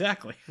 Yeah,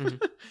 exactly.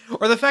 Mm-hmm.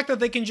 Or the fact that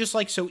they can just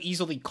like so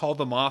easily call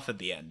them off at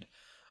the end.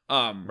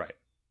 Right.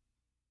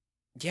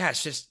 Yeah,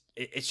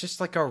 it's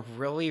just like a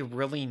really,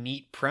 really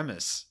neat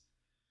premise.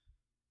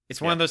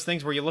 It's one of those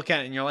things where you look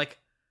at it and you're like,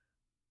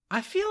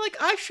 I feel like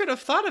I should have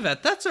thought of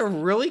it. That's a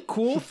really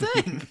cool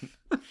thing.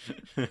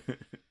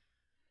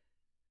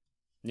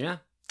 Yeah,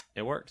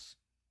 it works.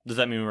 Does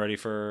that mean we're ready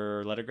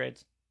for letter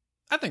grades?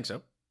 I think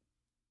so.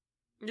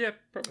 Yeah,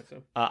 probably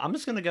so. I'm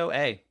just gonna go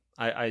A.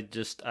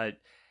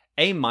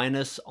 A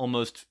minus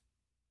almost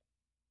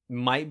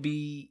might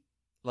be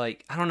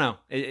like, I don't know.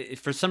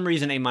 For some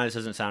reason, A minus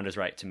doesn't sound as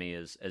right to me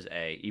as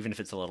A, even if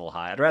it's a little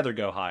high. I'd rather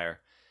go higher.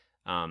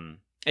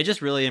 It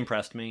just really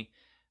impressed me.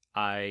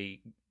 I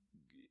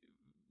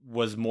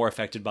was more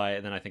affected by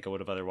it than I think I would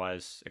have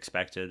otherwise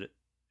expected.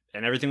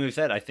 And everything we've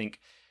said, I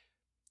think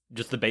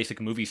just the basic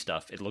movie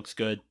stuff. It looks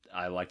good.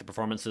 I like the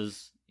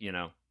performances,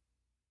 the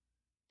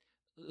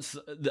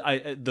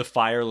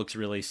fire looks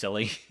really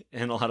silly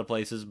in a lot of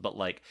places, but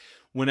like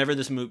whenever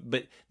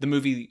the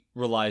movie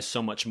relies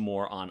so much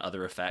more on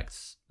other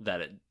effects that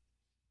it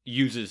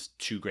uses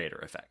to greater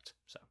effect.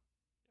 So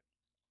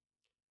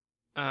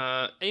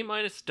A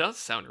minus does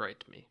sound right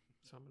to me,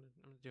 so I'm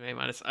gonna do A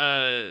minus.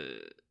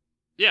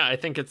 Yeah, I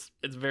think it's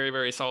very,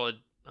 very solid.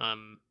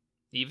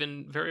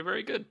 Even very,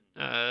 very good.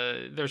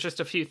 There's just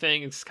a few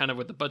things kind of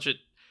with the budget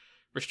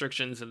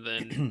restrictions, and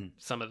then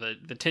some of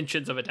the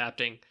tensions of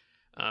adapting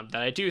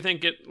that I do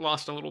think get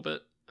lost a little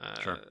bit.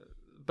 Sure.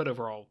 But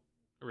overall,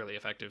 a really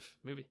effective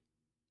movie.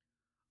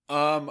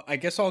 I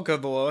guess I'll go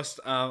the lowest.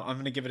 I'm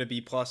gonna give it a B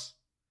plus.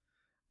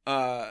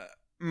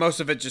 Most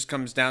of it just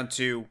comes down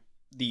to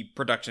the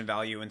production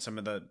value and some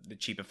of the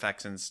cheap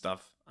effects and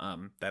stuff.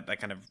 That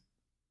kind of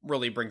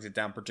really brings it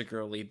down,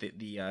 particularly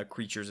the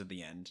creatures at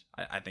the end.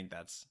 I think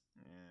that's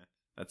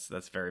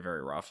very,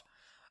 very rough.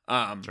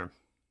 Sure.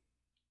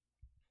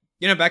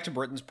 Back to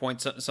Britton's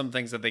point, some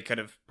things that they could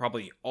have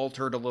probably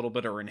altered a little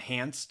bit or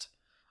enhanced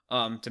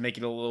to make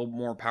it a little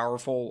more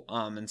powerful,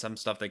 and some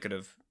stuff they could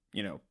have,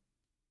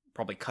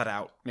 probably cut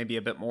out maybe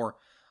a bit more.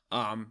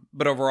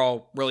 But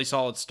overall, really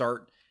solid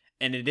start.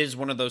 And it is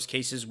one of those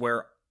cases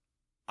where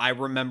I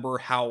remember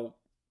how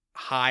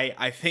high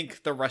I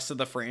think the rest of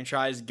the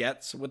franchise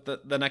gets with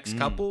the next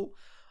couple.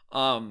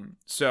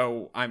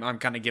 So I'm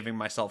kind of giving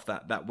myself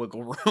that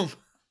wiggle room.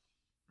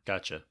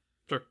 Gotcha.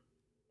 Sure.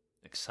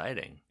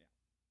 Exciting.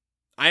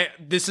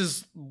 This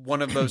is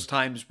one of those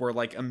times where,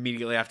 like,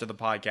 immediately after the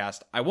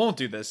podcast, I won't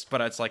do this,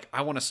 but it's like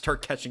I want to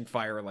start catching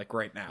fire, like,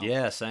 right now.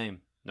 Yeah,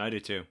 same. I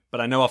do too.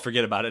 But I know I'll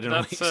forget about it in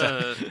a week.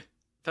 So.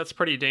 That's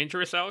pretty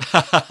dangerous, Alex.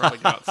 Probably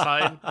go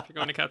outside if you're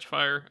going to catch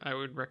fire. I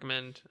would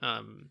recommend.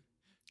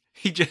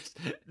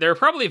 There are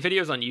probably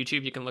videos on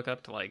YouTube you can look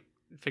up to, like,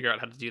 figure out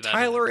how to do that.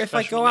 Tyler, if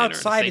I go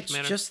outside, it's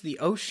just the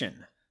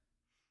ocean.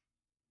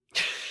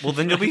 Well,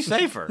 then you'll be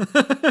safer.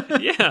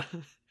 Yeah.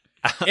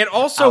 It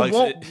also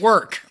won't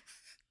work.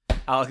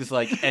 Alex is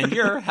like, and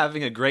you're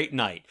having a great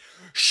night.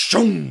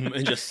 Shoom!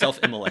 And just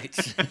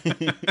self-immolates.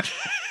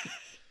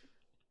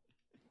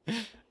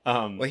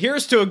 Well,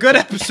 here's to a good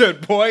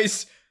episode,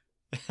 boys.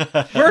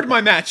 Where'd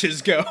my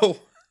matches go?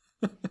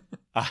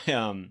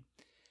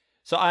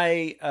 So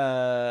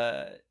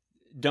I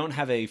don't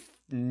have a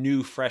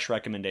new, fresh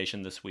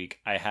recommendation this week.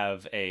 I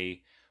have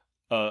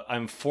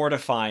I'm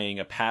fortifying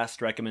a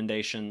past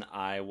recommendation.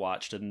 I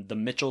watched The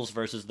Mitchells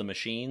versus the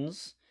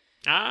Machines.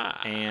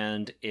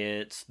 And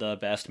it's the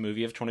best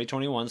movie of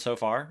 2021 so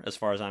far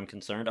as I'm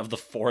concerned, of the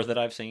 4 that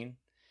I've seen.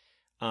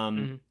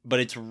 But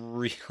it's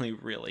really,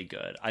 really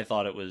good. I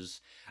thought it was.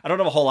 I don't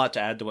have a whole lot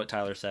to add to what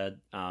Tyler said.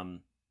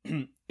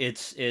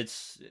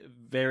 It's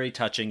very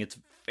touching. It's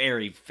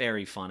very,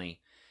 very funny,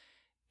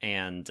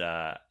 and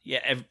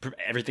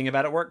everything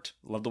about it worked.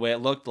 Loved the way it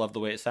looked. Loved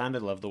the way it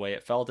sounded. Loved the way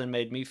it felt and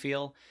made me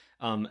feel.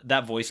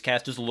 That voice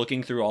cast, just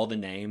looking through all the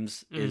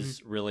names,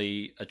 is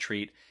really a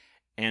treat.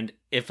 And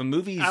if a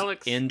movie's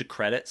end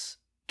credits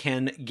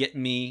can get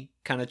me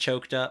kind of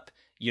choked up,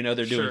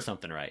 they're doing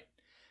something right.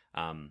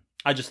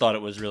 I just thought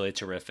it was really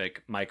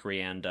terrific. Mike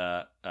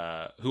Rianda,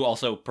 who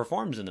also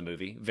performs in the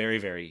movie very,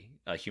 very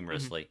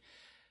humorously,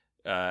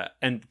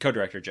 and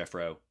co-director Jeff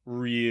Rowe,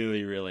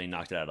 really, really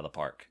knocked it out of the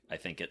park. I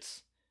think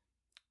it's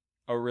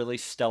a really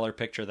stellar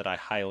picture that I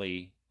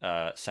highly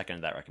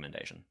second that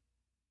recommendation.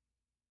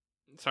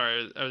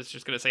 Sorry, I was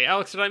just going to say,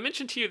 Alex, did I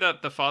mention to you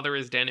that the father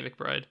is Danny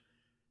McBride?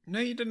 No,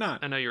 you did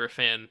not. I know you're a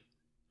fan.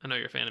 I know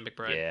you're a fan of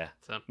McBride. Yeah.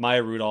 So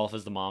Maya Rudolph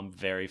is the mom.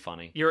 Very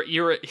funny. You're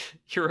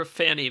a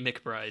Fanny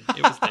McBride.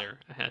 It was there.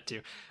 I had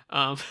to.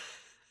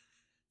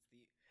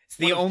 It's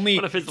the only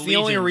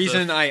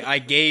reason I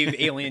gave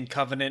Alien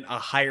Covenant a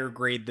higher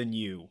grade than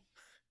you.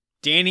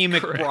 Danny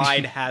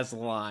McBride has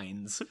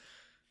lines.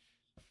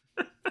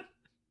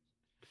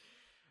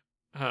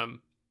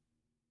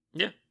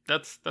 Yeah,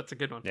 that's a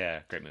good one. Yeah,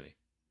 great movie.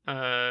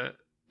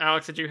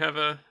 Alex, did you have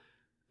a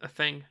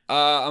thing?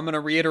 I'm gonna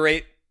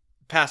reiterate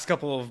past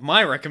couple of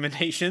my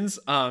recommendations.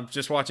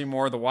 Just watching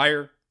more of The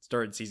Wire.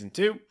 Started season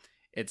 2.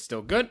 It's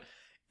still good.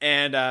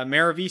 And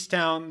Mayor of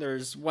Easttown,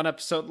 there's 1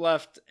 episode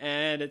left,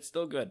 and it's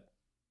still good.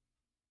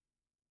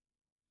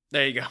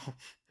 There you go.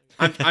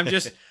 I'm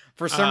just,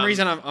 for some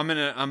reason, I'm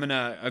in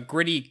a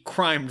gritty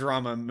crime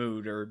drama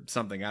mood or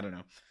something. I don't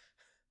know.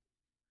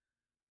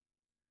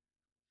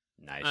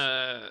 Nice.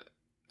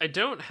 I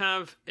don't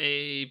have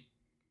a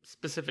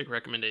specific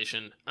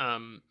recommendation.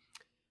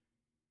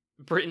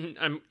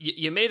 Britton,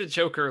 you made a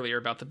joke earlier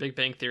about the Big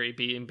Bang Theory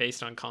being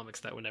based on comics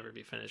that would never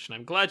be finished, and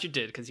I'm glad you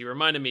did, because you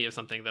reminded me of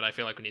something that I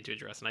feel like we need to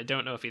address, and I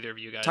don't know if either of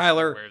you guys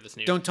Tyler, are aware of this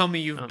news. Don't tell me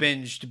you've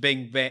binged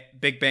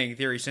Big Bang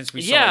Theory since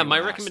we saw Yeah, you my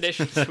last.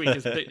 recommendation this week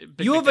is Big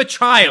You Bang have a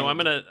child! No,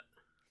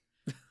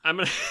 I'm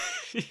gonna...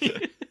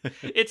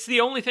 It's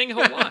the only thing he'll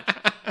watch.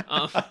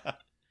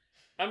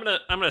 I'm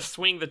gonna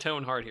swing the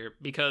tone hard here,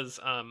 because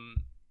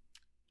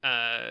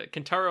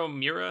Kentaro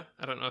Miura,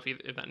 I don't know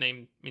if that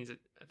name means a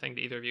thing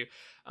to either of you.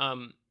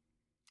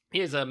 He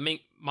is a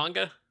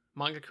manga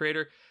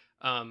creator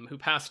who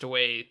passed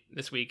away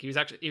this week. He was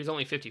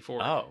only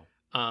 54. Oh.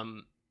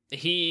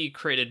 He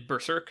created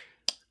Berserk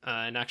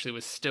and actually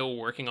was still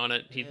working on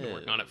it. He'd been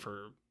working on it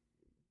for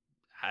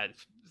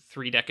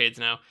 3 decades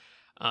now.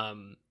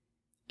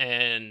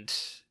 And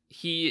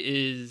he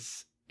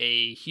is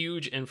a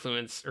huge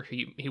influence, or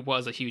he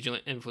was a huge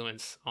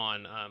influence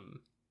on, I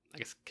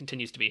guess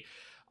continues to be,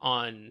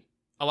 on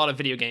a lot of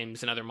video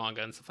games and other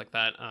manga and stuff like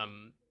that.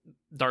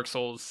 Dark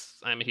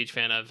Souls, I'm a huge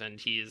fan of, and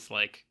he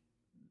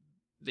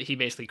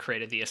basically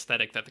created the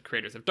aesthetic that the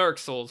creators of Dark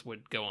Souls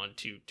would go on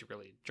to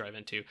really drive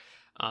into.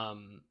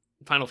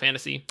 Final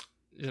Fantasy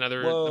is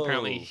another. Whoa.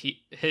 Apparently,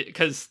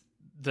 because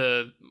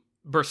the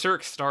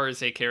Berserk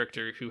stars a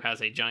character who has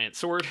a giant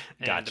sword,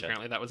 and Gotcha.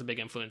 apparently that was a big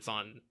influence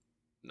on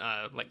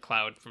like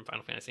Cloud from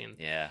Final Fantasy and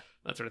Yeah.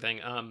 that sort of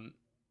thing.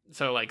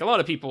 So like a lot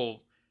of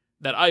people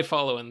that I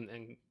follow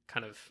and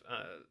kind of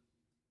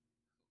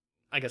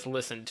I guess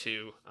listen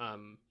to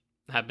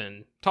have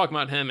been talking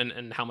about him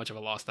and how much of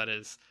a loss that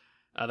is.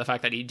 The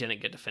fact that he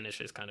didn't get to finish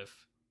his kind of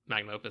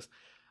magnum opus.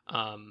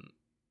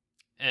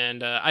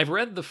 And I've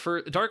read the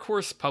first. Dark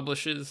Horse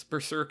publishes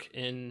Berserk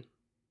in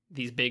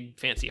these big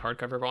fancy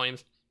hardcover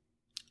volumes.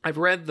 I've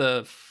read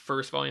the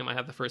first volume. I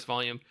have the first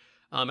volume,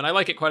 and I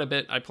like it quite a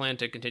bit. I plan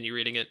to continue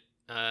reading it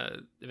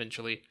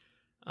eventually.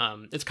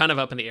 It's kind of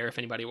up in the air if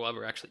anybody will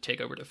ever actually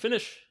take over to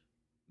finish,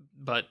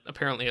 but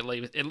apparently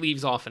it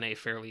leaves off in a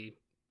fairly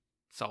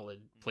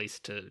solid place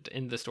to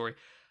end the story.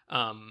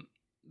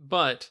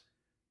 But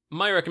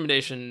my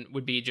recommendation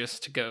would be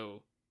just to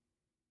go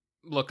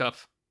look up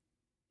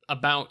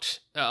about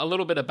a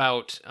little bit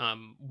about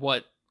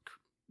what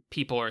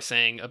people are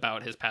saying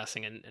about his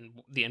passing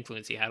and the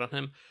influence he had on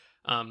him.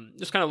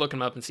 Just kind of look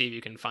him up and see if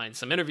you can find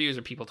some interviews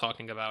or people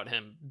talking about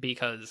him,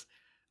 because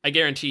I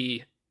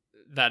guarantee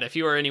that if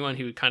you are anyone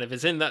who kind of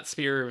is in that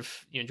sphere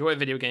of, you enjoy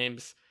video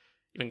games,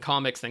 even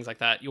comics, things like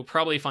that, you'll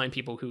probably find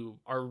people who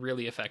are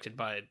really affected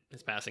by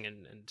his passing,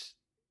 and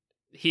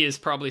he is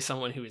probably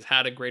someone who has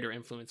had a greater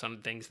influence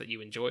on things that you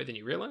enjoy than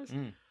you realize.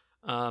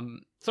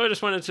 So I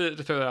just wanted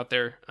to throw that out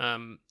there.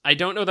 I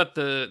don't know that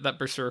that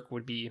Berserk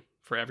would be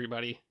for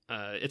everybody.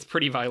 It's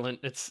pretty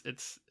violent.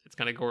 It's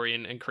kind of gory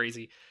and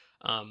crazy.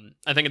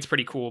 I think it's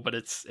pretty cool, but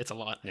it's a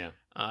lot. Yeah.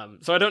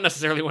 So I don't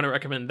necessarily want to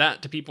recommend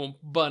that to people,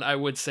 but I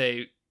would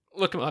say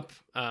look him up.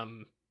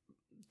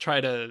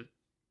 Try to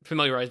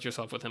familiarize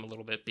yourself with him a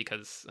little bit,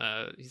 because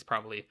he's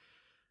probably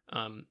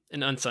an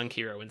unsung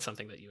hero in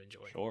something that you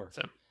enjoy. Sure.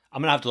 So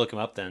I'm gonna have to look him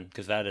up then,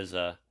 because that is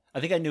I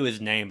think I knew his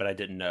name, but I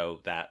didn't know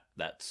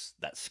that's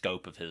that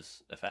scope of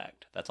his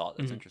effect. That's all.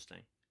 That's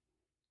interesting.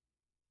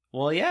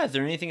 Well, yeah. Is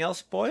there anything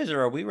else, boys,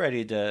 or are we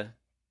ready to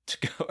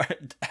go?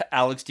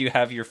 Alex, do you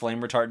have your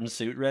flame retardant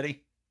suit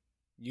ready?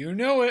 You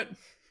know it.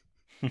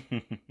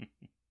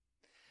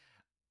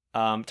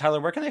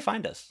 Tyler, where can they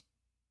find us?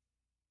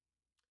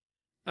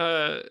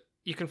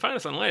 You can find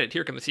us online at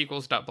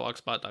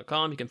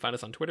herecomethesequels.blogspot.com. You can find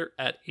us on Twitter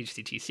at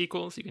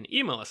HCTSequels. You can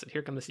email us at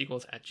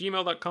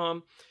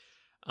herecomethesequels@gmail.com.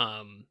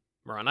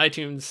 We're on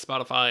iTunes,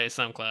 Spotify,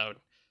 SoundCloud,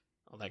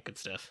 all that good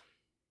stuff.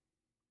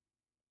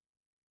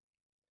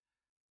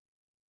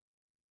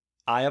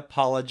 I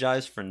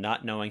apologize for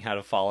not knowing how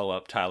to follow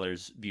up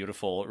Tyler's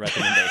beautiful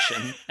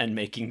recommendation and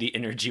making the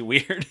energy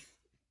weird.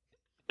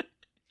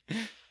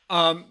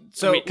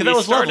 So because that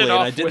was lovely, and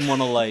I with... didn't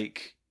want to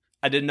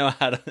I didn't know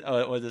how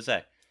to what to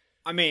say.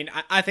 I mean,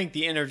 I think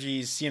the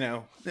energy's,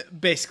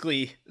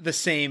 basically the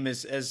same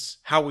as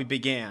how we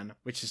began,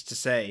 which is to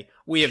say,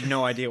 we have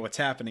no idea what's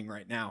happening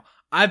right now.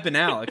 I've been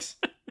Alex.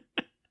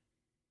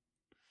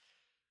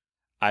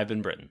 I've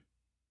been Britton.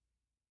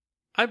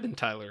 I've been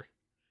Tyler.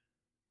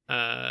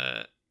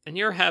 And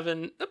you're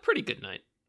having a pretty good night.